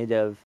kind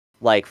of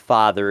like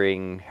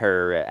fathering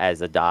her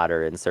as a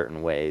daughter in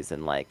certain ways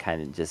and like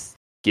kind of just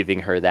giving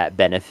her that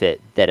benefit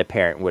that a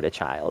parent would a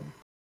child.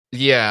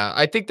 yeah,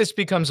 I think this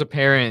becomes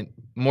apparent,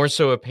 more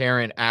so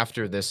apparent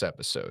after this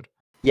episode.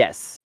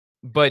 Yes.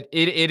 But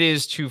it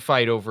is to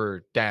fight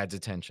over dad's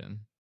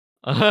attention.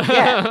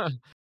 Yeah.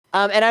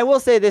 And I will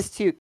say this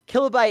too.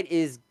 Kilobyte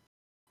is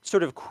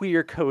sort of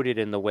queer coded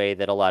in the way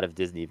that a lot of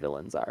Disney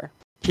villains are.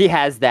 He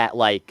has that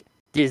like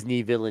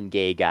Disney villain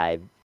gay guy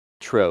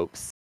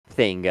tropes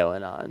thing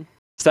going on.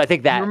 So I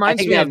think that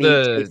reminds me of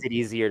makes it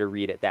easier to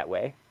read it that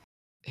way.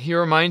 He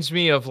reminds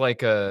me of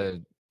like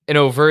an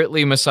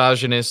overtly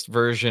misogynist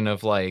version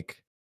of like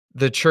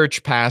the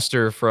church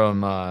pastor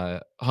from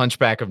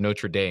Hunchback of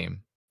Notre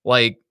Dame.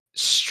 Like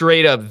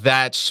straight up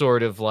that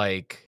sort of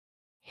like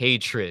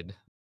hatred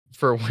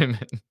for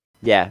women.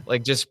 Yeah.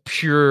 Like just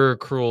pure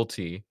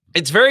cruelty.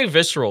 It's very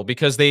visceral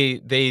because they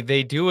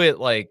do it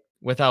like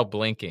without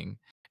blinking.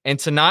 And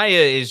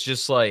Tanaya is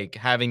just like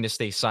having to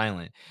stay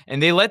silent.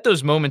 And they let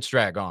those moments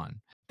drag on.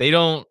 They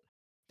don't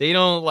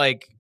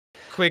like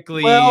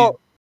quickly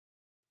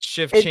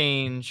shift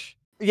change.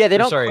 Yeah, they Or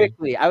don't sorry.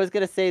 quickly. I was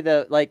gonna say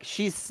like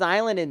she's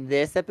silent in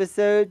this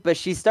episode, but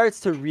she starts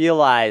to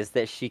realize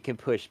that she can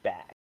push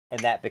back, and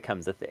that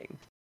becomes a thing.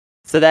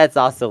 So that's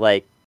also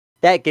like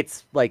that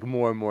gets like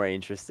more and more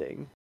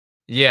interesting.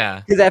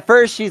 Yeah. Because at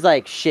first she's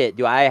like, "Shit,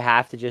 do I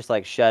have to just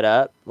like shut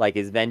up? Like,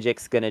 is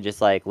Venjix gonna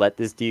just like let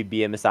this dude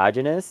be a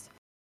misogynist?"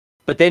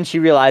 But then she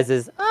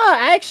realizes,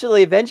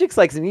 actually, Venjix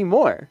likes me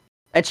more.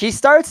 And she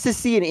starts to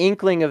see an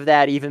inkling of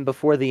that even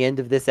before the end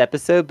of this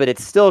episode, but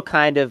it's still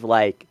kind of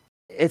like,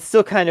 it's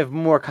still kind of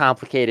more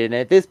complicated. And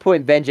at this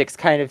point, Venjix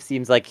kind of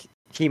seems like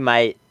he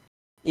might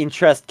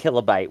entrust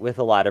Kilobyte with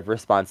a lot of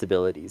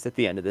responsibilities at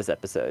the end of this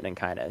episode and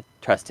kind of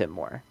trust him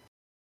more.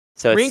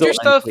 So it's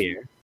still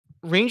unclear.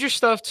 Ranger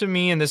stuff to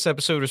me in this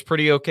episode was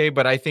pretty okay,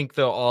 but I think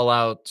the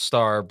all-out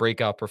star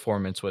breakout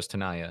performance was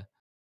Tanaya.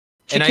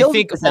 And I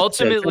think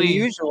ultimately it's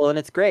unusual and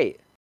it's great.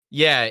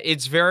 Yeah,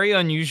 it's very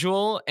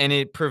unusual and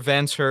it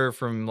prevents her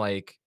from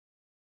like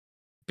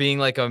being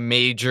like a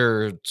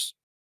major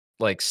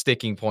like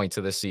sticking points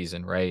of the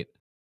season, right?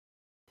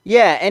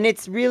 Yeah, and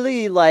it's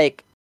really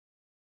like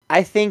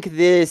I think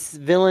this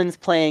villains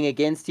playing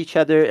against each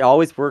other, it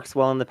always works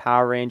well in the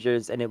Power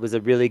Rangers, and it was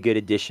a really good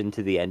addition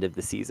to the end of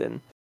the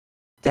season.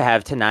 To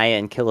have Tanaya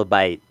and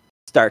Kilobyte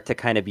start to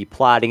kind of be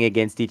plotting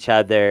against each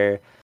other,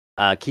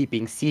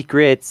 keeping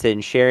secrets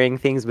and sharing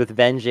things with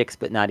Venjix,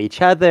 but not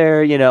each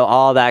other,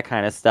 all that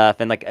kind of stuff,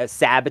 and like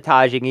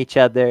sabotaging each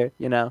other.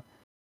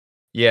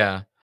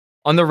 Yeah.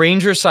 On the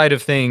Ranger side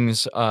of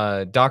things,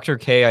 Dr.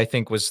 K, I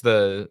think, was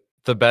the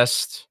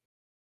best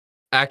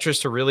actress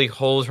to really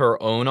hold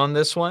her own on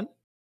this one.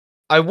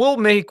 I will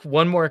make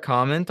one more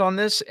comment on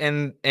this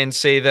and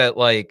say that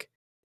like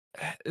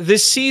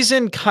this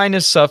season kind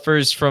of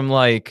suffers from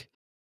like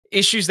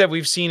issues that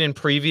we've seen in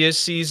previous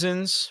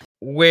seasons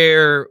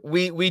where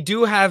we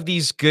do have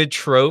these good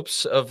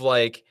tropes of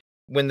like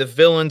when the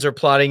villains are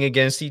plotting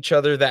against each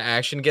other, the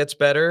action gets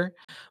better.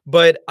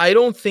 But I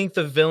don't think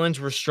the villains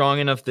were strong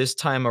enough this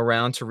time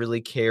around to really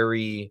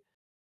carry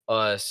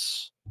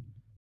us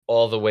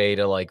all the way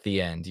to like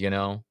the end, you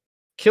know?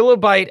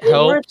 Kilobyte They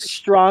weren't the helps.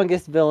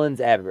 strongest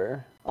villains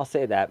ever. I'll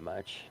say that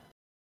much.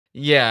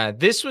 Yeah,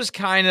 this was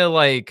kind of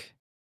like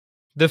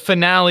the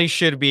finale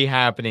should be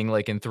happening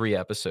like in 3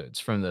 episodes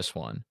from this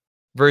one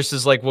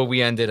versus like what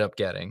we ended up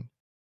getting.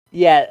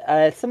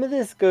 Yeah, some of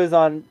this goes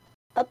on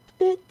a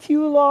bit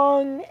too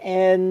long,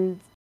 and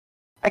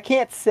I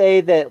can't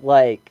say that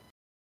like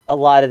a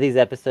lot of these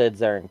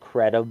episodes are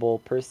incredible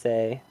per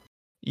se.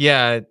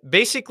 Yeah,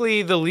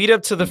 basically the lead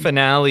up to the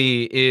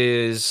finale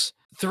is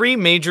 3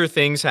 major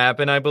things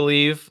happen, I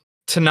believe.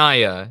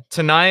 Tanaya,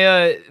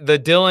 the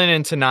Dylan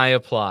and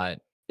Tanaya plot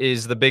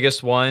is the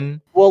biggest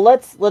one. Well,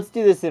 let's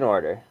do this in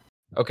order.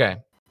 Okay.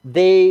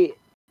 They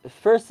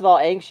First of all,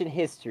 Ancient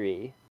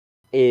History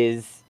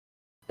is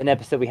an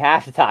episode we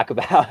have to talk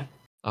about.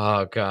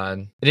 Oh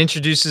god. It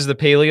introduces the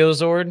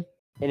Paleozord.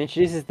 It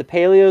introduces the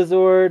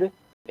Paleozord.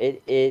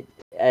 It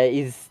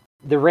is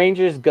the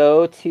Rangers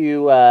go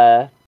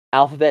to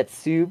Alphabet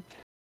Soup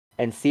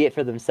and see it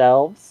for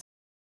themselves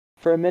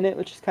for a minute,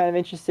 which is kind of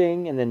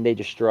interesting, and then they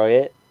destroy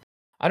it.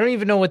 I don't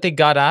even know what they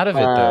got out of it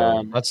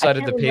though, I outside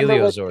of can't the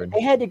remember what Paleozord. they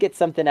had to get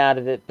something out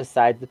of it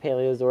besides the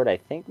Paleozord, I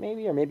think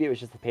maybe, or maybe it was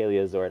just the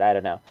Paleozord. I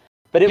don't know,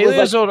 but it was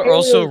like Paleozord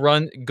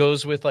also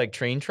goes with like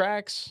train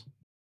tracks.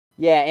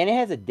 Yeah, and it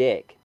has a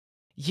dick,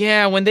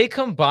 Yeah, when they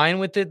combine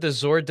with it, the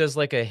Zord does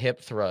like a hip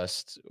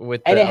thrust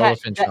with and the it had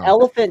elephant the trunk.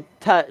 elephant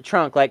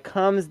trunk like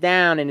comes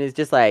down and is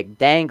just like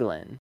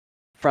dangling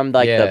from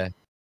like Yeah,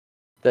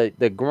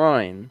 the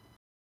groin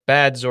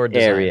bad Zord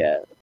design.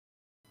 area.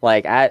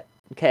 Like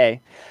okay,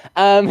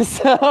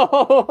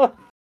 so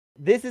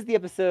this is the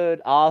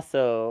episode.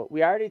 Also,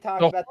 we already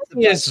talked The about this a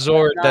bunch, horniest but I'm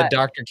Zord that not.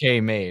 Dr.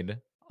 K made,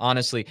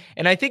 honestly.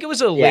 And I think it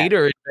was a Yeah,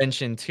 later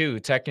invention too,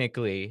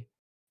 technically,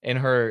 in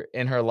her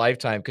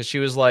lifetime, because she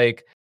was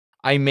like,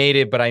 I made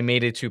it, but I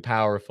made it too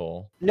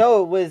powerful.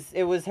 no,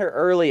 it was her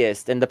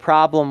earliest, and the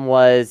problem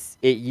was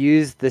it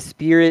used the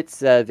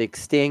spirits of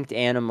extinct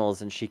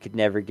animals, and she could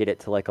never get it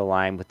to like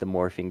align with the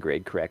morphing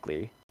grid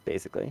correctly.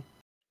 Basically,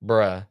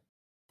 Bruh.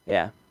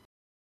 yeah.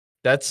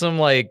 That's some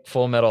like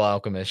full metal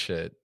alchemist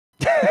shit.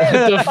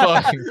 What the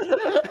fuck?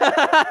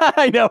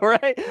 I know,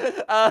 right?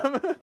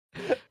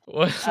 What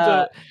Uh,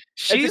 the it's a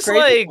she's crazy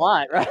like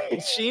plot,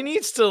 right? she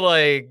needs to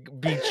like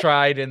be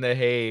tried in The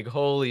Hague.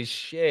 Holy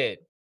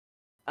shit.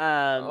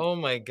 Um, Oh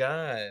my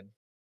god.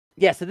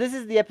 yeah. So this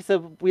is the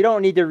episode. We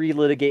don't need to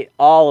relitigate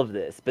all of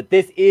this, but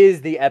this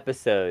is the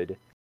episode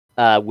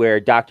where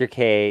Dr.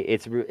 K.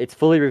 It's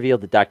fully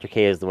revealed that Dr.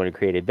 K is the one who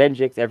created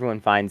Venjix. Everyone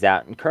finds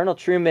out, and Colonel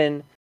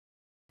Truman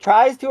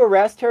tries to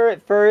arrest her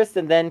at first,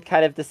 and then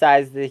kind of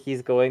decides that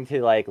he's going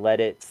to like let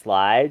it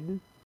slide.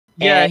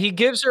 Yeah, And he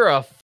gives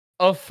her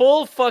a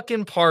full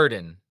fucking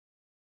pardon.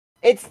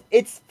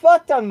 it's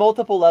fucked on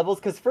multiple levels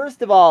because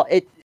first of all,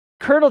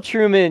 Colonel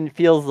Truman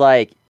feels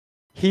like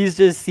he's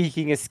just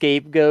seeking a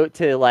scapegoat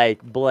to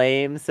like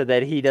blame so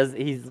that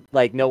he's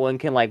like no one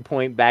can like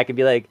point back and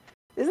be like,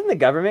 isn't the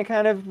government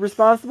kind of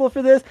responsible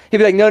for this? He'd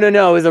be like, no,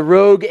 it was a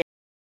rogue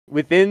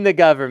within the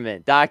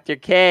government, Dr.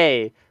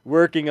 K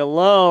working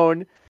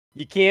alone.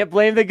 You can't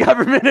blame the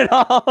government at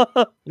all.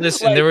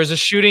 Listen, there like was a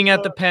shooting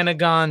at the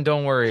Pentagon.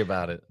 Don't worry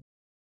about it.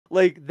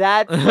 like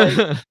that's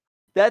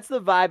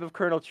the vibe of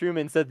Colonel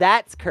Truman. So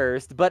that's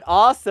cursed, but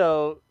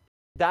also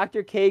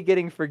Dr. K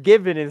getting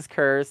forgiven is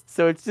cursed.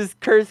 So it's just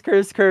cursed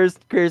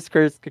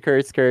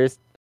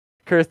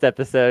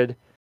episode.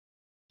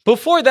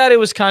 Before that, it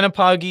was kind of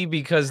poggy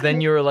because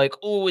then you were like,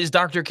 "Oh, is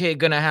Dr. K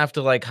gonna have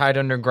to like hide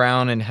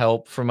underground and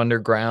help from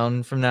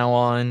underground from now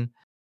on?"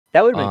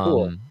 That would have been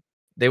cool. Um,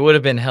 they would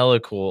have been hella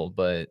cool,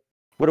 but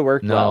Would have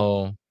worked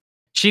well. no.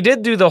 She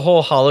did do the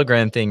whole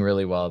hologram thing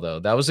really well though.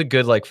 That was a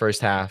good like first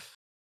half.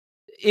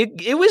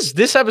 It was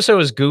this episode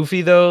was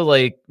goofy though,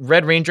 like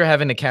Red Ranger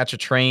having to catch a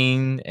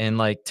train and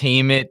like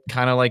tame it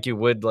kind of like you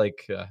would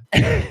like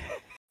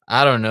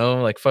I don't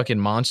know, like fucking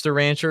Monster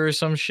Rancher or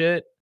some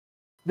shit.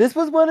 This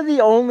was one of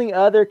the only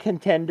other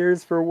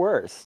contenders for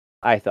worst,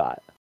 I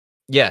thought,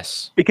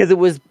 Yes. because it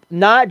was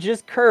not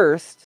just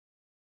cursed,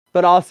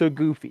 but also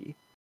goofy.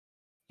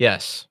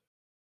 Yes.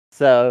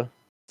 So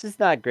it's just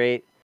not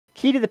great.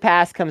 Key to the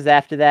Past comes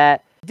after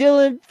that.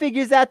 Dylan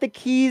figures out the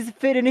keys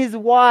fit in his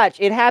watch.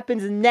 It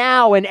happens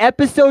now in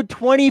episode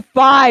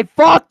 25.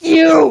 Fuck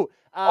you!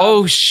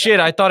 Oh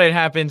shit! I thought it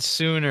happened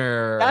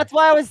sooner. That's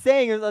why I was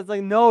saying. I was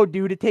like, no,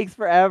 dude, it takes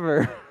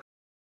forever.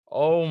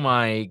 Oh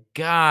my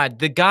god,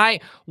 the guy.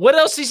 What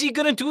else is he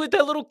gonna do with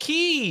that little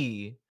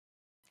key?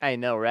 I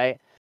know, right?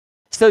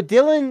 So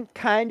Dylan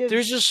kind of.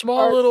 There's a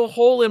small little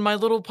hole in my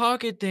little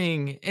pocket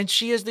thing, and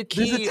she has the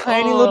key. There's a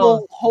tiny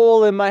little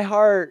hole in my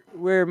heart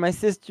where my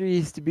sister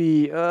used to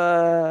be.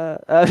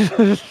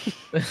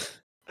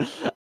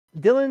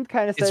 Dylan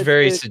kind of. It's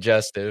very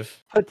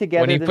suggestive. Put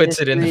together when he the puts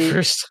mystery. it in the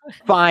first.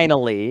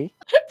 Finally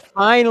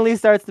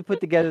starts to put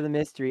together the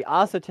mystery.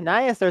 Also,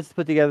 Tanaya starts to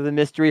put together the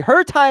mystery.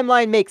 Her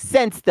timeline makes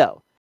sense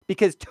though,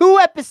 because 2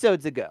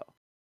 episodes ago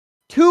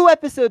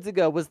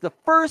was the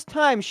first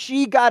time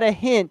she got a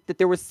hint that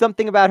there was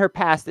something about her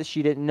past that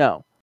she didn't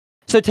know.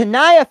 So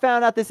Tanaya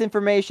found out this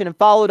information and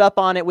followed up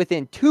on it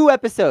within 2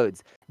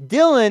 episodes.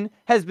 Dylan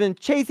has been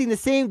chasing the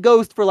same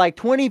ghost for like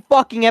 20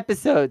 fucking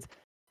episodes.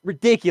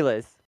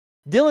 Ridiculous.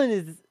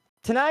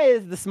 Tanaya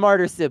is the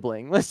smarter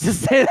sibling. Let's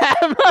just say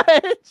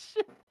that much.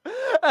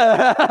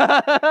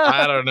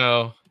 I don't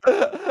know.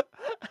 I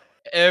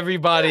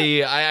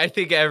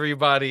think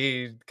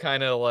everybody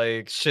kind of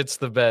like shits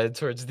the bed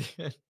towards the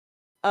end.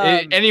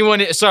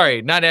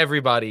 Sorry, not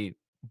everybody.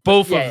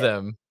 Both of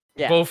them.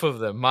 Yeah. Both of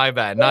them. My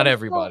bad. Not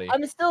everybody.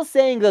 I'm still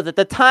saying though that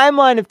the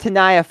timeline of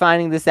Tanaya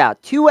finding this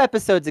out 2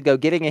 episodes ago,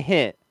 getting a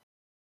hint,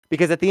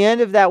 because at the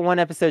end of that one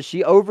episode,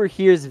 she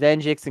overhears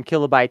Venjix and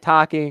Kilobyte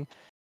talking.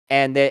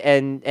 And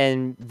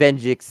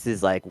Venjix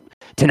is like,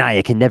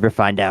 Tanaya can never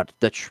find out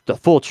the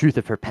full truth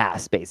of her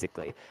past,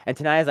 basically. And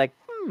Tanaya's like,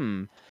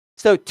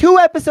 So 2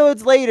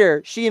 episodes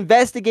later, she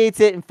investigates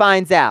it and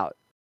finds out.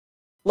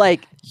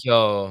 Like,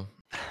 yo,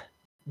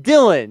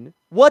 Dylan,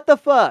 what the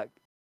fuck?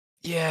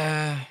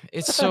 Yeah,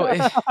 it's so.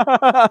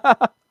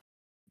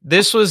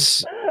 This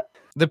was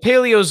the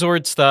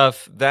Paleozord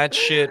stuff. That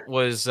shit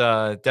was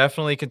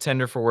definitely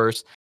contender for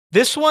worst.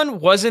 This one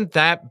wasn't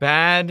that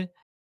bad.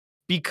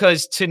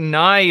 Because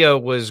Tanaya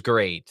was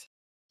great.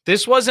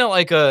 This wasn't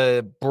like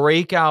a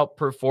breakout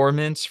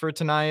performance for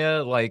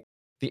Tanaya, like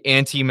the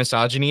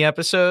anti-misogyny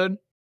episode.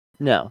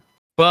 No.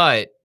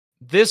 But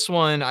this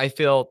one, I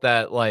felt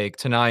that like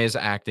Tanaya's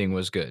acting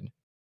was good.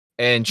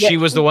 And she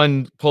was the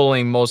one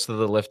pulling most of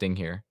the lifting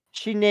here.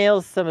 She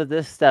nails some of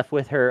this stuff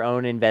with her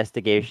own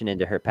investigation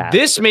into her past.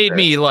 This made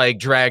me like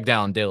drag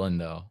down Dylan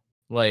though.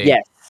 Like,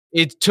 yes.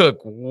 It took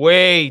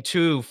way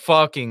too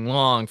fucking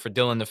long for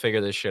Dylan to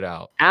figure this shit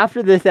out.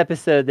 After this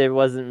episode, there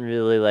wasn't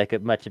really like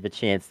much of a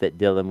chance that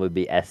Dylan would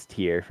be S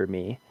tier for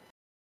me.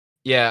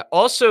 Yeah.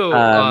 Also,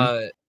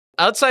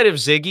 outside of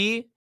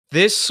Ziggy,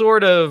 this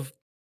sort of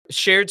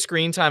shared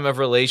screen time of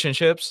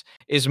relationships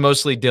is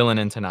mostly Dylan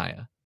and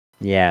Tanaya.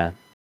 Yeah.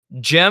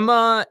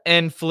 Gemma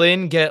and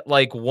Flynn get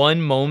like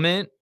one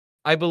moment,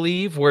 I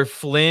believe, where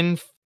Flynn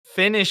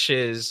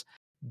finishes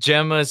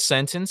Gemma's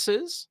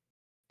sentences.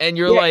 And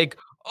you're like,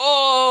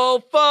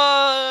 oh,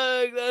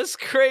 fuck, that's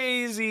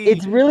crazy.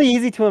 It's really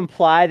easy to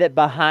imply that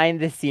behind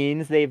the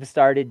scenes they've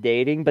started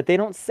dating, but they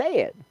don't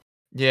say it.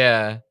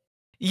 Yeah.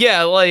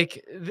 Yeah,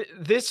 like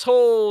this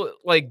whole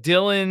like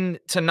Dylan,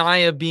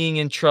 Tanaya being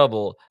in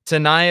trouble,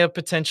 Tanaya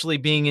potentially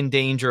being in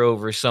danger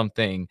over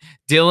something,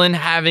 Dylan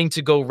having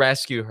to go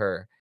rescue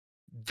her.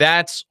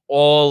 That's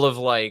all of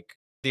like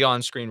the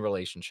on-screen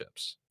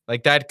relationships.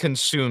 Like that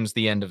consumes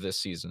the end of this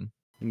season.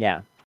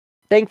 Yeah.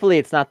 Thankfully,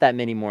 it's not that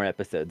many more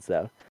episodes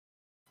though.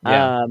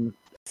 Yeah.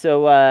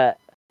 So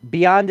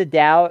beyond a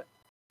doubt,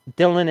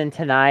 Dylan and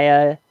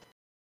Tanaya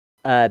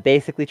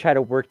basically try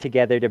to work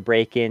together to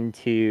break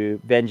into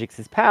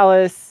Venjix's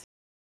palace.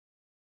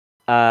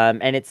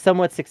 And it's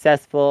somewhat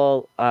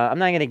successful. I'm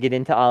not going to get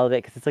into all of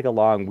it because it's like a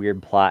long,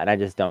 weird plot, and I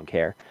just don't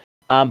care.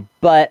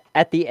 But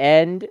at the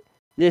end,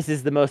 this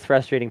is the most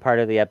frustrating part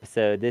of the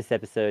episode. This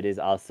episode is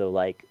also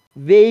like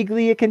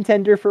vaguely a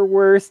contender for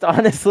worst,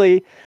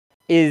 honestly.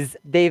 Is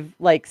they've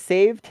like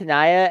saved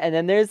Tanaya, and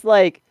then there's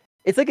like,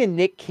 it's like a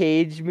Nick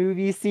Cage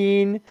movie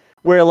scene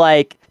where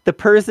like the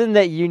person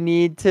that you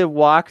need to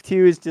walk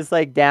to is just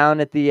like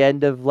down at the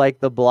end of like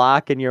the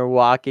block, and you're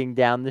walking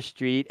down the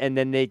street, and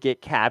then they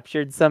get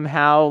captured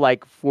somehow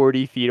like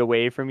 40 feet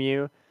away from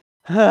you.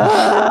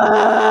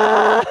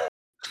 Yeah,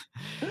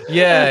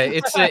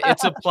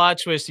 it's a plot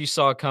twist you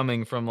saw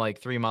coming from like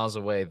 3 miles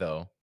away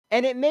though.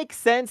 And it makes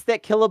sense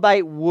that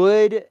Kilobyte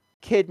would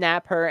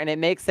kidnap her, and it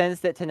makes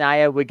sense that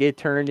Tanaya would get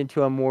turned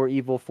into a more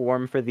evil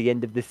form for the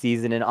end of the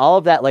season, and all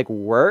of that like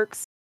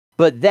works,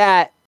 but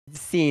that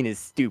scene is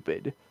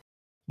stupid.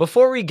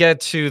 Before we get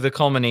to the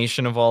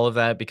culmination of all of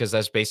that, because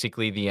that's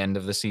basically the end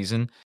of the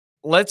season,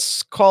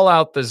 let's call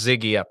out the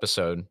Ziggy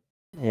episode.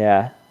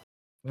 Yeah.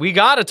 We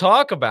gotta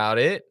talk about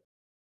it.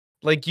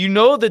 Like, you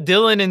know, the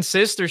Dylan and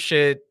sister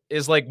shit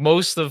is like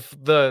most of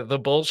the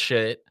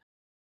bullshit.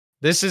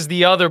 This is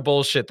the other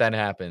bullshit that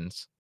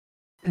happens.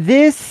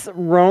 This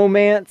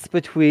romance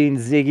between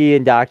Ziggy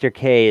and Dr.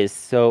 K is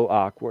so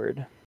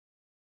awkward.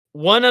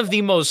 One of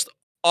the most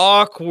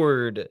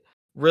awkward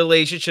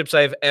relationships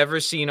I've ever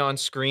seen on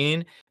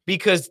screen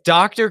because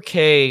Dr.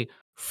 K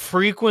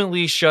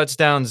frequently shuts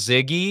down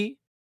Ziggy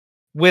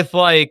with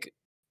like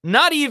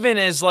not even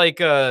as like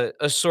a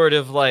sort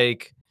of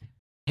like,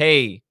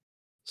 hey,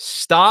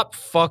 stop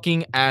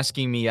fucking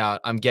asking me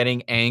out. I'm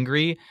getting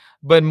angry,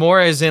 but more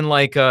as in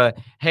like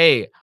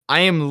hey, I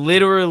am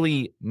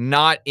literally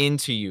not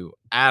into you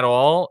at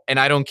all and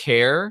I don't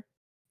care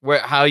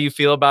how you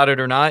feel about it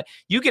or not.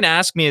 You can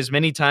ask me as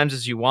many times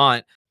as you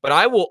want, but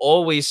I will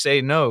always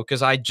say no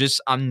cuz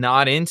I'm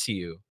not into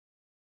you.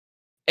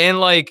 And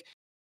like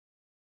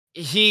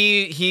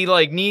he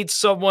like needs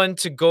someone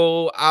to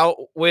go out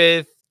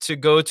with to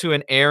go to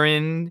an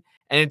errand,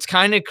 and it's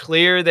kind of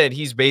clear that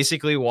he's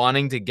basically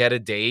wanting to get a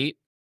date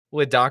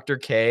with Dr.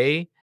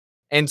 K.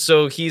 And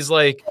so he's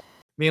like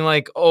being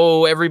like,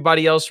 "Oh,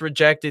 everybody else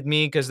rejected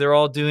me because they're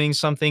all doing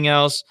something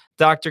else.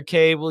 Dr.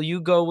 K, will you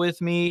go with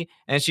me?"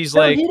 And she's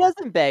No, he like,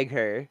 doesn't beg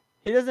her.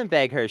 He doesn't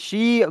beg her.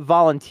 She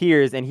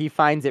volunteers, and he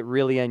finds it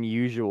really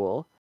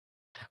unusual.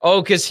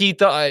 "Oh, because he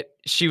thought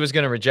she was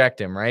gonna reject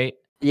him, right?"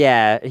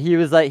 Yeah,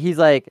 he's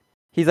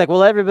like,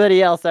 well,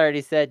 everybody else already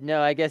said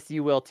no. I guess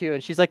you will too.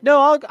 And she's like, no,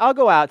 I'll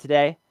go out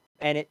today.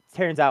 And it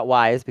turns out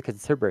why is because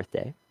it's her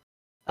birthday.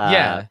 Uh,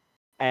 Yeah.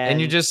 And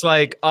you're and just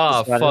like, just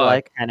 "Oh, wanted to fuck."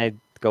 like kind of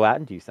go out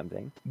and do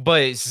something.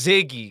 But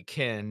Ziggy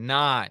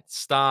cannot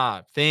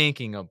stop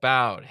thinking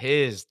about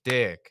his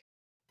dick.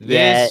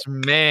 Yeah, This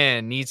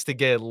man needs to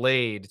get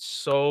laid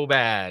so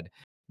bad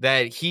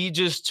that he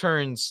just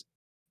turns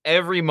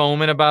every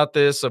moment about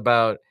this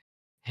about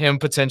him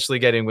potentially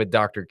getting with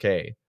Dr.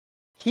 K.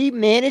 he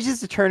manages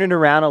to turn it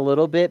around a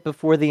little bit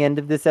before the end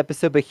of this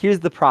episode, but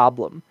here's the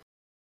problem.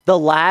 The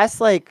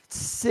last like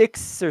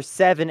 6 or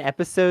 7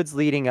 episodes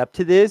leading up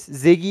to this,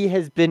 Ziggy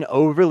has been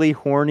overly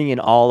horny in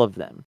all of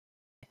them.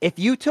 If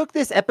you took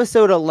this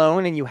episode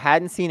alone and you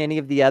hadn't seen any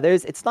of the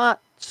others, it's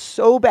not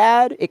so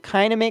bad. It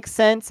kind of makes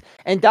sense.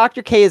 And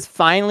Dr. K is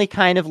finally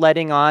kind of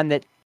letting on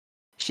that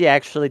she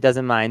actually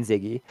doesn't mind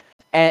Ziggy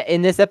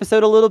in this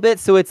episode a little bit.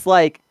 So it's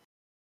like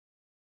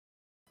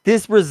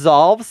this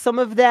resolves some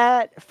of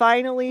that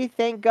finally,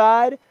 thank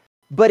God.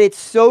 But it's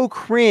so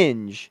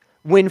cringe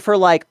when for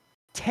like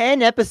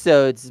 10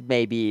 episodes,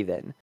 maybe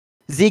even,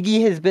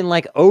 Ziggy has been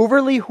like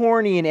overly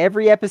horny in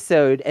every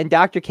episode, and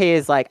Dr. K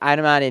is like,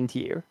 I'm not into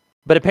you.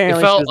 But It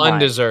apparently she felt was lying.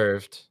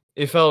 undeserved.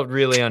 It felt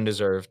really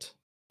undeserved.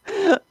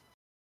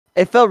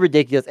 It felt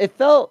ridiculous. It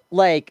felt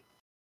like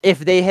if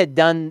they had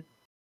done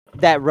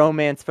that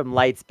romance from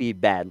Lightspeed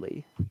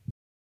badly.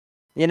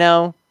 You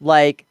know?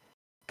 Like,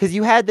 because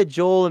you had the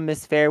Joel and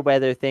Miss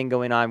Fairweather thing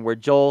going on where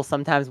Joel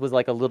sometimes was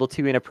like a little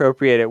too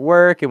inappropriate at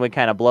work and would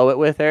kind of blow it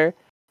with her,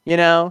 you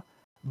know?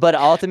 But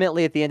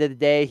ultimately, at the end of the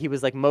day, he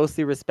was like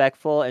mostly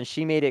respectful, and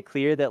she made it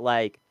clear that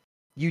like,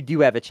 you do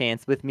have a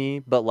chance with me,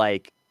 but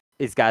like,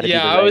 it's got to be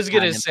Yeah, the I right was time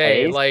gonna and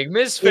say, place. like,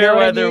 Miss You know what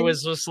I Fairweather mean?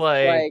 was just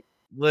like, Like,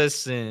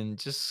 listen,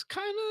 just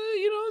kind of,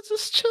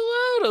 just chill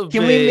out a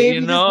can we bit,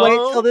 maybe just wait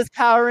till this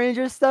Power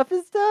Ranger stuff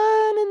is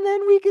done, and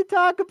then we could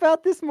talk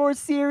about this more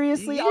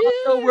seriously?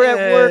 Also, we're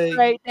at work Yeah,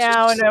 right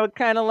now, and just I would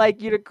kind of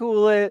like you to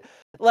cool it.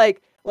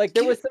 Like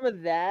there was some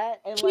of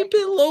that, and keep like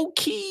it low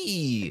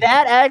key.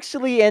 that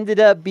actually ended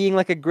up being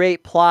like a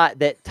great plot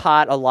that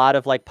taught a lot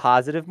of like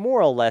positive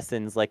moral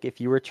lessons. Like if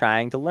you were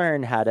trying to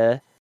learn how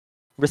to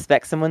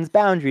respect someone's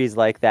boundaries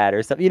like that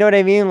or something, you know what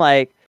I mean?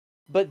 Like,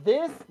 but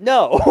this,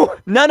 no,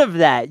 none of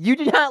that. You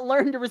did not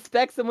learn to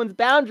respect someone's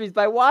boundaries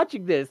by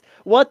watching this.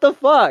 What the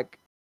fuck?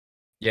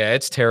 Yeah,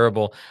 it's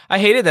terrible. I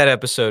hated that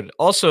episode.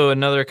 Also,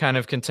 another kind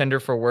of contender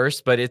for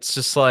worst, but it's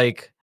just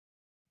like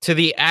to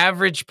the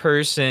average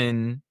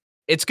person,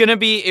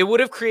 it would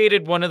have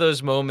created one of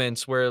those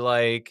moments where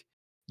like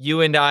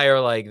you and I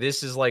are like,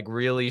 this is like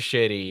really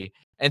shitty.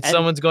 And And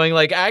someone's going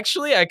like,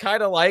 actually, I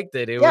kind of liked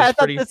it. It yeah, I was thought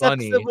pretty this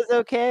episode funny. was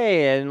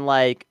okay. And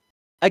like,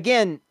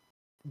 again,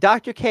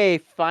 Dr. K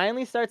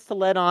finally starts to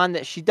let on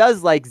that she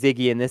does like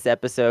Ziggy in this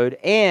episode,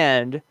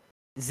 and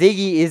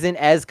Ziggy isn't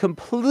as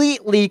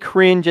completely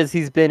cringe as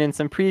he's been in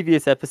some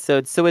previous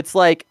episodes. So it's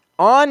like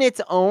on its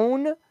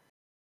own,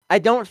 I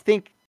don't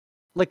think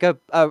like a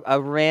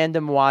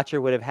random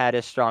watcher would have had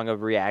as strong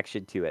of a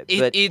reaction to it.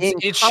 But in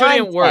It shouldn't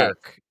context,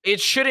 work.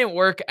 It shouldn't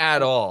work at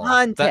in all.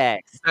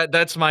 context,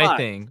 That's my fuck.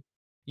 thing.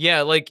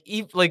 Yeah, like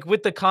like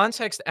with the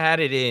context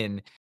added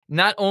in,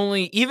 not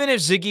only even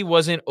if Ziggy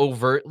wasn't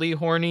overtly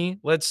horny,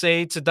 let's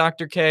say to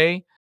Dr.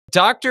 K,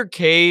 Dr.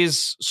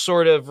 K's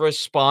sort of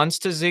response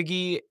to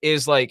Ziggy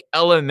is like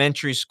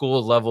elementary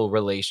school level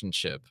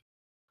relationship.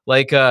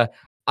 Like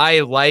I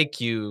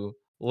like you.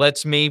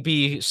 Let's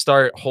maybe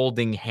start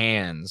holding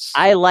hands.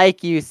 I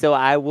like you, so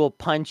I will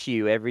punch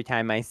you every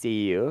time I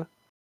see you.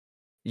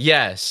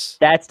 Yes.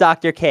 That's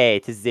Dr. K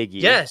to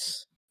Ziggy.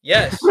 Yes.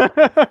 Yes.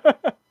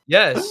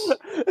 Yes.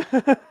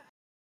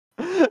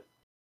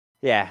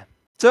 Yeah.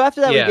 So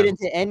after that, we get Yeah.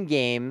 into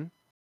Endgame,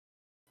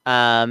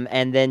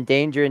 and then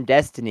Danger and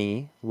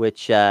Destiny,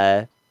 which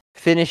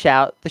finish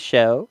out the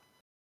show.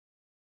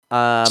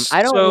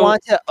 I don't So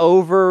want to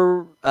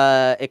over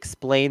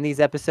explain these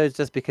episodes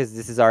just because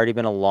this has already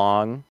been a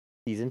long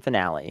season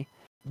finale.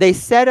 they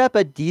set up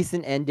a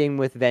decent ending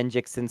with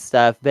Venjix and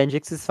stuff.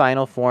 Venjix's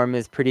final form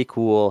is pretty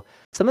cool.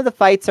 Some of the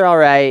fights are all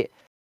right.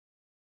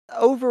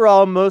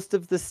 Overall, most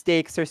of the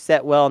stakes are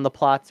set well and the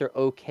plots are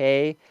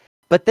okay.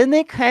 But then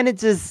they kind of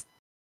just...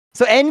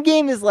 So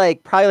Endgame is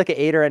like probably like an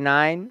 8 or a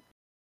 9.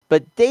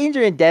 But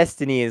Danger and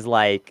Destiny is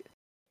like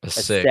A a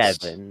 6.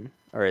 7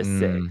 or a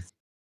Mm. 6.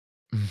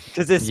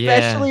 Because Yeah.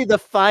 especially the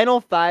final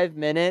 5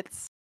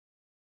 minutes,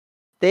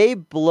 they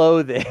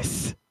blow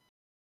this.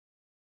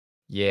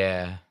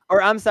 Yeah.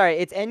 Or I'm sorry,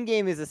 it's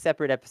Endgame is a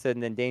separate episode,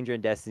 and then Danger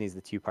and Destiny is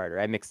the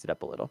 2-parter. I mixed it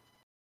up a little. So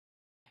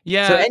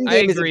Yeah, I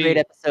Endgame is a great agree.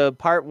 episode.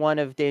 Part 1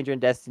 of Danger and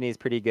Destiny is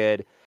pretty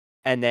good.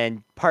 And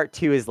then part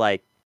 2 is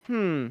like,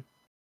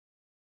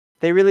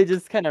 they really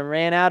just kind of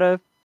ran out of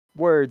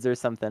words or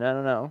something. I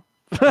don't know.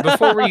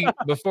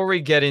 Before we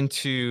get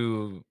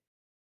into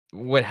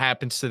what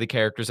happens to the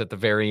characters at the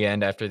very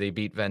end after they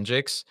beat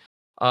Venjix,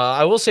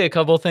 I will say a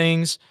couple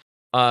things.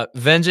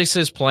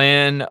 Venjix's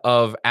plan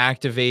of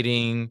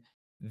activating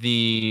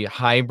the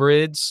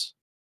hybrids,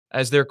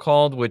 as they're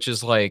called, which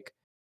is like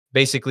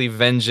basically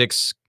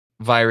Venjix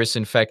virus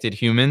infected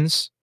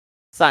humans.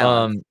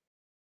 Silence.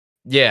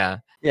 Yeah.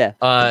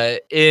 Yeah.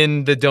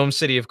 In the Dome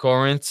City of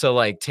Corinth to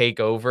like take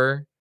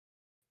over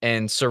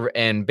and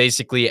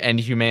basically end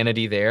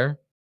humanity there.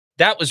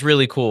 That was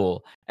really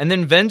cool. And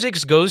then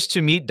Venjix goes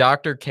to meet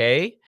Dr.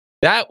 K.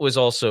 That was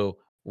also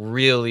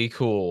really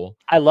cool.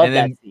 I love And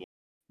that then scene.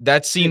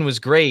 that scene was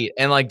great.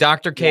 And like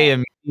Dr. K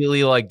Yeah.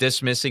 immediately like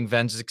dismissing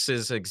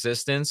Venjix's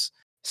existence,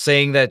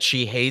 saying that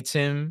she hates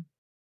him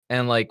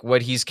and like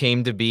what he's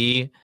came to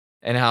be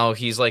and how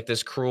he's like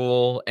this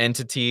cruel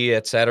entity,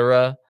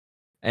 etc.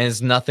 And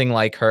is nothing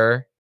like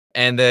her.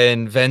 And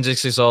then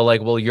Venjix is all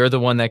like, "Well, you're the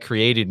one that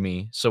created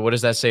me. So what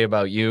does that say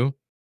about you?"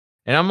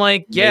 And I'm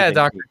like, "Yeah, Amazing.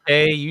 Dr.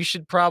 K, you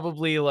should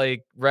probably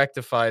like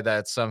rectify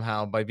that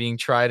somehow by being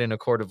tried in a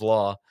court of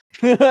law."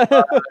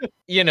 But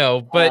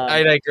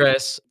I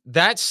digress.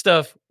 That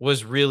stuff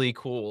was really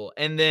cool.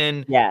 And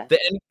then Yeah.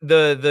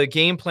 the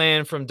game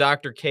plan from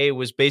Dr. K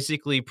was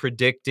basically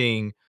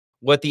predicting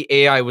what the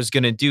AI was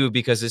going to do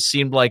because it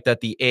seemed like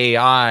that the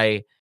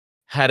AI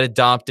had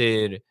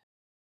adopted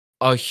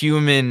a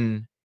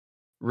human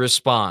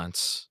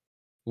response,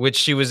 which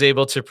she was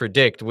able to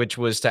predict, which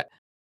was to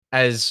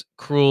as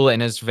cruel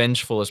and as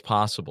vengeful as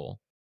possible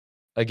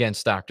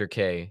against Dr.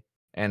 K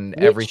and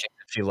Which, everything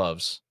that she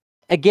loves.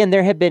 again,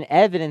 there have been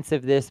evidence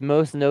of this,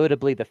 most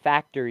notably the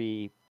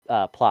factory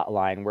plot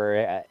line,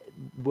 where,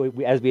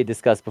 as we had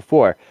discussed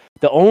before,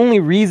 the only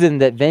reason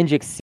that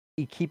Venjix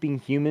keeping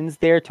humans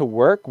there to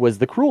work was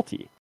the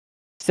cruelty.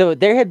 So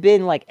there had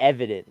been like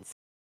evidence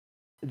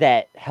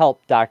that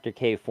helped Dr.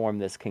 K form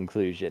this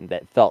conclusion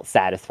that felt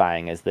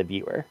satisfying as the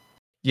viewer.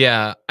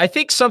 Yeah, I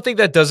think something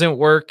that doesn't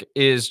work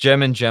is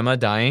Gem and Gemma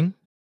dying.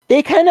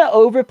 They kind of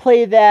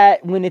overplay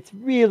that when it's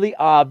really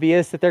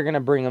obvious that they're going to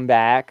bring them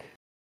back.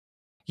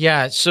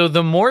 Yeah, so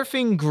the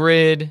morphing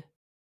grid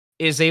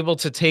is able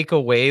to take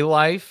away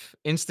life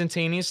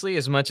instantaneously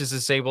as much as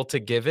it's able to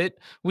give it,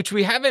 which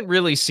we haven't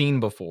really seen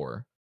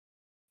before.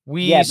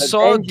 We Yeah, but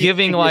saw Venjix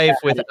giving figures out life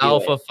how with to do it.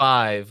 Alpha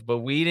 5, but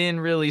we didn't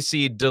really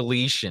see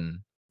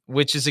deletion,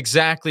 which is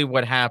exactly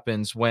what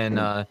happens when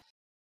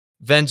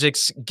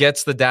Venjix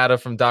gets the data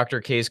from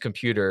Dr. K's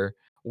computer,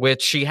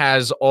 which she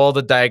has all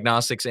the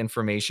diagnostics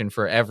information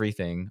for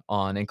everything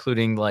on,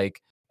 including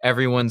like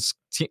everyone's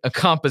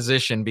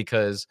composition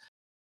because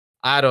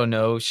I don't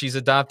know, she's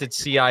adopted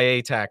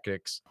CIA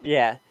tactics.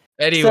 Yeah.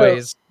 So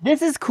Anyways,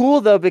 this is cool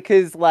though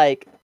because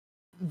like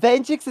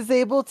Venjix is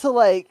able to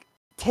like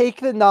take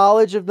the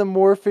knowledge of the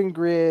morphing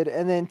grid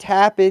and then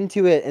tap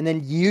into it and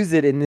then use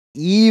it in this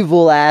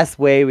evil ass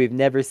way we've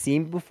never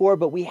seen before,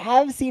 but we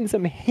have seen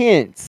some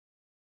hints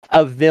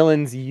of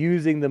villains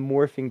using the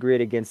morphing grid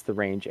against the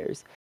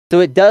Rangers. So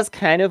it does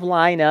kind of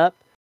line up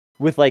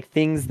with like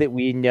things that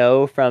we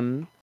know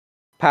from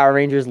Power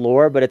Rangers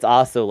lore, but it's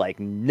also like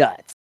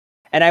nuts.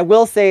 And I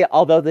will say,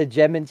 although the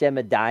Gem and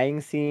Gemma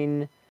dying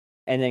scene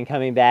and then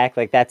coming back,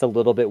 like that's a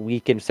little bit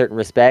weak in certain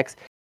respects.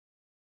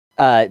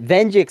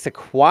 Venjix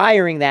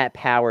acquiring that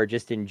power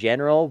just in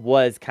general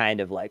was kind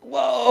of like,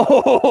 whoa,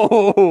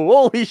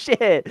 holy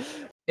shit.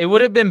 it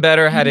would have been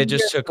better had it Using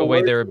just their took away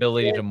swords their and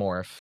ability shit. to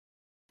morph.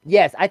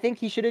 Yes, I think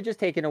he should have just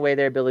taken away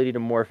their ability to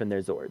morph in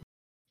their Zord.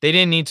 They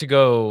didn't need to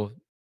go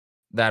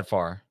that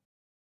far.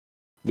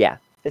 Yeah,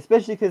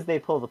 especially because they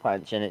pull the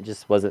punch and it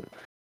just wasn't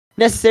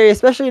necessary,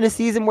 especially in a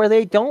season where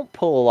they don't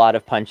pull a lot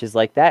of punches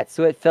like that.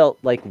 So it felt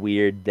like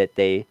weird that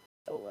they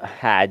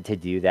had to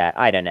do that.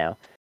 I don't know.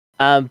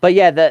 But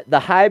yeah, the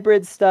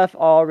hybrid stuff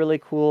all really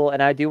cool,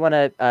 and I do want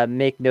to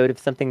make note of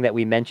something that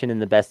we mentioned in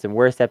the best and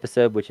worst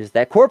episode, which is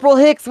that Corporal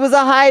Hicks was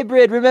a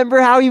hybrid. Remember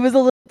how he was a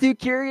little too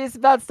curious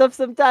about stuff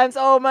sometimes?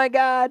 Oh my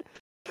god.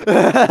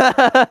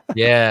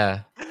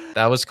 Yeah,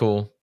 that was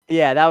cool.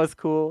 Yeah, that was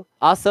cool.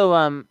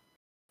 Also,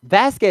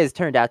 Vasquez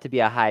turned out to be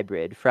a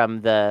hybrid from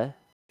the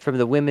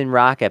Women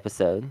Rock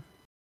episode.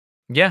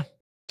 Yeah,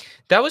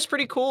 that was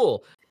pretty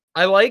cool.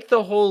 I like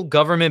the whole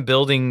government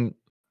building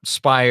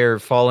spire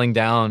falling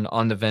down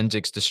on the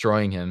Venjix,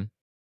 destroying him.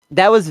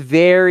 That was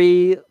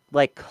very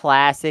like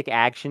classic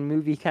action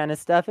movie kind of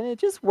stuff, and it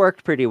just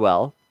worked pretty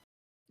well.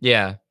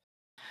 Yeah.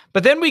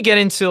 But then we get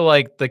into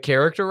like the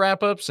character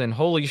wrap ups, and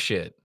holy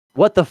shit.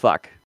 What the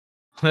fuck?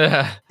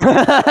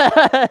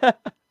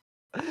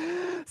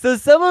 So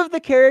some of the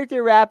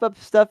character wrap up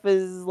stuff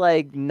is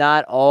like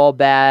not all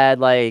bad.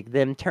 Like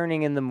them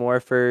turning in the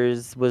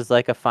Morphers was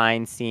like a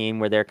fine scene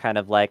where they're kind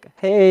of like,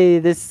 "Hey,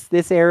 this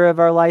era of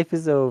our life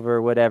is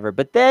over," whatever.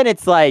 But then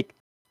it's like,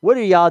 "What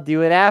are y'all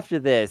doing after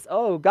this?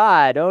 Oh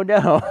God, oh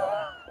no."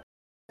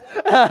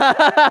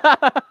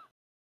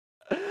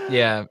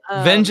 Yeah.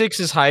 Venjix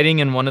is hiding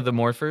in one of the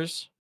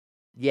morphers.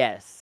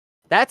 Yes,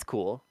 that's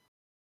cool.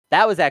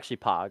 That was actually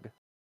Pog.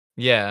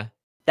 Yeah.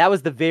 That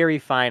was the very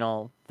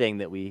final thing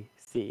that we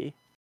see.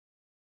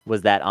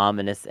 Was that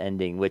ominous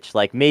ending, which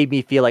like made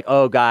me feel like,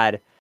 oh God,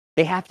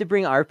 they have to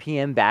bring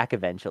RPM back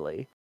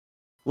eventually.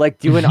 Like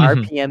do an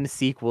RPM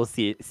sequel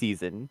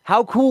season.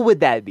 How cool would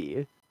that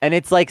be? And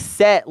it's like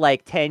set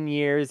like 10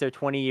 years or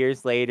 20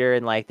 years later,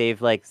 and like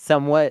they've like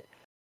somewhat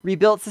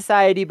rebuilt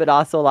society, but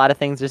also a lot of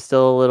things are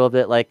still a little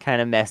bit like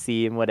kind of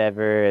messy and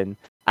whatever. And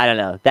I don't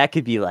know. That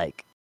could be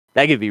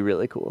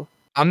really cool.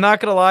 I'm not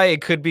gonna lie,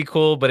 it could be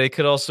cool, but it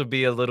could also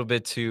be a little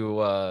bit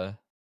too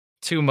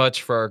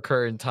much for our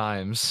current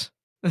times.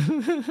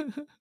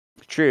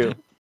 True.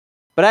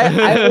 But I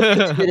look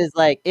at it as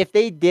like if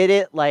they did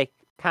it like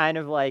kind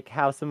of like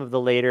how some of the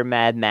later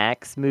Mad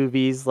Max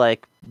movies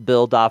like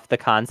build off the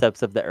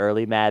concepts of the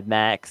early Mad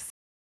Max.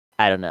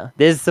 I don't know.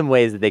 There's some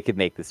ways that they could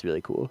make this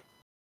really cool.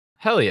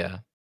 Hell yeah.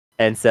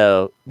 And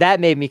so that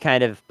made me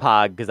kind of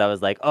pog because I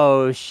was like,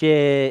 oh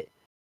shit.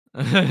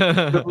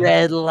 The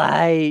red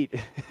light.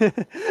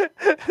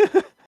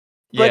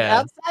 But Yeah.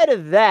 outside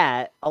of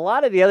that, a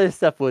lot of the other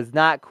stuff was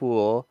not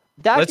cool.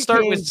 Dr. Let's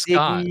start K with and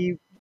Scott. Ziggy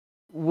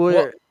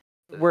were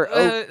We're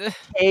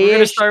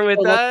gonna start with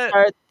so let's that.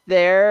 start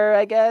there,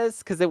 I guess,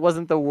 because it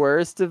wasn't the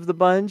worst of the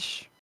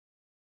bunch.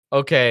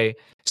 Okay.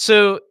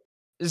 So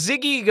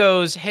Ziggy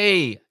goes,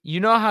 "Hey, you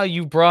know how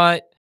you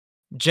brought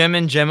Gem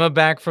and Gemma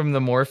back from the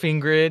morphing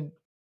grid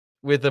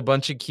with a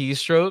bunch of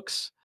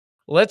keystrokes?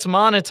 Let's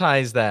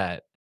monetize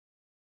that."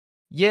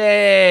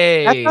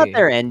 That's not Yay.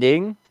 their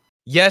ending.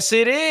 Yes,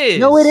 it is.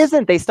 No, it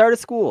isn't. They start a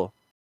school.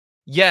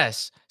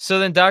 Yes. So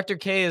then Dr.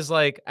 K is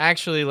like,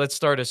 actually, let's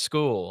start a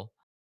school.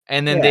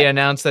 And then Yeah. they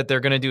announce that they're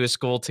going to do a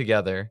school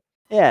together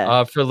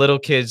Yeah. for little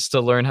kids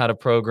to learn how to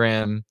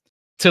program,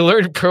 to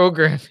learn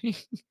programming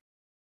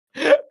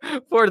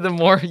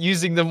for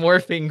using the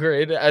morphing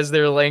grid as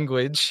their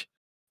language.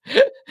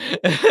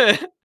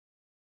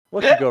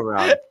 What could go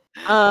wrong?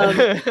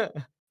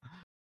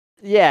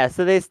 Yeah,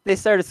 so they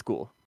start a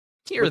school.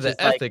 Here are Which the is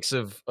like, ethics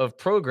of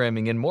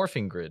programming in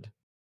morphing grid.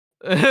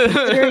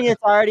 considering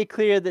it's already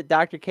clear that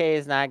Dr. K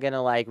is not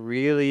gonna like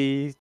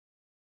really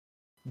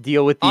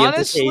deal with the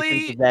implications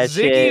Honestly, of that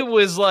Ziggy shit.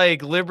 was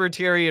like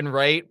libertarian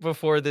right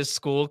before this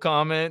school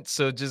comment,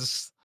 so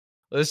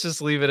let's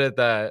just leave it at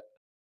that.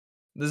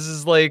 This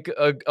is like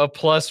a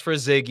plus for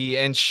Ziggy,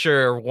 and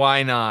sure,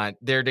 why not?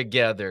 They're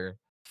together.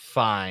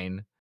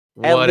 Fine.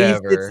 At least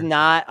it's Whatever.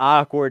 not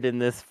awkward in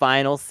this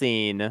final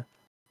scene,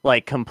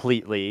 like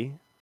completely.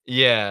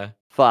 Yeah.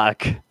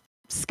 Fuck.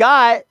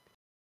 Scott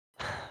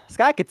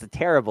gets a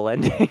terrible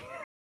ending.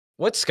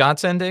 What's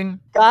Scott's ending?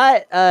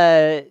 Scott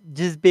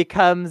just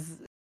becomes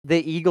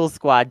the Eagle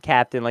Squad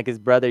captain like his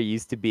brother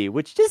used to be,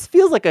 which just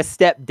feels like a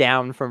step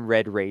down from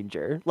Red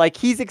Ranger. Like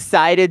he's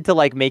excited to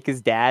like make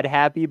his dad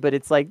happy, but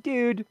it's like,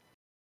 dude,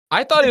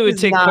 I thought it would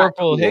is take not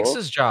Corporal cool.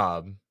 Hicks's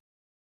job.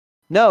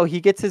 No,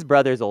 he gets his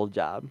brother's old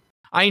job.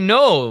 I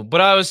know, but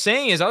I was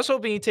saying is I was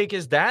hoping he'd take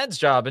his dad's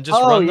job and just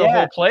run the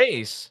whole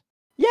place.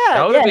 Yeah,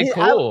 That would have been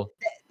cool.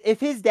 If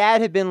his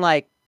dad had been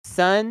like,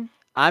 son,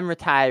 I'm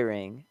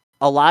retiring.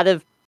 A lot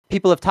of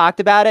people have talked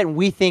about it, and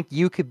we think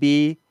you could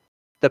be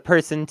the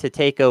person to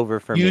take over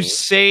for me. You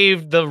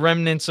saved the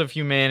remnants of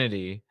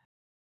humanity.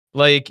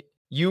 Like,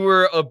 you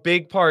were a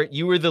big part.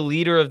 You were the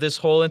leader of this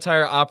whole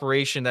entire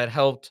operation that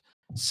helped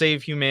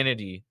save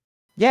humanity.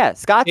 Yeah,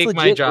 Scott's Take legit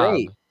my job.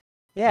 great.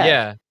 Yeah.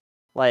 Yeah.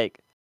 Like,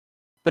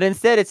 but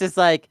instead it's just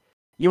like,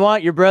 you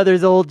want your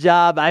brother's old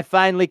job? I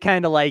finally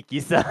kind of like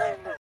you, son.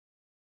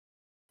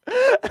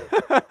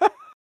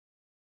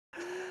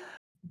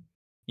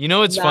 You know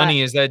what's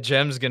funny is that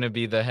Gem's gonna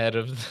be the head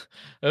of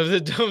the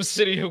Dome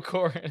City of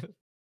Corinth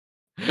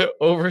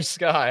over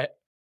Scott.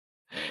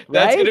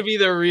 That's gonna be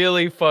the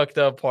really fucked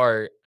up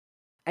part.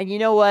 And you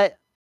know what?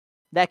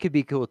 That could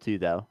be cool too,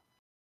 though.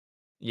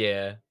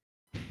 Yeah.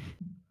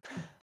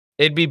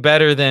 It'd be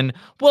better than,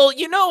 well,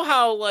 you know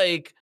how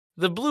like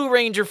the Blue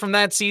Ranger from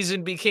that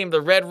season became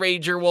the Red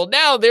Ranger. Well,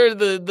 now they're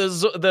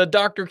the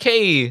Dr.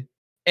 K,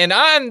 and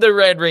I'm the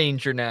Red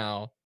Ranger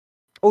now.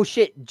 Oh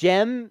shit!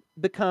 Gem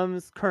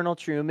becomes Colonel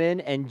Truman,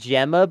 and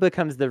Gemma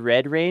becomes the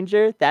Red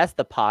Ranger. That's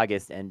the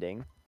poggest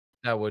ending.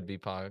 That would be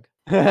pog.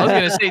 I was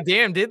gonna say,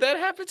 damn, did that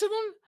happen to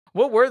them?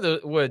 What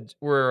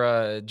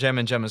were Gem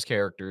and Gemma's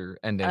character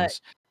endings?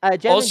 Jem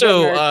and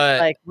Also, Gemma are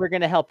just like, we're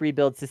gonna help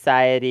rebuild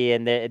society,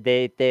 and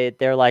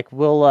they're like,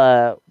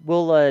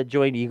 we'll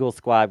join Eagle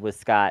Squad with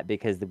Scott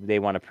because they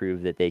want to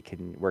prove that they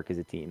can work as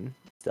a team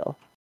still.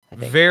 I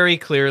think. very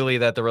clearly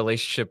that the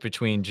relationship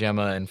between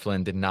Gemma and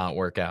Flynn did not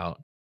work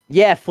out.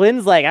 Yeah,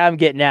 Flynn's like, I'm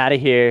getting out of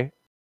here.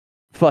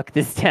 Fuck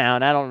this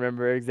town. I don't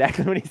remember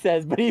exactly what he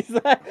says, but he's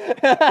like,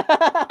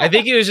 I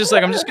think he was just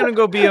like, I'm just gonna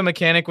go be a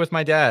mechanic with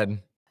my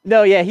dad.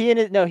 No, yeah, he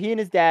and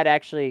his dad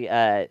actually,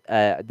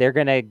 they're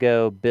gonna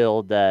go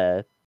build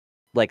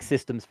like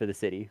systems for the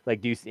city,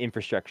 like do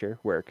infrastructure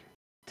work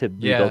to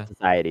rebuild Yeah.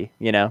 society.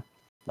 You know,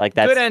 like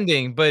that's Good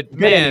ending, but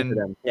good ending for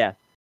man, them. Yeah,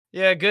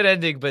 yeah, good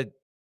ending, but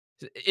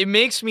it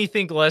makes me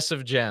think less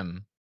of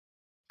Jem.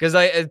 Because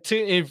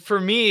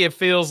for me, it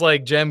feels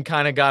like Jem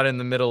kind of got in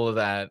the middle of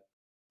that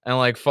and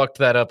like fucked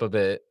that up a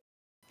bit.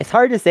 it's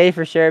hard to say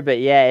for sure, but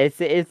yeah,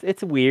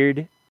 it's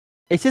weird.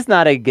 It's just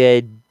not a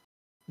good.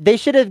 They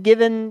should have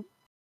given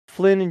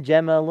Flynn and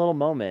Gemma a little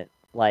moment.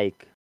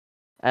 Like,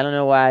 I don't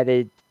know why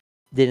they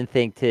didn't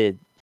think to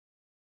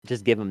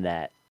just give them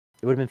that.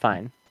 It would have been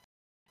fine.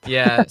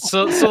 Yeah,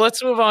 so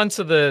let's move on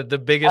to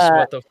the biggest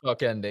what the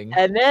fuck ending.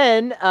 And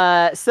then,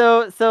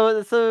 so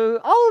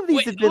all of these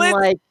Wait, have been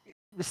like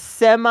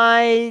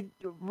semi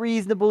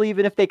reasonable,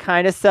 even if they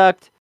kind of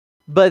sucked.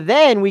 But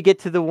then we get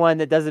to the one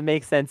that doesn't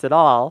make sense at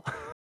all.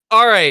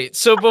 All right,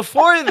 so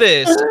before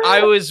this,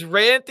 I was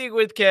ranting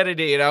with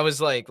Kennedy, and I was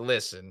like,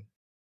 listen,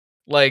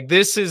 like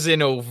this is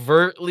an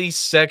overtly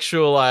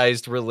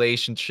sexualized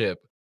relationship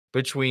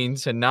between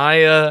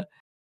Tanaya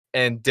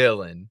and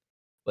Dylan.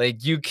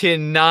 Like you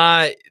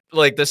cannot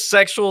like the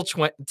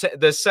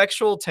the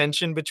sexual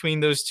tension between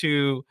those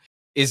two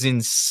is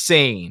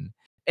insane.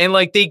 And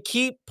like they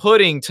keep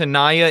putting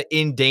Tanaya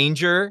in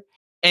danger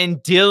and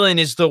Dylan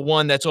is the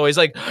one that's always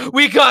like,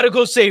 we gotta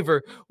go save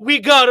her. We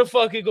gotta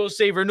fucking go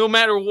save her no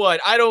matter what.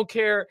 I don't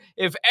care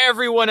if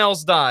everyone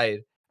else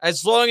died.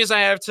 As long as I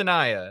have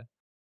Tanaya.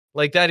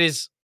 Like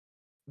that's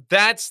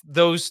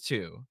those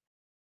two.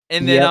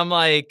 And then Yep. I'm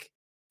like,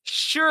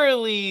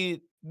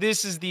 surely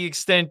this is the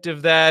extent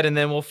of that. And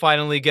then we'll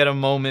finally get a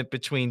moment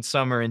between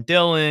Summer and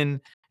Dylan.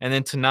 And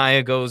then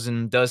Tanaya goes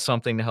and does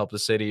something to help the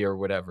city or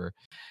whatever.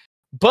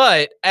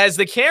 But as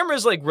the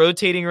camera's like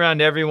rotating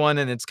around everyone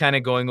and it's kind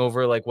of going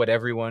over like what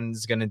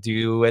everyone's gonna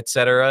do,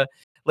 etc.,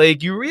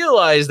 like you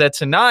realize that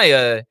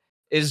Tanaya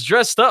is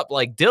dressed up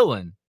like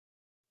Dylan.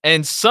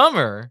 And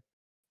Summer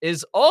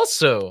is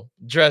also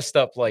dressed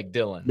up like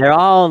Dylan. They're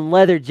all in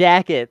leather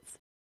jackets.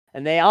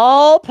 And they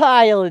all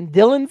pile in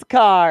Dylan's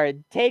car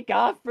and take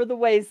off for the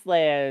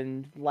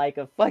wasteland like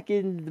a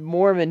fucking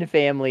Mormon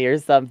family or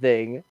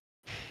something.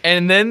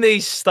 And then they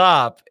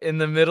stop in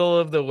the middle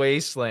of the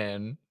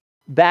wasteland.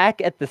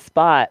 Back at the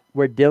spot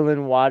where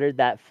Dylan watered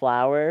that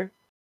flower.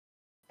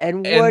 And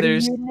what do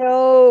you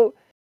know?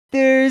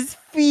 There's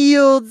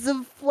fields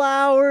of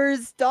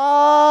flowers,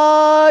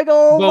 dog.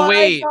 Oh but my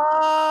wait,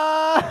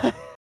 god.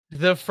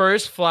 the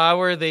first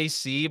flower they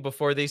see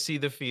before they see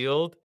the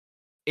field,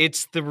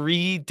 it's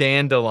 3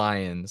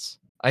 dandelions,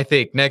 I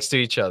think, next to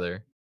each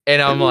other.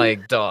 And I'm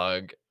like,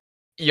 dog,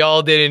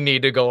 y'all didn't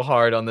need to go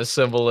hard on the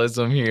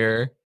symbolism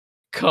here.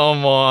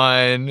 Come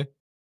on.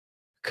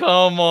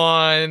 Come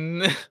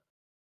on.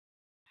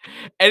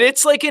 And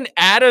it's like an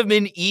Adam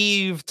and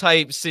Eve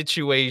type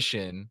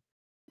situation.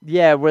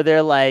 Yeah, where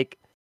they're like,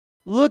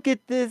 look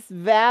at this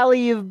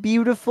valley of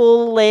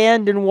beautiful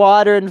land and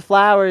water and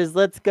flowers.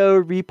 Let's go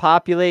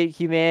repopulate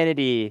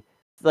humanity.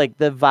 It's like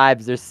the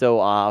vibes are so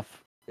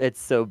off.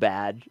 It's so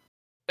bad.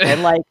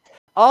 And like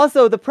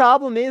also the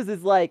problem is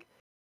like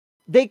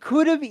they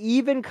could have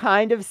even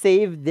kind of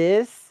saved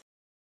this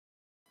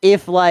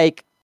if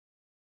like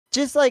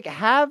just like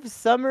have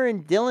Summer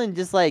and Dylan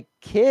just like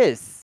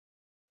kiss.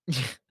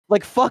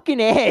 Like fucking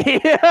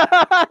A.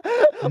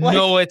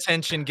 No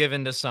attention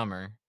given to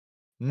Summer.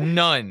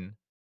 None.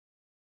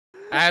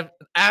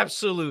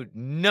 Absolute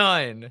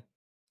none.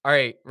 All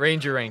right,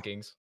 Ranger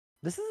rankings.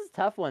 This is a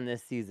tough one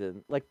this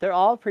season. Like they're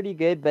all pretty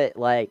good, but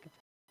like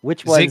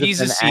which ones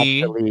Ziggy's of a them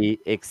C. actually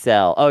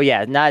excel? Oh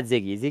yeah, not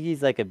Ziggy.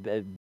 Ziggy's like a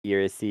B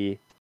or a C.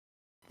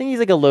 I think he's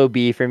like a low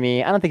B for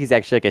me. I don't think he's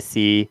actually like a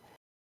C.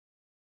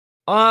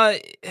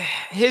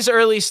 His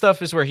early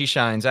stuff is where he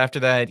shines. After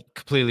that, he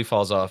completely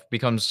falls off.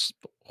 Becomes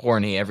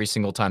horny every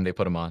single time they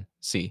put him on.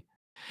 C.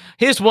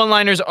 His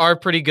one-liners are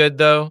pretty good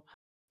though,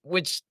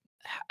 which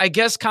I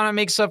guess kind of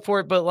makes up for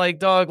it. But like,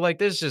 dog, like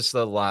there's just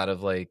a lot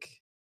of like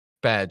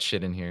bad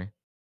shit in here.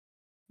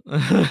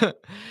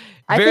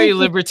 Very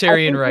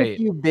libertarian, right?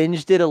 If you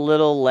binged it a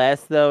little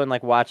less though, and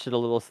like watched it a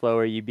little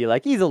slower, you'd be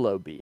like, he's a low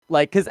B.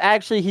 Like, because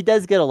actually he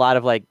does get a lot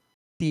of like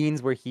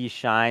scenes where he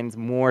shines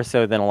more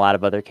so than a lot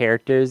of other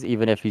characters,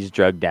 even if he's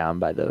drugged down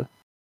by the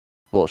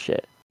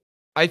bullshit.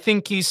 I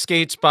think he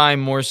skates by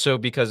more so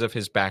because of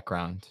his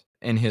background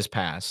and his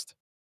past,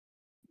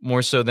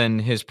 more so than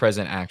his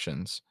present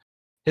actions.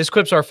 His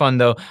quips are fun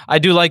though. I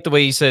do like the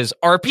way he says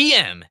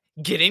RPM,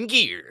 get in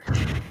gear.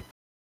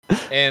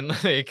 And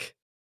like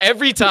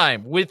every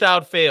time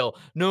without fail,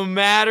 no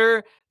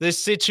matter the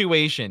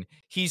situation,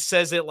 he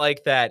says it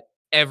like that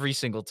every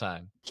single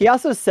time. He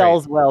also Right.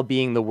 sells well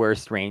being the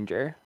worst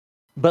ranger,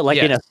 but like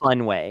in Yes. a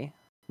fun way,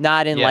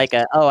 not in Yes. like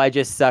a oh I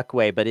just suck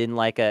way, but in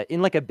like a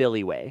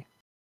Billy way.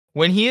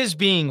 When he is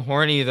being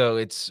horny, though,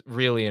 it's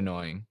really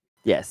annoying.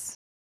 Yes.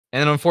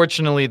 And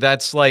unfortunately,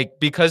 that's like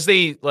because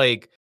they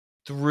like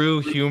threw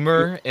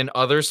humor in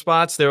other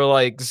spots. They were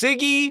like,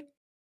 Ziggy,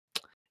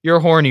 you're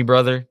horny,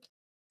 brother.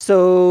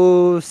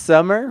 So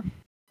Summer,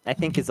 I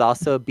think is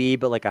also a B,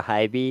 but like a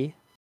high B,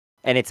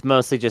 and it's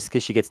mostly just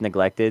because she gets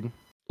neglected.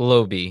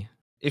 Low B.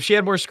 If she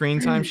had more screen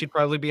time, she'd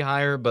probably be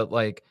higher, but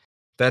like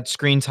that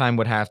screen time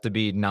would have to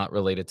be not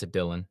related to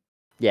Dylan.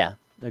 Yeah,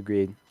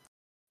 agreed.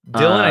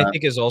 Dylan, I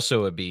think, is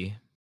also a B.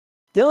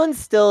 Dylan's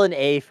still an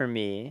A for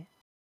me,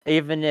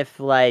 even if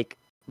like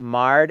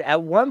Mard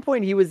at one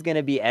point he was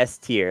gonna be S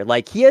tier.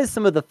 Like he has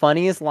some of the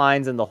funniest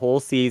lines in the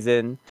whole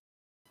season,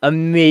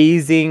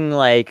 amazing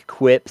like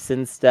quips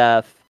and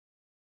stuff,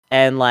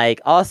 and like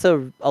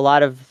also a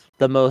lot of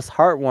the most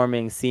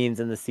heartwarming scenes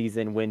in the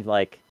season when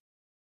like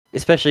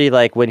especially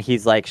like when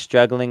he's like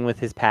struggling with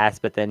his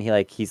past, but then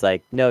he's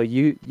like no,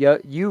 you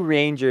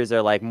Rangers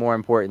are like more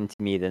important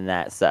to me than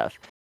that stuff.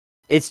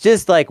 It's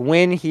just like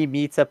when he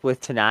meets up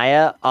with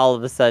Tanaya, all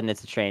of a sudden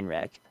it's a train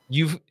wreck.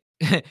 You've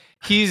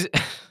he's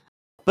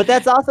But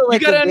that's also you like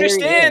the gotta very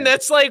understand end.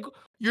 that's like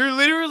you're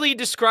literally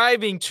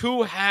describing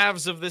two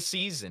halves of the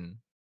season.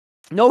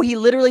 No, he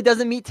literally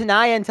doesn't meet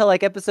Tanaya until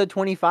like episode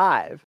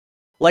 25.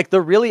 Like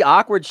the really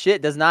awkward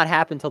shit does not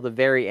happen till the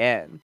very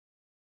end.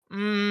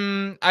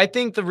 I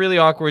think the really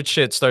awkward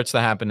shit starts to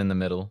happen in the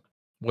middle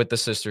with the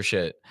sister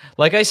shit.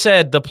 Like I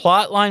said, the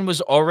plot line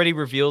was already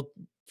revealed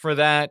for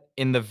that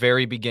in the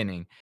very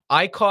beginning.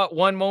 I caught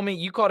one moment,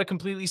 you caught a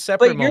completely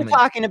separate But you're moment.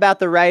 talking about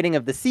the writing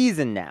of the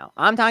season now.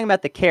 I'm talking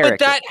about the But character.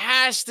 that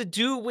has to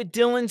do with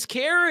Dylan's A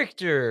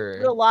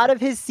character. lot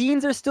of his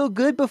scenes are still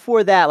good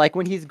before that. Like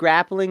when he's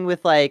grappling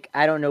with like,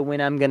 I don't know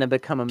when I'm gonna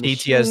become a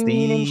machine and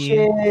PTSD.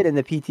 shit and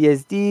the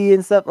PTSD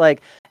and stuff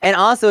like and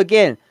also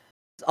again,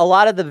 a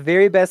lot of the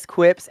very best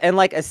quips and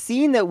like a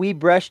scene that we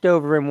brushed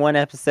over in one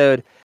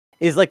episode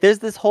is like there's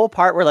this whole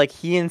part where like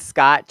he and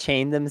Scott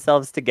chain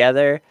themselves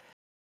together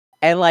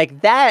and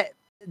like that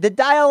the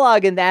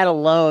dialogue in that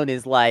alone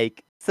is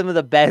like some of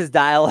the best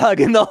dialogue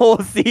in the whole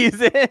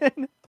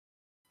season.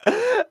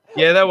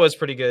 Yeah, that was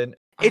pretty good.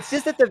 It's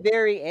just at the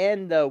very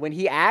end though when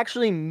he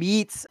actually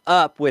meets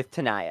up with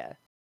Tanaya.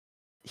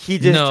 He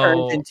just turns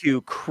No.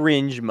 into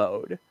cringe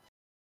mode.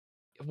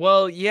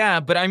 Well, yeah,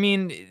 but I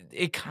mean,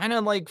 it kind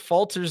of like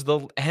falters the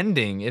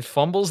ending. It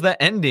fumbles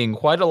the ending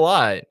quite a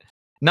lot.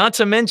 Not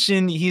to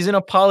mention, he's in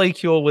a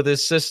polycule with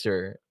his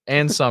sister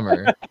and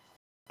Summer.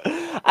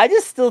 I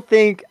just still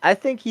think I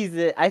think he's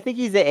an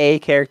A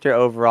character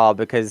overall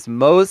because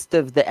most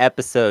of the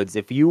episodes,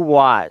 if you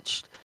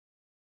watched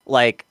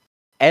like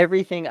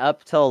everything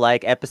up till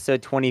like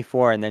episode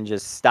 24 and then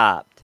just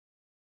stopped,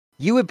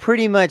 you would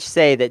pretty much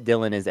say that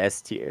Dylan is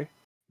S tier.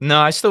 No,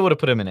 I still would have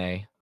put him in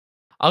A.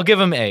 I'll give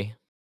him A.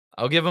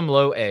 I'll give him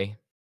low A.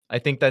 I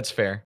think that's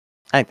fair.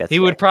 I think that's He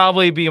fair. would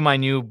probably be my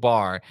new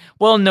bar.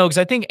 Well, no, because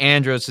I think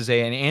Andros is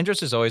A, and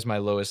Andros is always my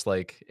lowest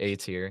like A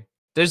tier.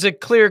 There's a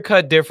clear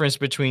cut difference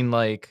between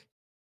like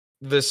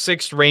the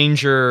Sixth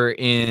Ranger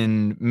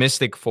in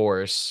Mystic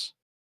Force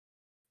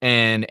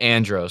and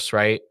Andros,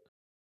 right?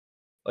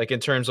 Like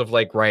in terms of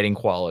like writing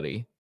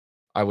quality,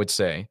 I would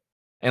say,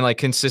 and like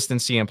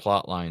consistency and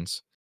plot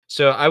lines.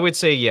 So I would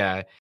say,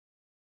 yeah,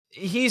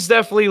 he's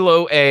definitely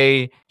low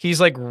A. He's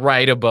like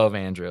right above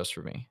Andros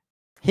for me.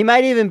 He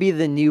might even be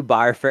the new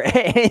bar for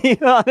A,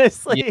 Yeah,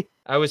 honestly.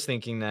 I was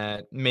thinking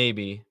that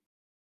maybe.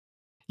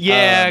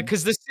 Yeah, Um,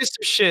 because the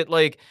sister shit,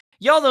 like,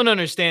 y'all don't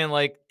understand.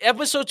 Like,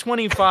 episode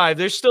 25,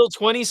 there's still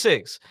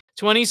 26,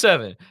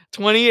 27,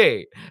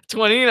 28,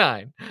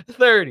 29,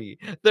 30,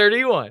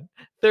 31,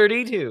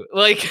 32.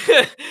 Like,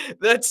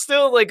 that's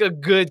still like a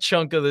good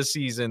chunk of the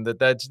season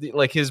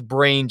like his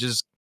brain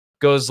just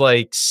goes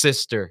like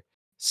sister,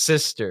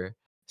 sister,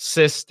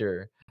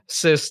 sister,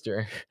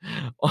 sister.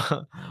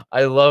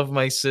 I love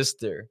my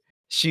sister.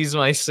 She's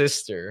my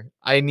sister.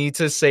 I need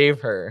to save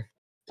her.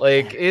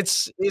 Like,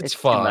 it's it's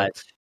too much.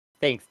 fucked.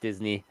 Thanks,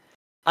 Disney.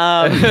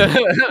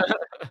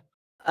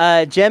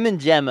 Gem and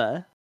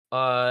Gemma.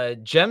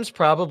 Gem's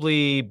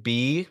probably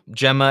B,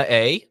 Gemma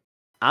A.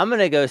 I'm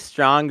gonna go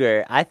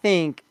stronger. I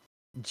think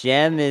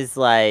Gem is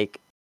like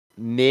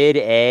mid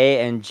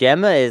A and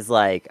Gemma is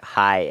like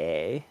high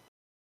A.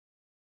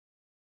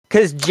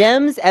 Cause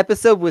Gem's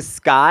episode with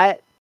Scott,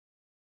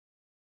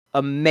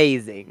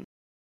 amazing.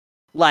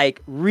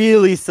 Like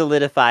really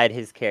solidified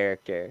his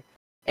character.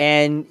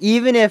 And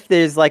even if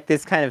there's like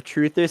this kind of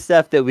truther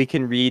stuff that we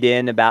can read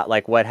in about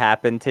like what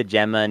happened to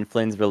Gemma and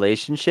Flynn's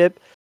relationship,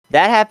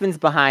 that happens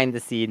behind the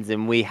scenes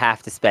and we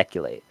have to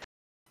speculate.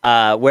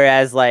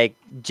 Whereas like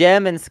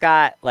Jem and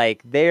Scott,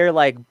 like their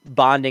like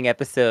bonding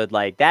episode,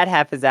 like that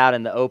happens out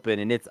in the open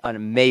and it's an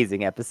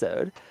amazing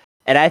episode.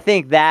 And I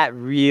think that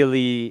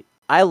really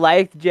I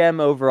liked Jem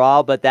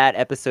overall, but that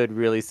episode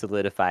really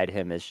solidified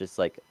him as just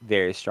like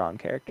very strong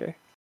character.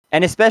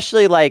 And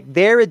especially like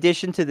their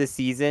addition to the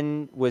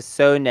season was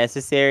so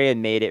necessary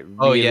and made it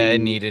Oh yeah, it really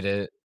needed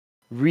it.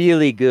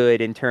 really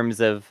good in terms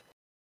of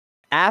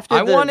after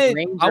I the wanted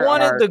Ranger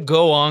the arc,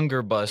 Go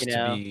Onger bus you to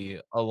know. be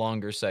a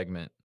longer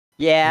segment.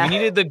 We Yeah,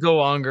 needed the Go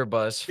Onger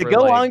bus the for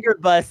Go like Longer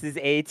bus is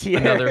A tier.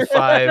 another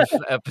 5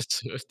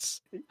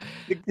 episodes.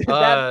 That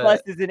Uh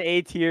bus is an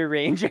A tier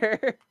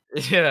Ranger.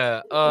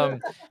 yeah,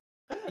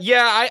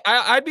 yeah,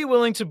 I'd be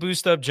willing to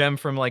boost up Jem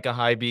from like a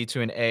high B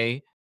to an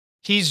A.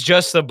 He's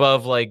just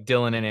above like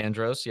Dylan and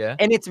Andros, yeah.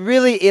 And it's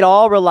really it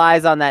all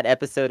relies on that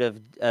episode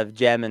of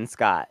Jem and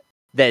Scott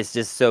that's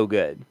just so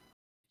good.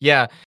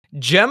 Yeah.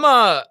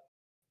 Gemma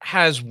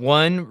has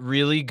one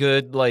really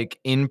good like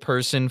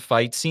in-person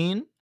fight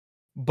scene,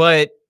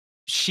 but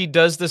she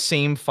does the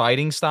same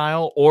fighting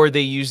style or they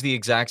use the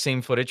exact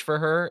same footage for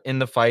her in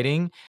the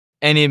fighting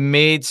and it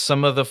made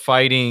some of the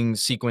fighting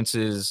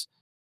sequences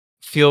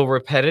feel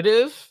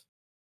repetitive.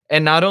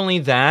 And not only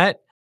that,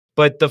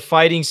 but the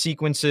fighting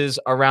sequences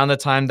around the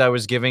time that I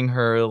was giving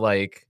her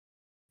like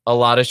a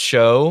lot of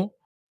show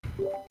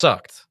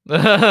sucked.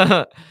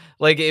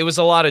 Like it was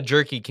a lot of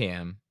jerky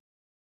cam.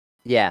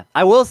 Yeah.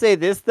 I will say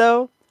this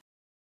though,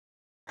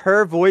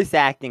 her voice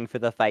acting for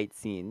the fight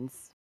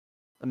scenes,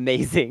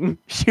 amazing.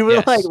 She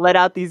would like Yes. let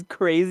out these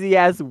crazy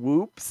ass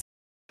whoops.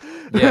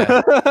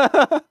 Yeah.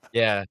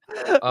 Yeah.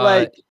 Uh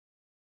Like I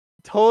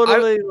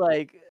totally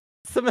like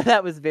some of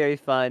that was very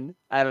fun.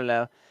 I don't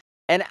know.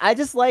 And I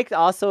just liked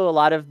also a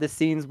lot of the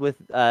scenes with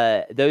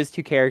those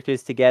two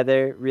characters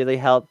together really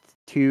helped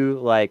too.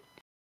 Like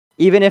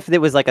even if it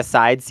was like a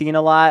side scene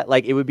a lot,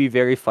 like it would be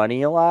very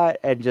funny a lot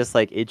and just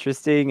like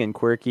interesting and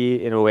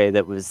quirky in a way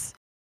that was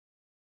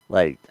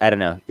like I don't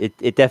know.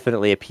 It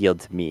definitely appealed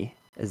to me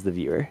as the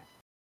viewer.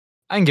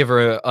 I can give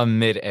her a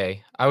mid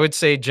A. I would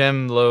say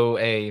Gem low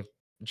A,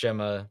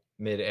 Gemma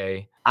mid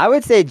A. I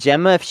would say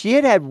Gemma, if she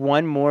had had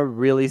one more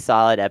really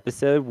solid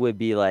episode, would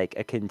be like a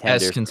S contender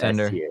for S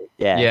contender. tier.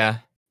 Yeah.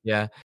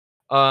 Yeah.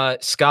 Yeah.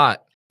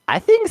 Scott. I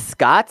think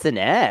Scott's an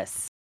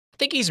S. I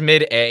think he's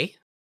mid A.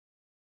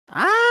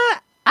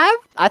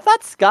 I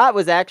thought Scott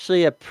was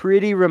actually a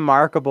pretty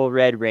remarkable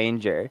Red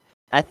Ranger.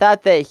 I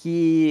thought that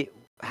he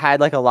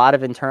had like a lot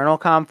of internal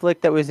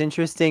conflict that was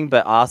interesting,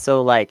 but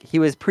also like he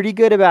was pretty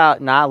good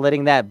about not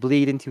letting that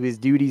bleed into his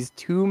duties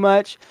too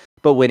much.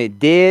 But when it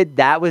did,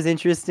 that was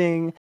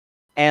interesting.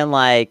 And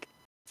like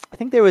I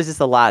think there was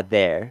just a lot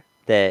there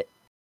that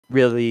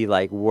really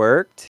like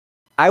worked.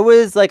 I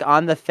was like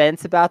on the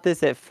fence about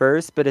this at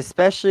first, but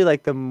especially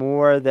like the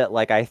more that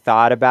like I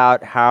thought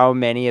about how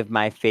many of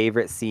my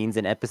favorite scenes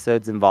and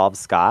episodes involve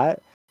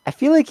Scott, I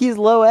feel like he's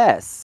low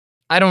S.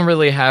 I don't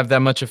really have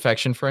that much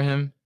affection for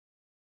him.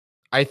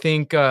 I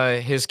think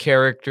his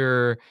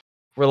character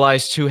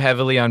relies too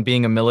heavily on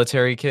being a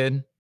military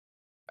kid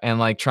and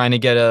like trying to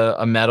get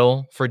a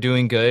medal for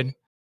doing good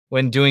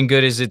when doing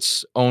good is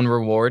its own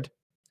reward.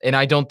 And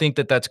I don't think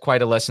that that's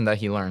quite a lesson that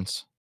he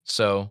learns.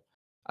 So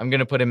I'm going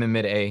to put him in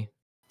mid A.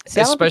 See,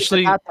 I don't think it's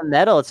Especially, about the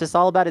medal. It's just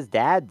all about his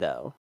dad,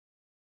 though.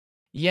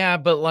 yeah,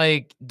 but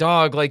like,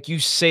 dog, like you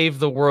save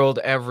the world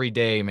every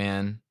day,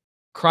 man.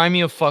 Cry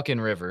me a fucking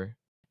river.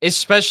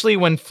 Especially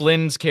when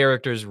Flynn's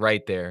character's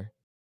right there,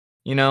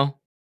 you know?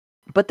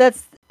 But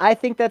I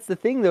think that's the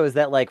thing, though, is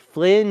that like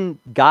Flynn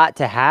got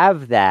to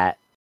have that.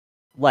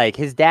 Like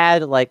his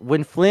dad, like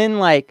when Flynn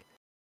like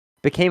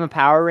became a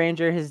Power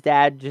Ranger, his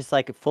dad just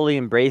like fully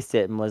embraced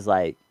it and was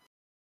like,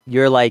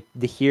 "You're like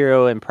the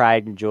hero and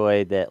pride and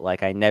joy that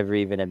like I never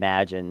even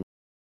imagined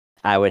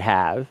I would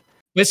have."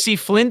 But see,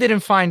 Flynn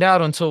didn't find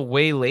out until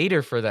way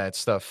later for that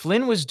stuff.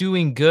 Flynn was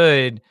doing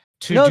good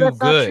to No, do that's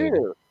not good.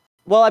 true.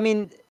 Well, I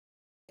mean,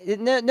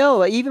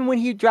 no. Even when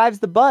he drives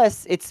the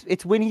bus,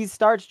 it's when he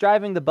starts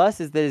driving the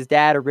buses that his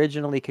dad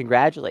originally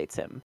congratulates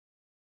him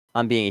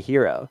on being a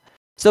hero.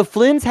 So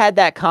Flynn's had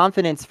that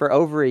confidence for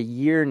over a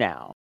year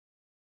now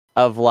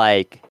of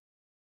like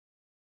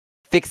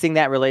fixing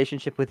that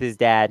relationship with his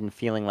dad and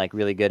feeling like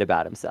really good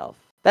about himself.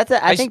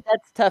 I think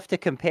that's tough to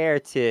compare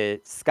to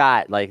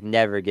Scott like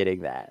never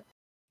getting that.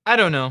 I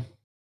don't know.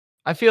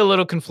 I feel a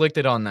little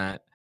conflicted on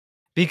that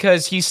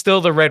because he's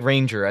still the Red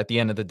Ranger at the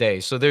end of the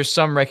day. So there's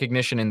some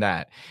recognition in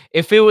that.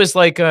 If it was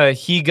like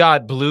he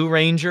got Blue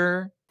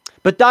Ranger.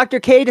 But Dr.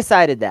 K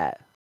decided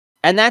that.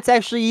 And that's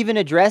actually even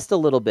addressed a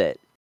little bit.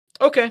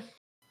 Okay.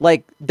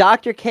 Like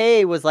Dr.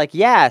 K was like,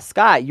 "Yeah,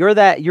 Scott, you're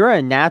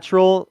a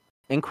natural,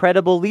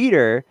 incredible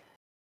leader."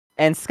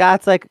 And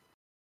Scott's like,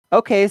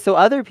 "Okay, so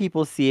other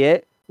people see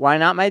it. Why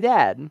not my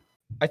dad?"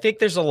 I think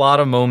there's a lot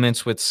of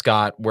moments with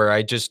Scott where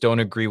I just don't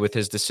agree with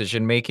his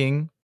decision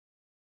making.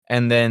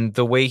 And then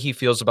the way he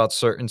feels about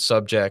certain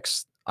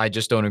subjects, I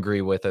just don't agree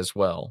with as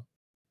well.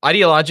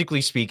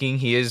 Ideologically speaking,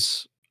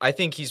 I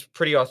think he's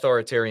pretty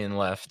authoritarian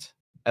left,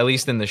 at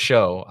least in the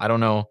show. I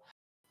don't know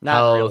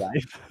Not in real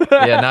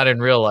how, yeah, life. not in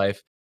real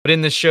life, but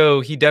in the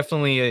show, he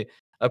definitely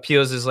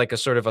appeals as like a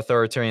sort of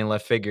authoritarian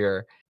left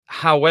figure.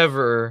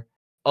 However,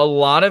 a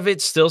lot of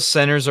it still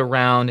centers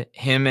around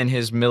him and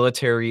his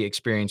military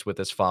experience with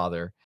his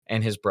father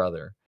and his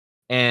brother.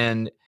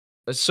 And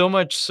so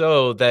much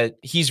so that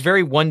he's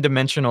very one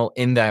dimensional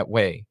in that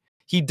way.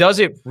 He does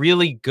it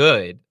really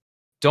good.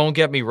 Don't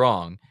get me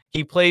wrong.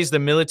 He plays the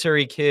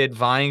military kid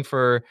vying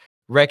for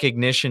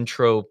recognition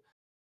trope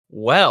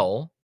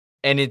well,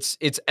 and it's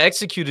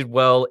executed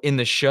well in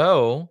the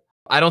show,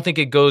 I don't think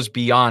it goes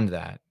beyond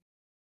that.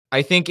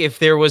 I think if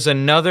there was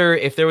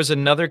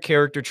another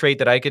character trait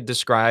that I could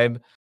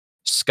describe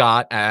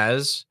Scott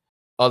as,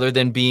 other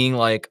than being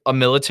like a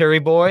military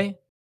boy,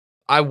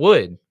 I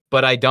would,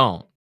 but I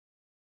don't.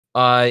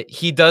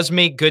 He does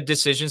make good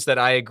decisions that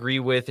I agree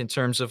with in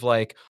terms of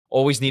like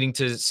always needing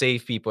to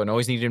save people and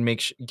always needing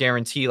to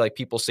guarantee like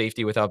people's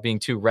safety without being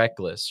too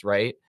reckless,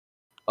 right?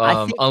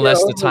 I think you're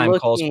Unless the time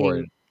calls for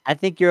overlooking. it. I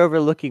think you're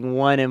overlooking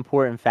one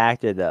important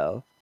factor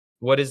though.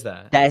 What is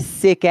that? That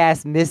sick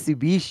ass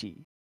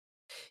Mitsubishi.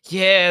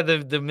 Yeah, the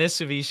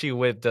Mitsubishi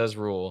whip does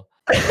rule.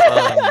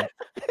 Um,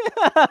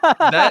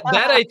 that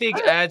I think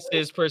adds to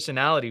his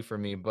personality for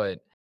me, but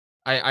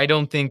I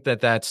don't think that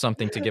that's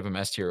something to give him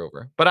S tier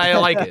over. But I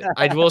like it.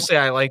 I will say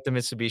I like the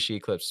Mitsubishi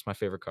Eclipse. It's my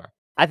favorite car.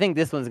 I think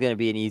this one's gonna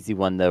be an easy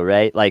one though,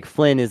 right? Like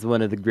Flynn is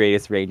one of the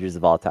greatest Rangers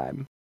of all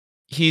time.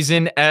 He's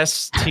in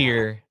S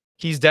tier.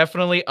 He's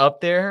definitely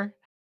up there.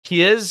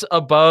 He is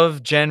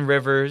above Jen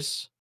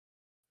Rivers.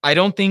 I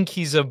don't think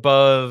he's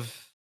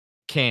above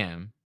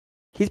Cam.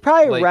 He's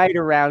probably Like right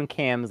around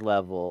Cam's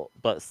level,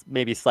 but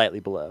maybe slightly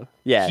below.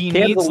 Yeah, he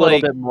Cam's a needs little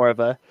like bit more of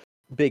a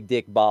big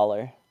dick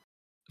baller.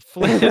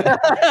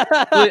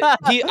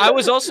 I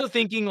was also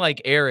thinking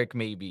like Eric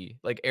maybe,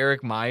 like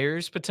Eric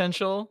Myers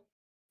potential,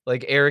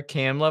 like Eric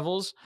Cam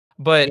levels,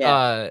 but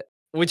Yeah,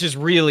 which is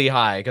really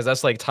high because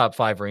that's like top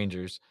 5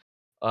 Rangers.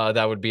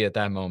 That would be at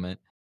that moment.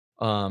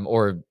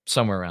 Or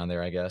somewhere around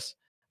there, I guess.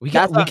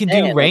 that's what We I'm can do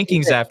saying. Like,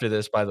 rankings after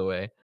this, by the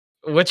way.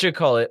 What you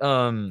call it?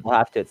 we'll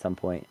have to at some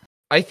point.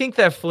 I think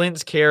that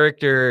Flint's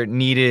character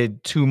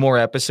needed 2 more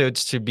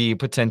episodes to be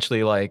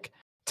potentially like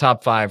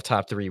top 5,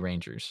 top 3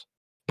 Rangers.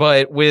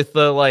 But with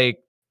the like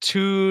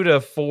 2 to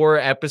 4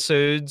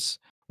 episodes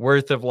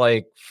worth of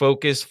like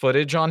focus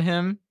footage on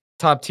him,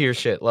 top tier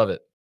shit. Love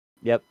it.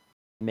 Yep,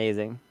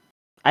 amazing.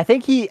 I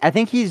think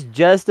he's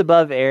just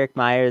above Eric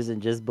Myers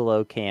and just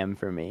below Cam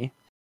for me.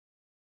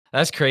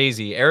 That's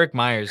crazy. Eric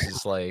Myers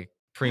is like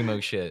primo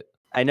shit.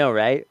 I know,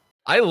 right?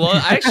 I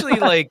actually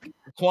like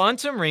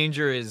Quantum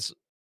Ranger is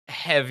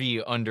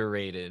heavy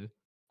underrated.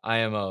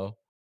 IMO.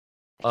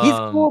 He's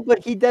Um cool, but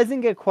he doesn't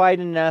get quite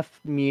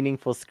enough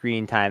meaningful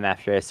screen time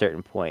after a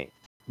certain point.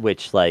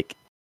 Which, like,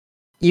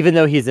 even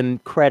though he's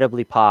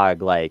incredibly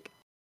pog, like,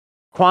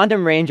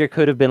 Quantum Ranger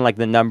could have been like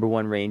the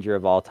 #1 Ranger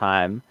of all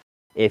time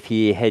if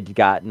he had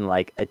gotten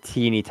like a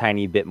teeny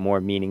tiny bit more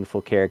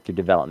meaningful character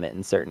development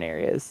in certain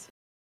areas.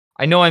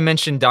 I know I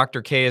mentioned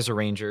Dr. K as a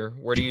ranger.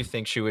 Where do you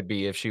think she would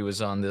be if she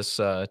was on this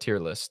tier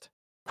list?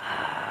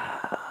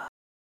 I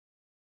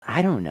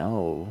don't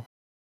know.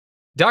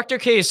 Dr.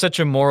 K is such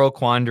a moral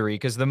quandary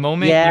because the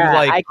moment you Yeah,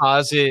 like I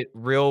posit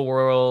real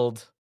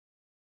world,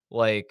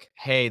 like,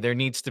 hey, there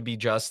needs to be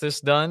justice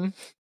done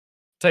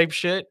type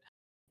shit,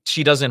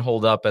 she doesn't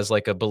hold up as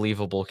like a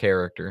believable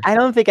character. I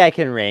don't think I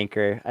can rank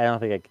her. I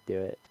don't think I could do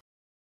it.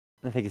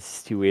 I think it's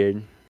just too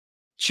weird.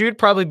 She would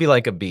probably be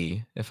like a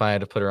B if I had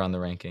to put her on the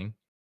ranking.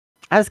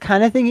 I was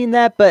kind of thinking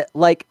that, but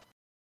like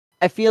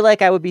I feel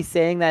like I would be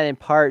saying that in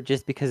part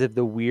just because of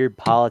the weird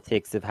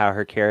politics of how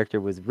her character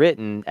was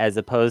written, as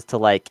opposed to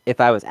like if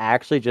I was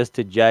actually just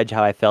to judge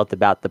how I felt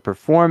about the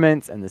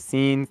performance and the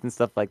scenes and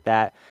stuff like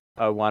that,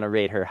 I would want to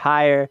rate her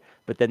higher.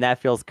 But then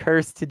that feels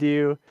cursed to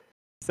do.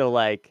 So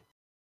like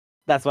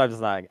that's why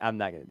I'm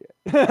not gonna do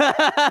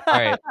it. All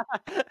right,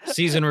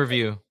 season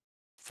review.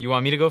 You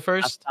want me to go I've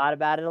first? thought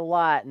about it a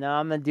lot. No,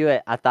 I'm gonna do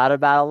it. I thought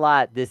about it a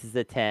lot. This is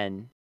a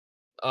 10.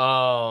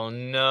 Oh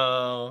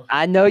no.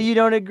 I know you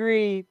don't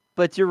agree,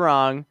 but you're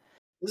wrong.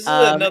 This is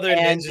another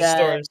And Ninja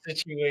Storm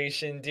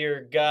situation,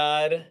 dear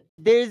God.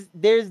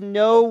 there's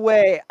no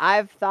way.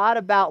 I've thought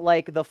about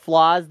like the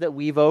flaws that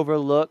we've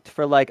overlooked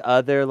for like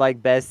other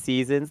like best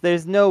seasons.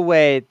 There's no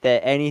way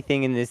that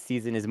anything in this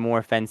season is more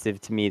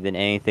offensive to me than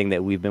anything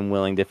that we've been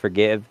willing to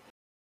forgive.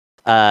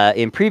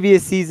 In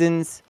previous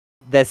seasons,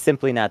 that's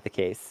simply not the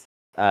case.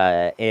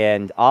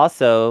 And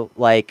also,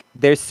 like,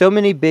 there's so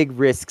many big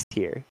risks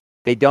here.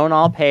 They don't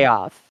all pay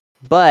off,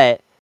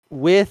 but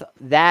with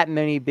that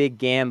many big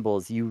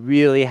gambles, you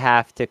really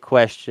have to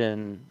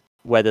question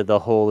whether the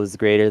whole is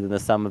greater than the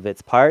sum of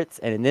its parts.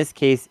 And in this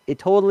case, it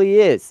totally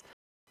is.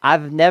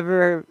 I've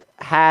never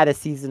had a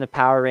season of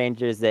Power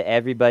Rangers that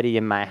everybody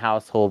in my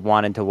household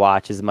wanted to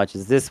watch as much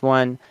as this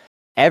one.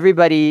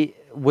 Everybody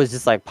was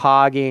just like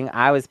pogging.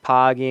 I was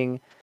pogging.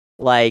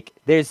 Like,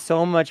 there's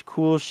so much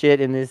cool shit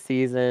in this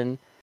season.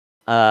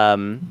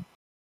 And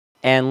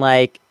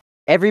like,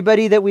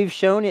 everybody that we've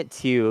shown it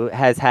to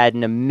has had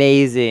an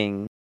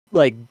amazing,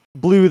 like,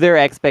 blew their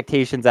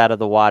expectations out of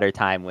the water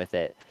time with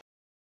it.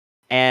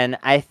 And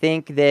I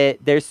think that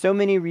there's so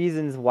many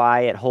reasons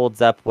why it holds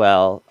up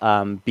well,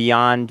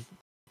 beyond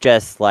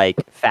just like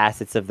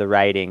facets of the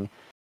writing.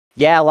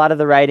 Yeah, a lot of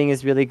the writing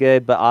is really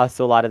good, but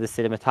also a lot of the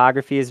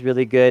cinematography is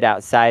really good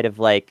outside of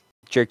like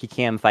jerky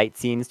cam fight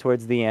scenes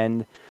towards the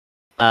end.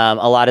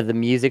 A lot of the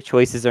music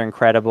choices are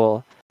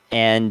incredible.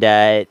 And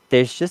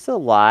there's just a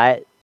lot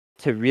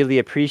to really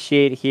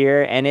appreciate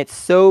here. And it's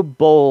so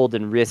bold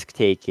and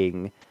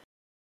risk-taking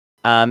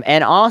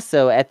And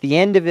also, at the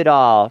end of it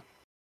all,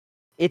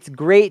 it's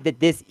great that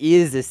this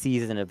is a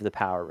season of the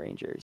Power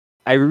Rangers.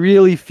 I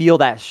really feel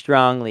that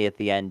strongly at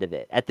the end of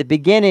it. At the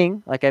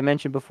beginning, like I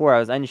mentioned before, I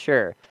was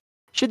unsure.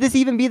 Should this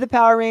even be the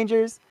Power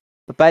Rangers?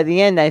 But by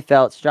the end, I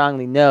felt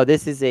strongly, no,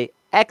 this is a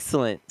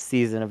excellent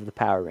season of the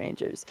Power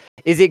Rangers.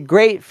 Is it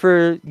great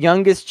for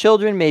youngest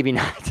children? Maybe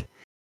not.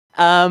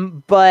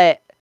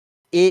 But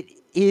it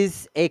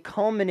is a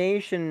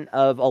culmination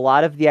of a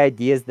lot of the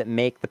ideas that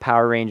make the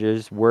Power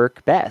Rangers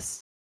work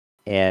best.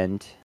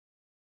 And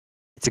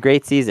it's a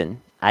great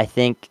season. I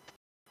think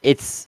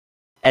it's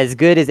as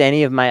good as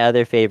any of my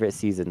other favorite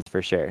seasons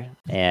for sure,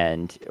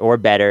 or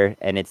better,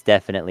 and it's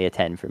definitely a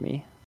 10 for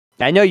me.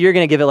 I know you're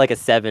going to give it like a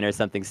 7 or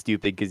something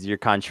stupid because you're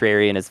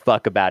contrarian as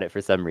fuck about it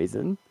for some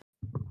reason.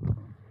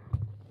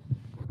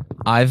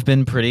 I've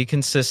been pretty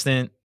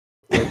consistent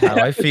with how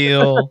I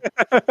feel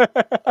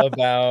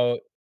about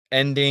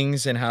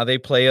endings and how they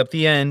play up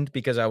the end,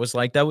 because I was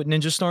like that with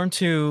Ninja Storm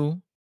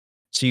 2.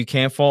 So you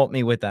can't fault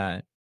me with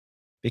that.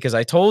 Because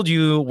I told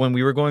you when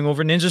we were going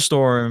over Ninja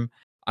Storm,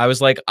 I was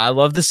like, I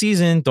love the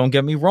season, don't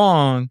get me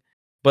wrong.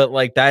 But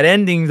like that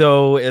ending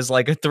though is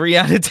like a 3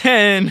 out of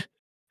 10.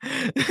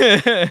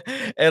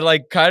 And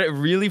like kind of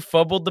really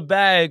fumbled the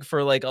bag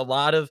for like a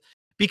lot of,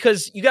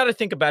 because you got to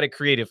think about it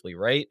creatively,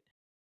 right?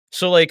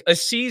 So like a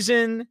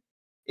season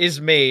is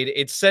made,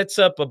 it sets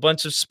up a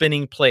bunch of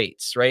spinning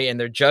plates, right? And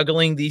they're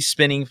juggling these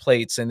spinning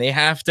plates, and they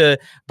have to,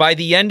 by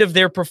the end of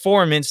their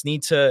performance,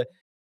 need to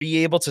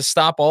be able to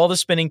stop all the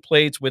spinning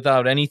plates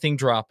without anything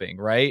dropping,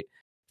 right?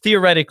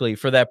 Theoretically,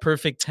 for that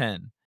perfect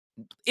 10.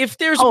 If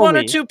there's one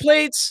or two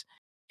plates,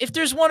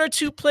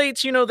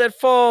 that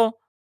fall,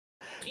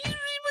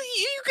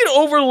 you can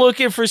overlook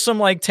it for some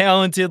like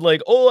talented,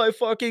 like, oh, I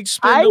fucking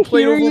spin the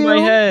plate over my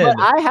head.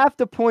 But I have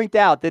to point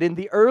out that in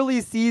the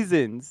early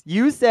seasons,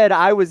 you said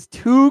I was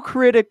too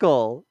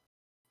critical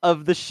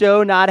of the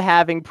show not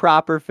having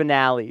proper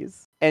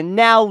finales. And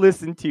now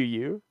listen to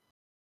you.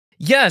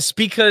 Yes,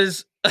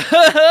 because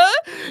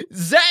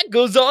Zach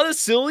goes on a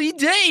silly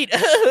date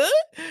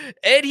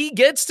and he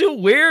gets to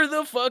wear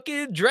the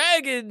fucking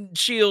dragon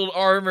shield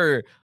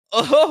armor.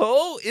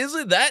 Oh,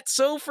 isn't that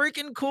so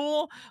freaking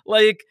cool?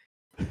 Like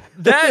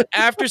that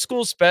after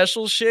school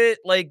special shit,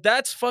 like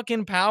that's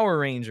fucking Power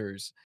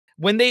Rangers.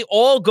 When they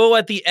all go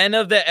at the end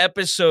of the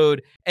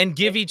episode and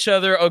give each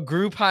other a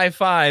group high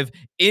five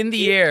in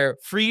the air,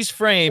 freeze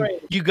frame,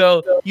 you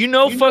go,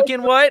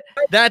 fucking what?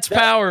 That's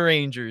Power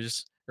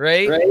Rangers,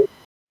 right?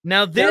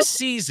 Now, this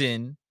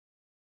season,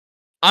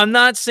 I'm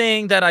not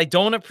saying that I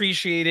don't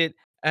appreciate it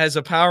as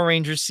a Power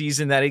Rangers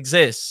season that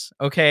exists,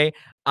 okay?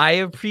 I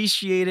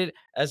appreciate it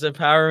as a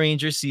Power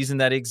Rangers season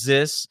that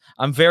exists.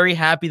 I'm very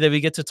happy that we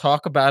get to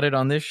talk about it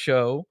on this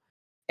show.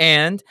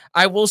 And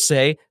I will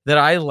say that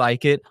I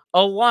like it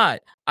a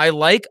lot. I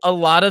like a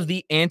lot of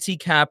the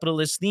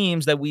anti-capitalist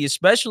themes that we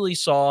especially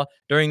saw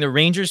during the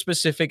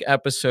Ranger-specific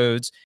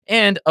episodes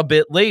and a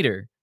bit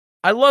later.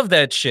 I love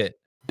that shit.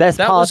 Best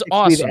that was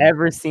awesome. we've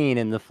ever seen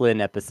in the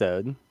Flynn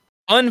episode.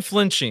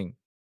 Unflinching.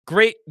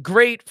 Great,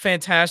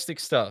 fantastic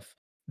stuff.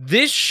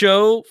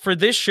 For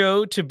this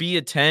show to be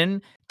a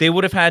 10, they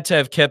would have had to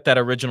have kept that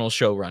original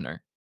showrunner.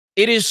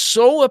 It is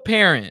so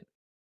apparent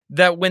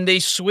that when they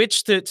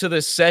switched to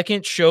the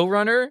second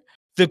showrunner,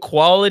 the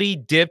quality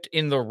dipped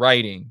in the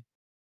writing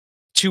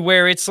to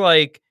where it's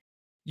like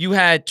you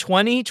had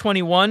 20,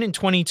 21, and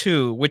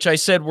 22, which I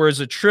said was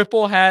a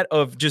triple hat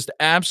of just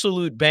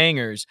absolute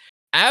bangers.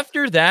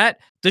 After that,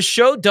 the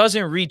show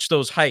doesn't reach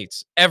those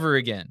heights ever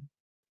again.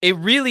 It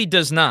really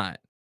does not.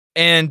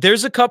 And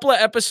there's a couple of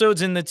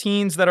episodes in the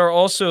teens that are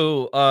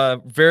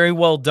also very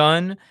well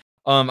done.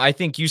 I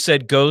think you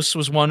said Ghosts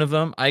was one of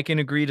them. I can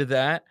agree to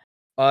that.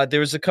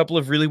 There was a couple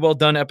of really well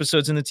done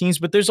episodes in the teens,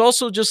 but there's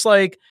also just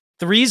like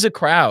Three's a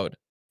Crowd.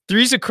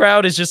 Three's a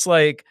Crowd is just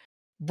like,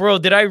 bro,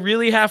 did I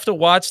really have to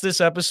watch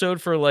this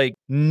episode for like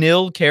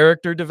nil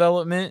character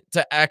development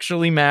to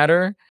actually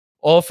matter?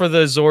 All for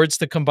the Zords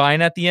to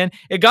combine at the end.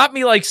 It got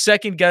me like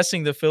second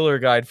guessing the filler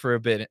guide for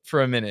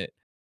a minute.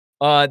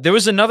 There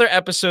was another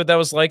episode that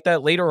was like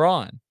that later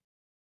on.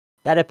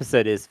 That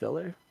episode is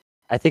filler.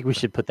 I think we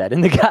should put that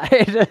in the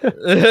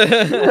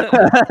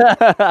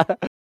guide.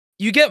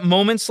 You get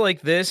moments like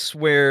this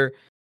where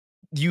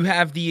you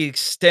have the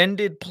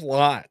extended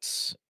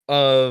plots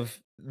of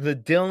the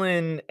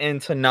Dylan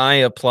and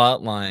Tanaya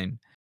plotline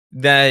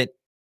that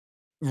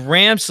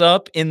ramps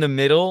up in the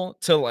middle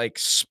to like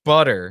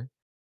sputter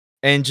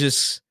and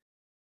just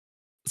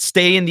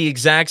stay in the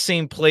exact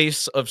same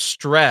place of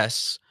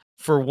stress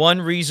for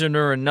one reason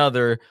or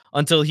another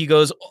until he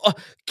goes, oh,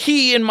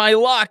 key in my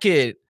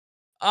locket.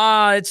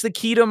 It's the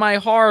key to my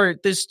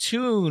heart. This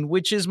tune,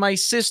 which is my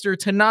sister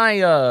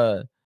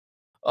Tanaya.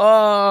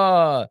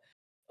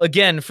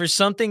 Again, for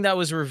something that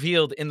was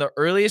revealed in the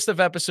earliest of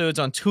episodes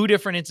on two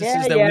different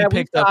instances that we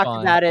picked up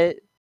on. About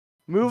it.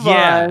 Move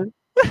on.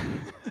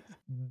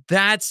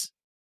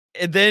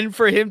 And then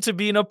for him to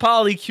be in a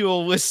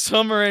polycule with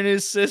Summer and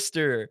his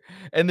sister,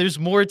 and there's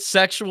more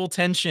sexual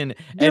tension.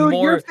 Dude, and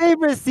more. Your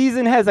favorite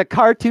season has a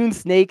cartoon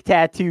snake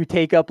tattoo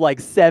take up like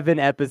 7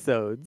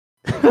 episodes.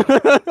 Just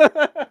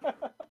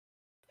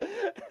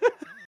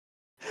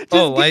get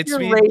your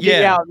Lightspeed. rating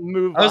Yeah, out and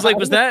move I was like, on.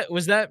 was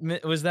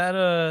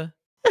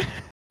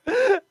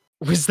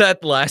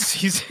that last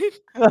season?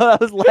 That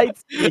was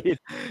Lightspeed.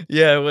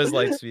 Yeah, it was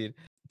Lightspeed.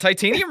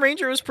 Titanium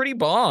Ranger was pretty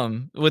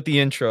bomb with the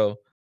intro.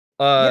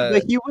 Yeah,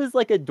 but he was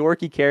like a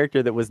dorky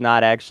character that was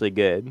not actually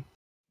good.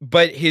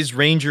 But his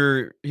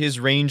ranger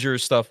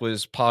stuff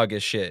was pog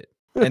as shit.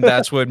 And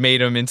that's what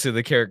made him into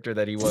the character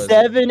that he was.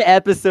 7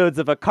 episodes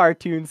of a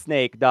cartoon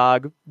snake,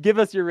 dog. Give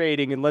us your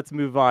rating and let's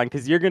move on,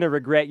 because you're gonna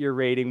regret your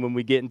rating when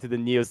we get into the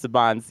Neo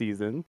Saban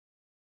season.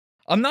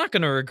 I'm not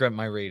gonna regret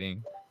my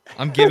rating.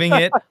 I'm giving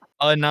it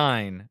a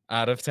 9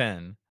 out of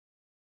 10.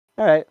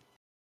 All right.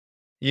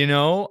 You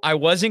know, I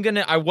wasn't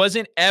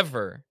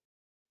ever,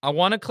 I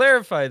want to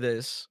clarify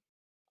this.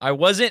 I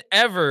wasn't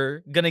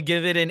ever gonna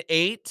give it an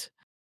 8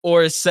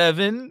 or a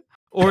 7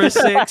 or a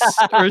 6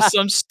 or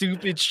some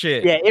stupid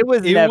shit. Yeah, it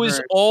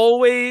was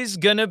always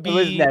gonna be it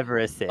was never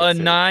a 6 a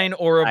 9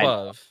 or I know.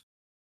 above.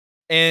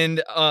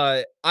 And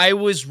I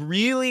was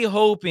really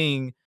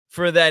hoping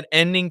for that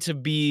ending to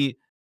be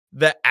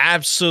the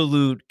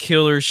absolute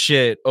killer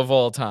shit of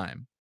all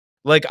time.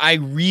 Like, I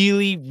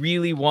really,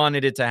 really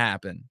wanted it to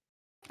happen.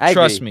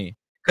 Trust me.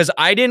 Because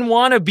I didn't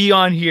want to be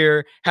on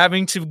here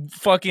having to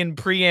fucking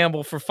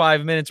preamble for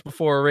 5 minutes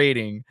before a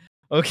rating.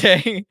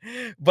 Okay?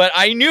 But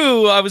I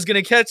knew I was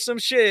going to catch some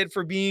shit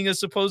for being a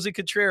supposed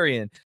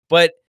contrarian.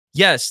 But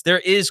yes, there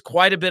is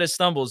quite a bit of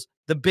stumbles.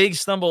 The big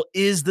stumble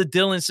is the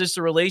Dylan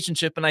sister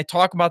relationship. And I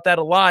talk about that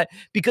a lot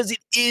because it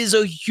is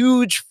a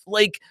huge,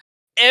 like,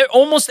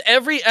 almost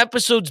every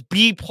episode's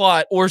B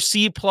plot or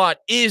C plot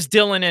is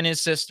Dylan and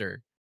his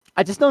sister.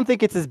 I just don't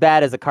think it's as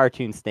bad as a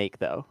cartoon snake,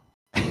 though.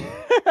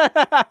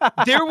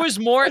 There was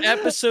more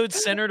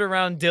episodes centered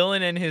around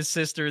Dylan and his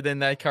sister than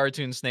that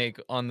cartoon snake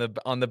on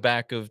the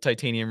back of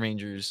Titanium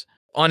Rangers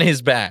on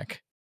his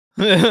back.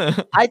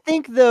 I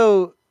think,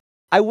 though,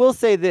 I will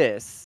say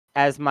this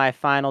as my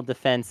final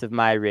defense of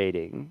my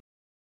rating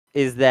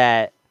is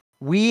that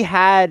we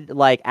had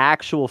like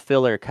actual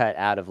filler cut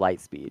out of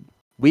Lightspeed.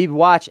 We'd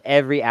watch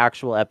every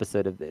actual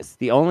episode of this.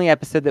 The only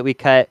episode that we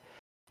cut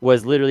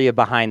was literally a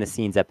behind the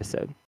scenes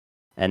episode,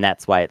 and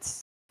that's why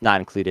it's not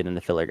included in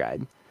the filler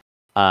guide.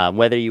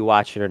 Whether you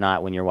watch it or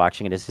not when you're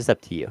watching it is just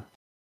up to you.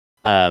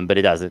 But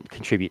it doesn't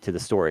contribute to the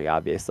story,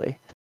 obviously.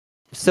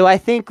 So I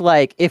think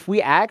like if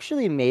we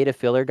actually made a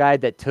filler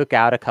guide that took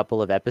out a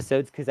couple of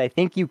episodes, because I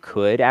think you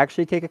could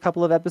actually take a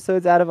couple of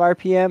episodes out of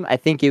RPM, I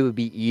think it would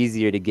be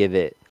easier to give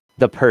it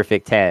the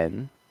perfect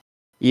 10,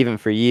 even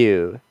for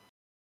you.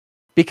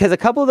 Because a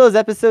couple of those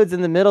episodes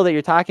in the middle that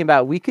you're talking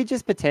about, we could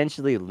just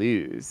potentially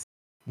lose.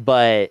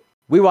 But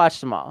we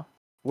watched them all.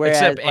 Whereas,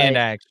 Except like, and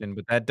action,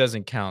 but that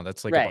doesn't count.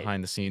 That's like Right. a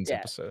behind the scenes Yeah.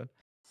 episode.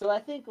 So I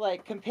think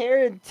like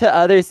compared to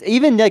others,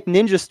 even like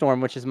Ninja Storm,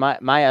 which is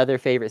my other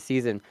favorite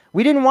season,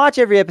 we didn't watch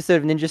every episode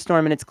of Ninja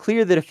Storm, and it's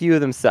clear that a few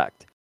of them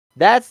sucked.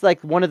 That's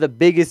like one of the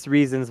biggest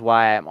reasons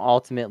why I'm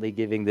ultimately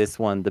giving this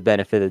one the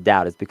benefit of the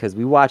doubt, is because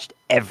we watched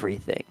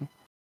everything.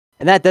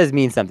 And that does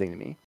mean something to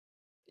me.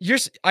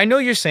 I know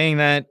you're saying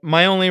that.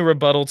 My only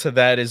rebuttal to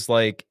that is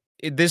like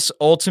this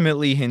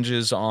ultimately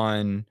hinges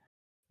on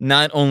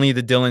not only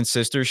the Dylan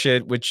sister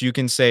shit, which you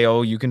can say,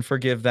 oh, you can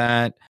forgive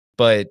that,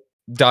 but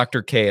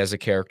Dr. K as a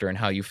character and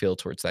how you feel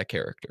towards that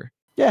character.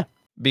 Yeah.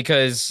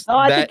 Because No,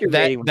 I think your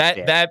rating was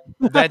fair.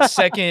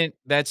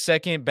 that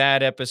second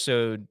bad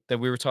episode that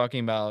we were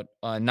talking about,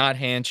 not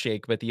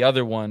Handshake, but the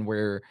other one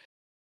where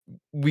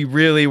we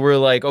really were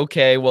like,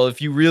 okay, well, if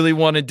you really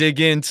want to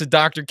dig into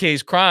Dr.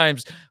 K's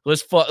crimes,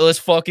 let's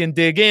fucking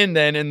dig in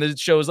then. And the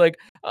show's like,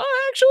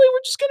 oh, actually,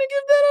 we're just gonna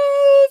give that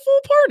a full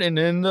pardon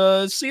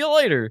and see you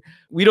later.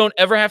 We don't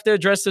ever have to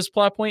address this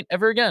plot point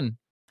ever again.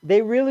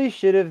 They really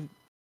should have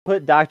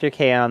put Dr.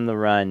 K on the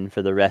run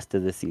for the rest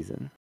of the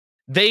season.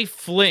 They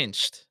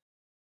flinched.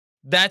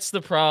 That's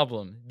the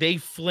problem. They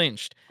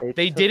flinched.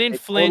 They didn't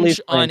totally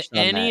flinch on flinched on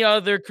any that.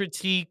 other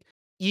critique,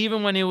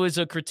 even when it was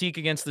a critique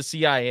against the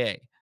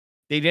CIA.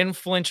 They didn't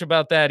flinch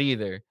about that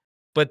either,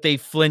 but they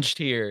flinched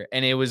here,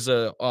 and it was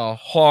a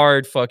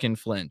hard fucking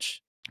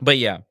flinch. But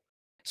yeah,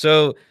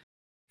 so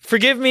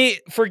forgive me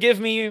for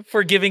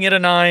giving it a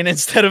 9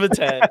 instead of a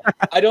 10.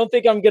 I don't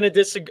think I'm gonna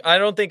disagree. I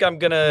don't think I'm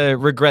gonna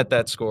regret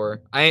that score.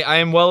 I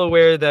am well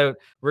aware that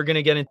we're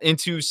gonna get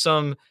into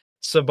some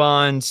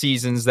Saban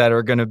seasons that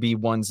are gonna be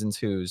 1s and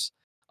 2s.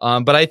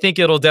 But I think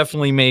it'll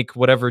definitely make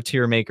whatever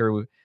tier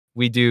maker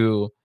we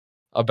do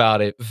about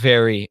it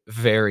very,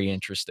 very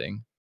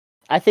interesting.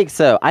 I think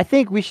so. I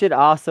think we should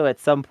also at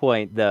some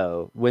point,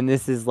 though, when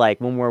this is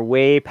like, when we're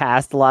way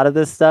past a lot of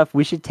this stuff,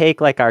 we should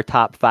take like our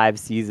top 5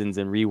 seasons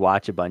and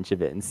rewatch a bunch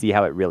of it and see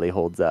how it really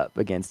holds up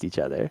against each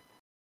other.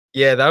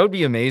 Yeah, that would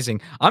be amazing.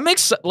 I'm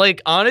excited.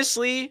 Like,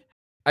 honestly,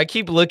 I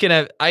keep like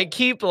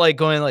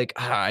going like,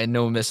 I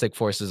know Mystic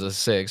Force is a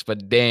 6,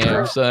 but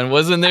damn, son,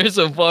 wasn't there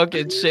some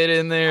fucking shit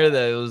in there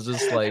that was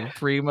just like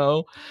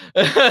primo?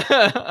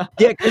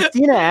 Yeah,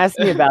 Christina asked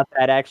me about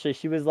that, actually.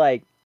 She was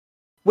like,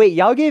 wait,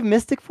 y'all gave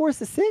Mystic Force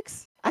a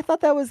 6? I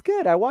thought that was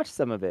good. I watched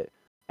some of it.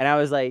 And I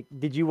was like,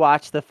 did you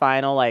watch the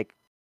final, like,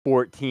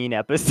 14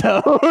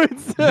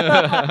 episodes.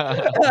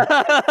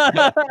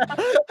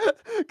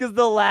 Because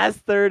the last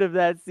third of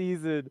that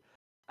season,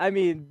 I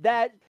mean,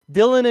 that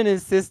Dylan and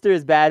his sister,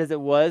 as bad as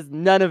it was,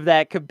 none of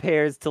that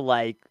compares to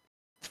like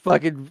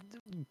fucking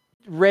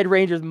Red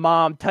Ranger's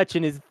mom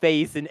touching his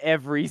face in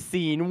every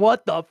scene.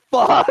 What the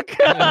fuck?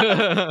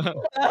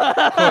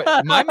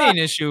 My main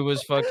issue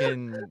was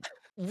fucking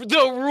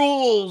the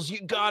rules.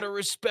 You gotta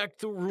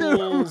respect the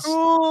rules. The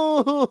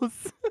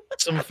rules.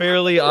 Some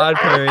Fairly Odd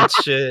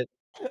Parents shit.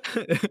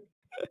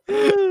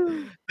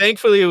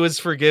 Thankfully, it was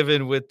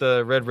forgiven with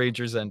the Red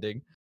Ranger's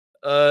ending.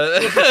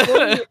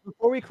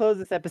 Before we close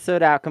this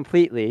episode out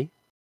completely,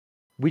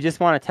 we just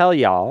want to tell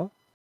y'all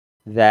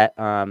that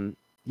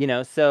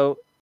so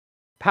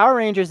Power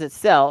Rangers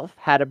itself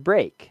had a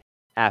break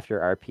after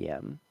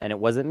RPM, and it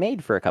wasn't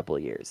made for a couple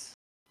of years.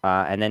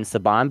 And then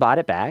Saban bought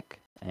it back,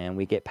 and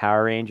we get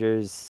Power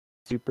Rangers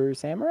Super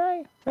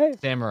Samurai, right?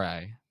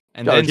 Samurai.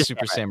 And then just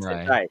Super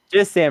Samurai. Right,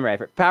 just Samurai.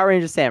 Power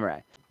Rangers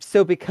Samurai.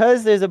 So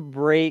because there's a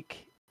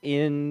break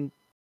in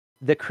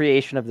the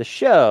creation of the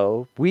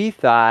show, we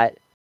thought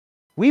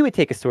we would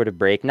take a sort of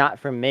break, not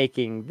from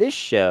making this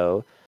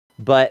show,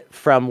 but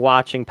from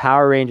watching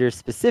Power Rangers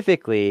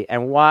specifically,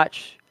 and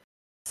watch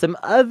some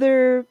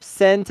other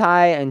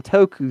Sentai and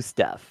Toku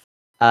stuff.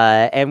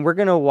 And we're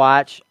going to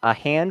watch a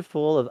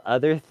handful of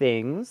other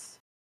things.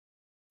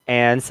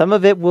 And some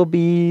of it will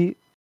be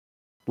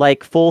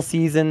like full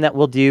season that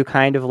we'll do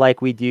kind of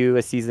like we do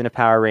a season of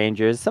Power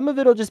Rangers. Some of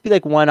it will just be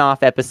like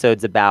one-off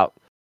episodes about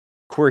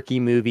quirky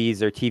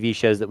movies or TV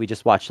shows that we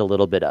just watched a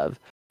little bit of.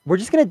 We're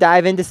just going to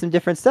dive into some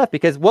different stuff,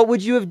 because what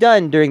would you have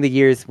done during the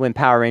years when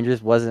Power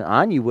Rangers wasn't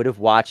on? You would have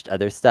watched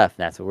other stuff.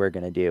 And that's what we're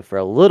going to do for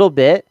a little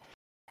bit.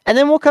 And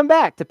then we'll come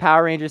back to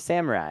Power Rangers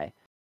Samurai.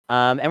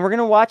 And we're going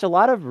to watch a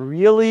lot of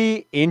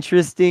really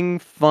interesting,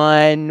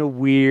 fun,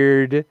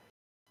 weird,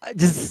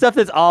 just stuff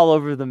that's all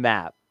over the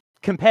map.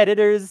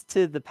 Competitors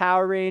to the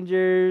Power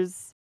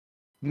Rangers,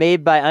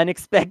 made by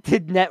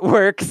unexpected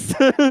networks.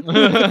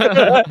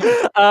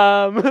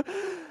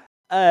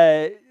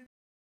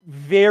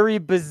 Very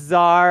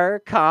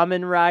bizarre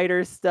Kamen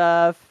Rider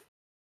stuff.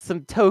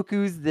 Some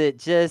Tokus that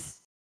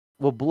just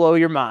will blow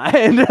your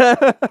mind.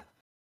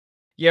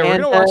 Yeah, we're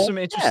going to watch some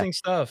interesting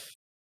stuff.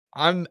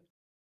 I'm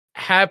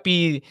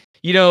happy.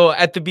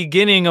 At the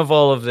beginning of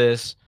all of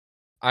this,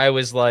 I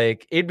was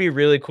like, it'd be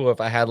really cool if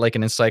I had like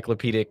an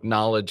encyclopedic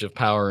knowledge of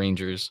Power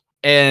Rangers.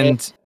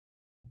 And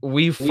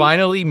we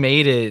finally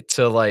made it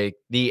to like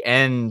the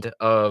end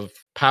of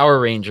Power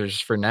Rangers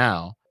for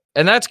now.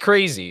 And that's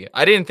crazy.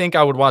 I didn't think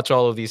I would watch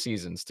all of these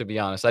seasons, to be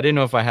honest. I didn't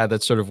know if I had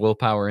that sort of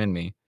willpower in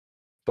me.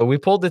 But we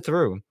pulled it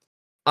through.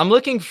 I'm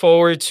looking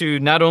forward to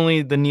not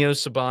only the Neo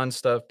Saban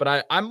stuff,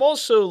 but I'm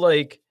also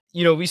like,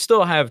 we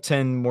still have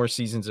 10 more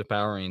seasons of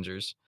Power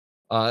Rangers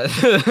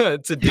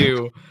to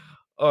do.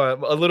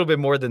 A little bit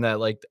more than that,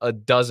 like a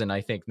dozen,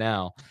 I think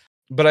now.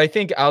 But I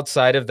think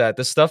outside of that,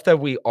 the stuff that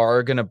we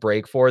are going to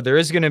break for, there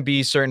is going to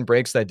be certain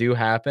breaks that do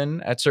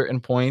happen at certain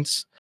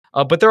points,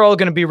 but they're all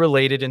going to be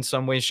related in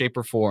some way, shape,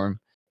 or form.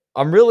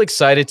 I'm really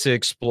excited to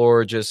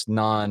explore just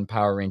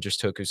non-Power Rangers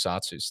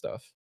Tokusatsu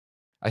stuff.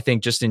 I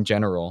think just in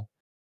general.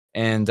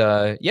 And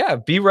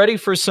be ready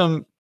for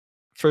some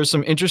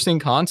interesting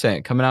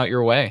content coming out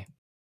your way.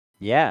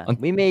 Yeah,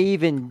 we may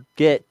even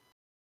get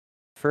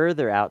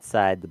further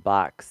outside the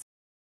box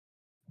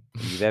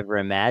than you've ever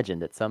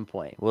imagined at some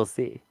point. We'll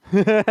see.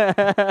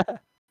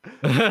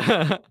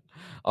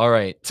 All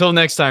right. Till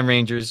next time,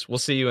 Rangers. We'll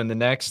see you in the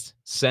next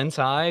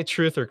Sentai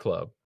Truther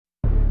Club.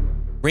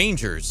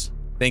 Rangers,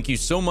 thank you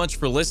so much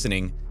for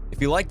listening.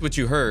 If you liked what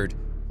you heard,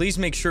 please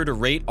make sure to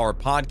rate our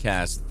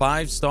podcast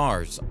 5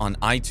 stars on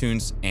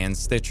iTunes and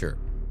Stitcher.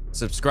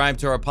 Subscribe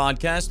to our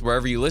podcast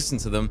wherever you listen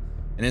to them.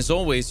 And as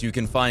always, you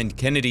can find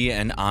Kennedy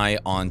and I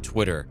on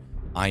Twitter.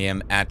 I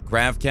am at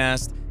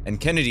Gravcast, and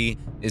Kennedy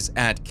is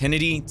at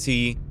Kennedy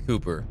T.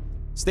 Cooper.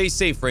 Stay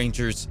safe,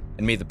 Rangers,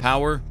 and may the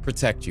power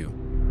protect you.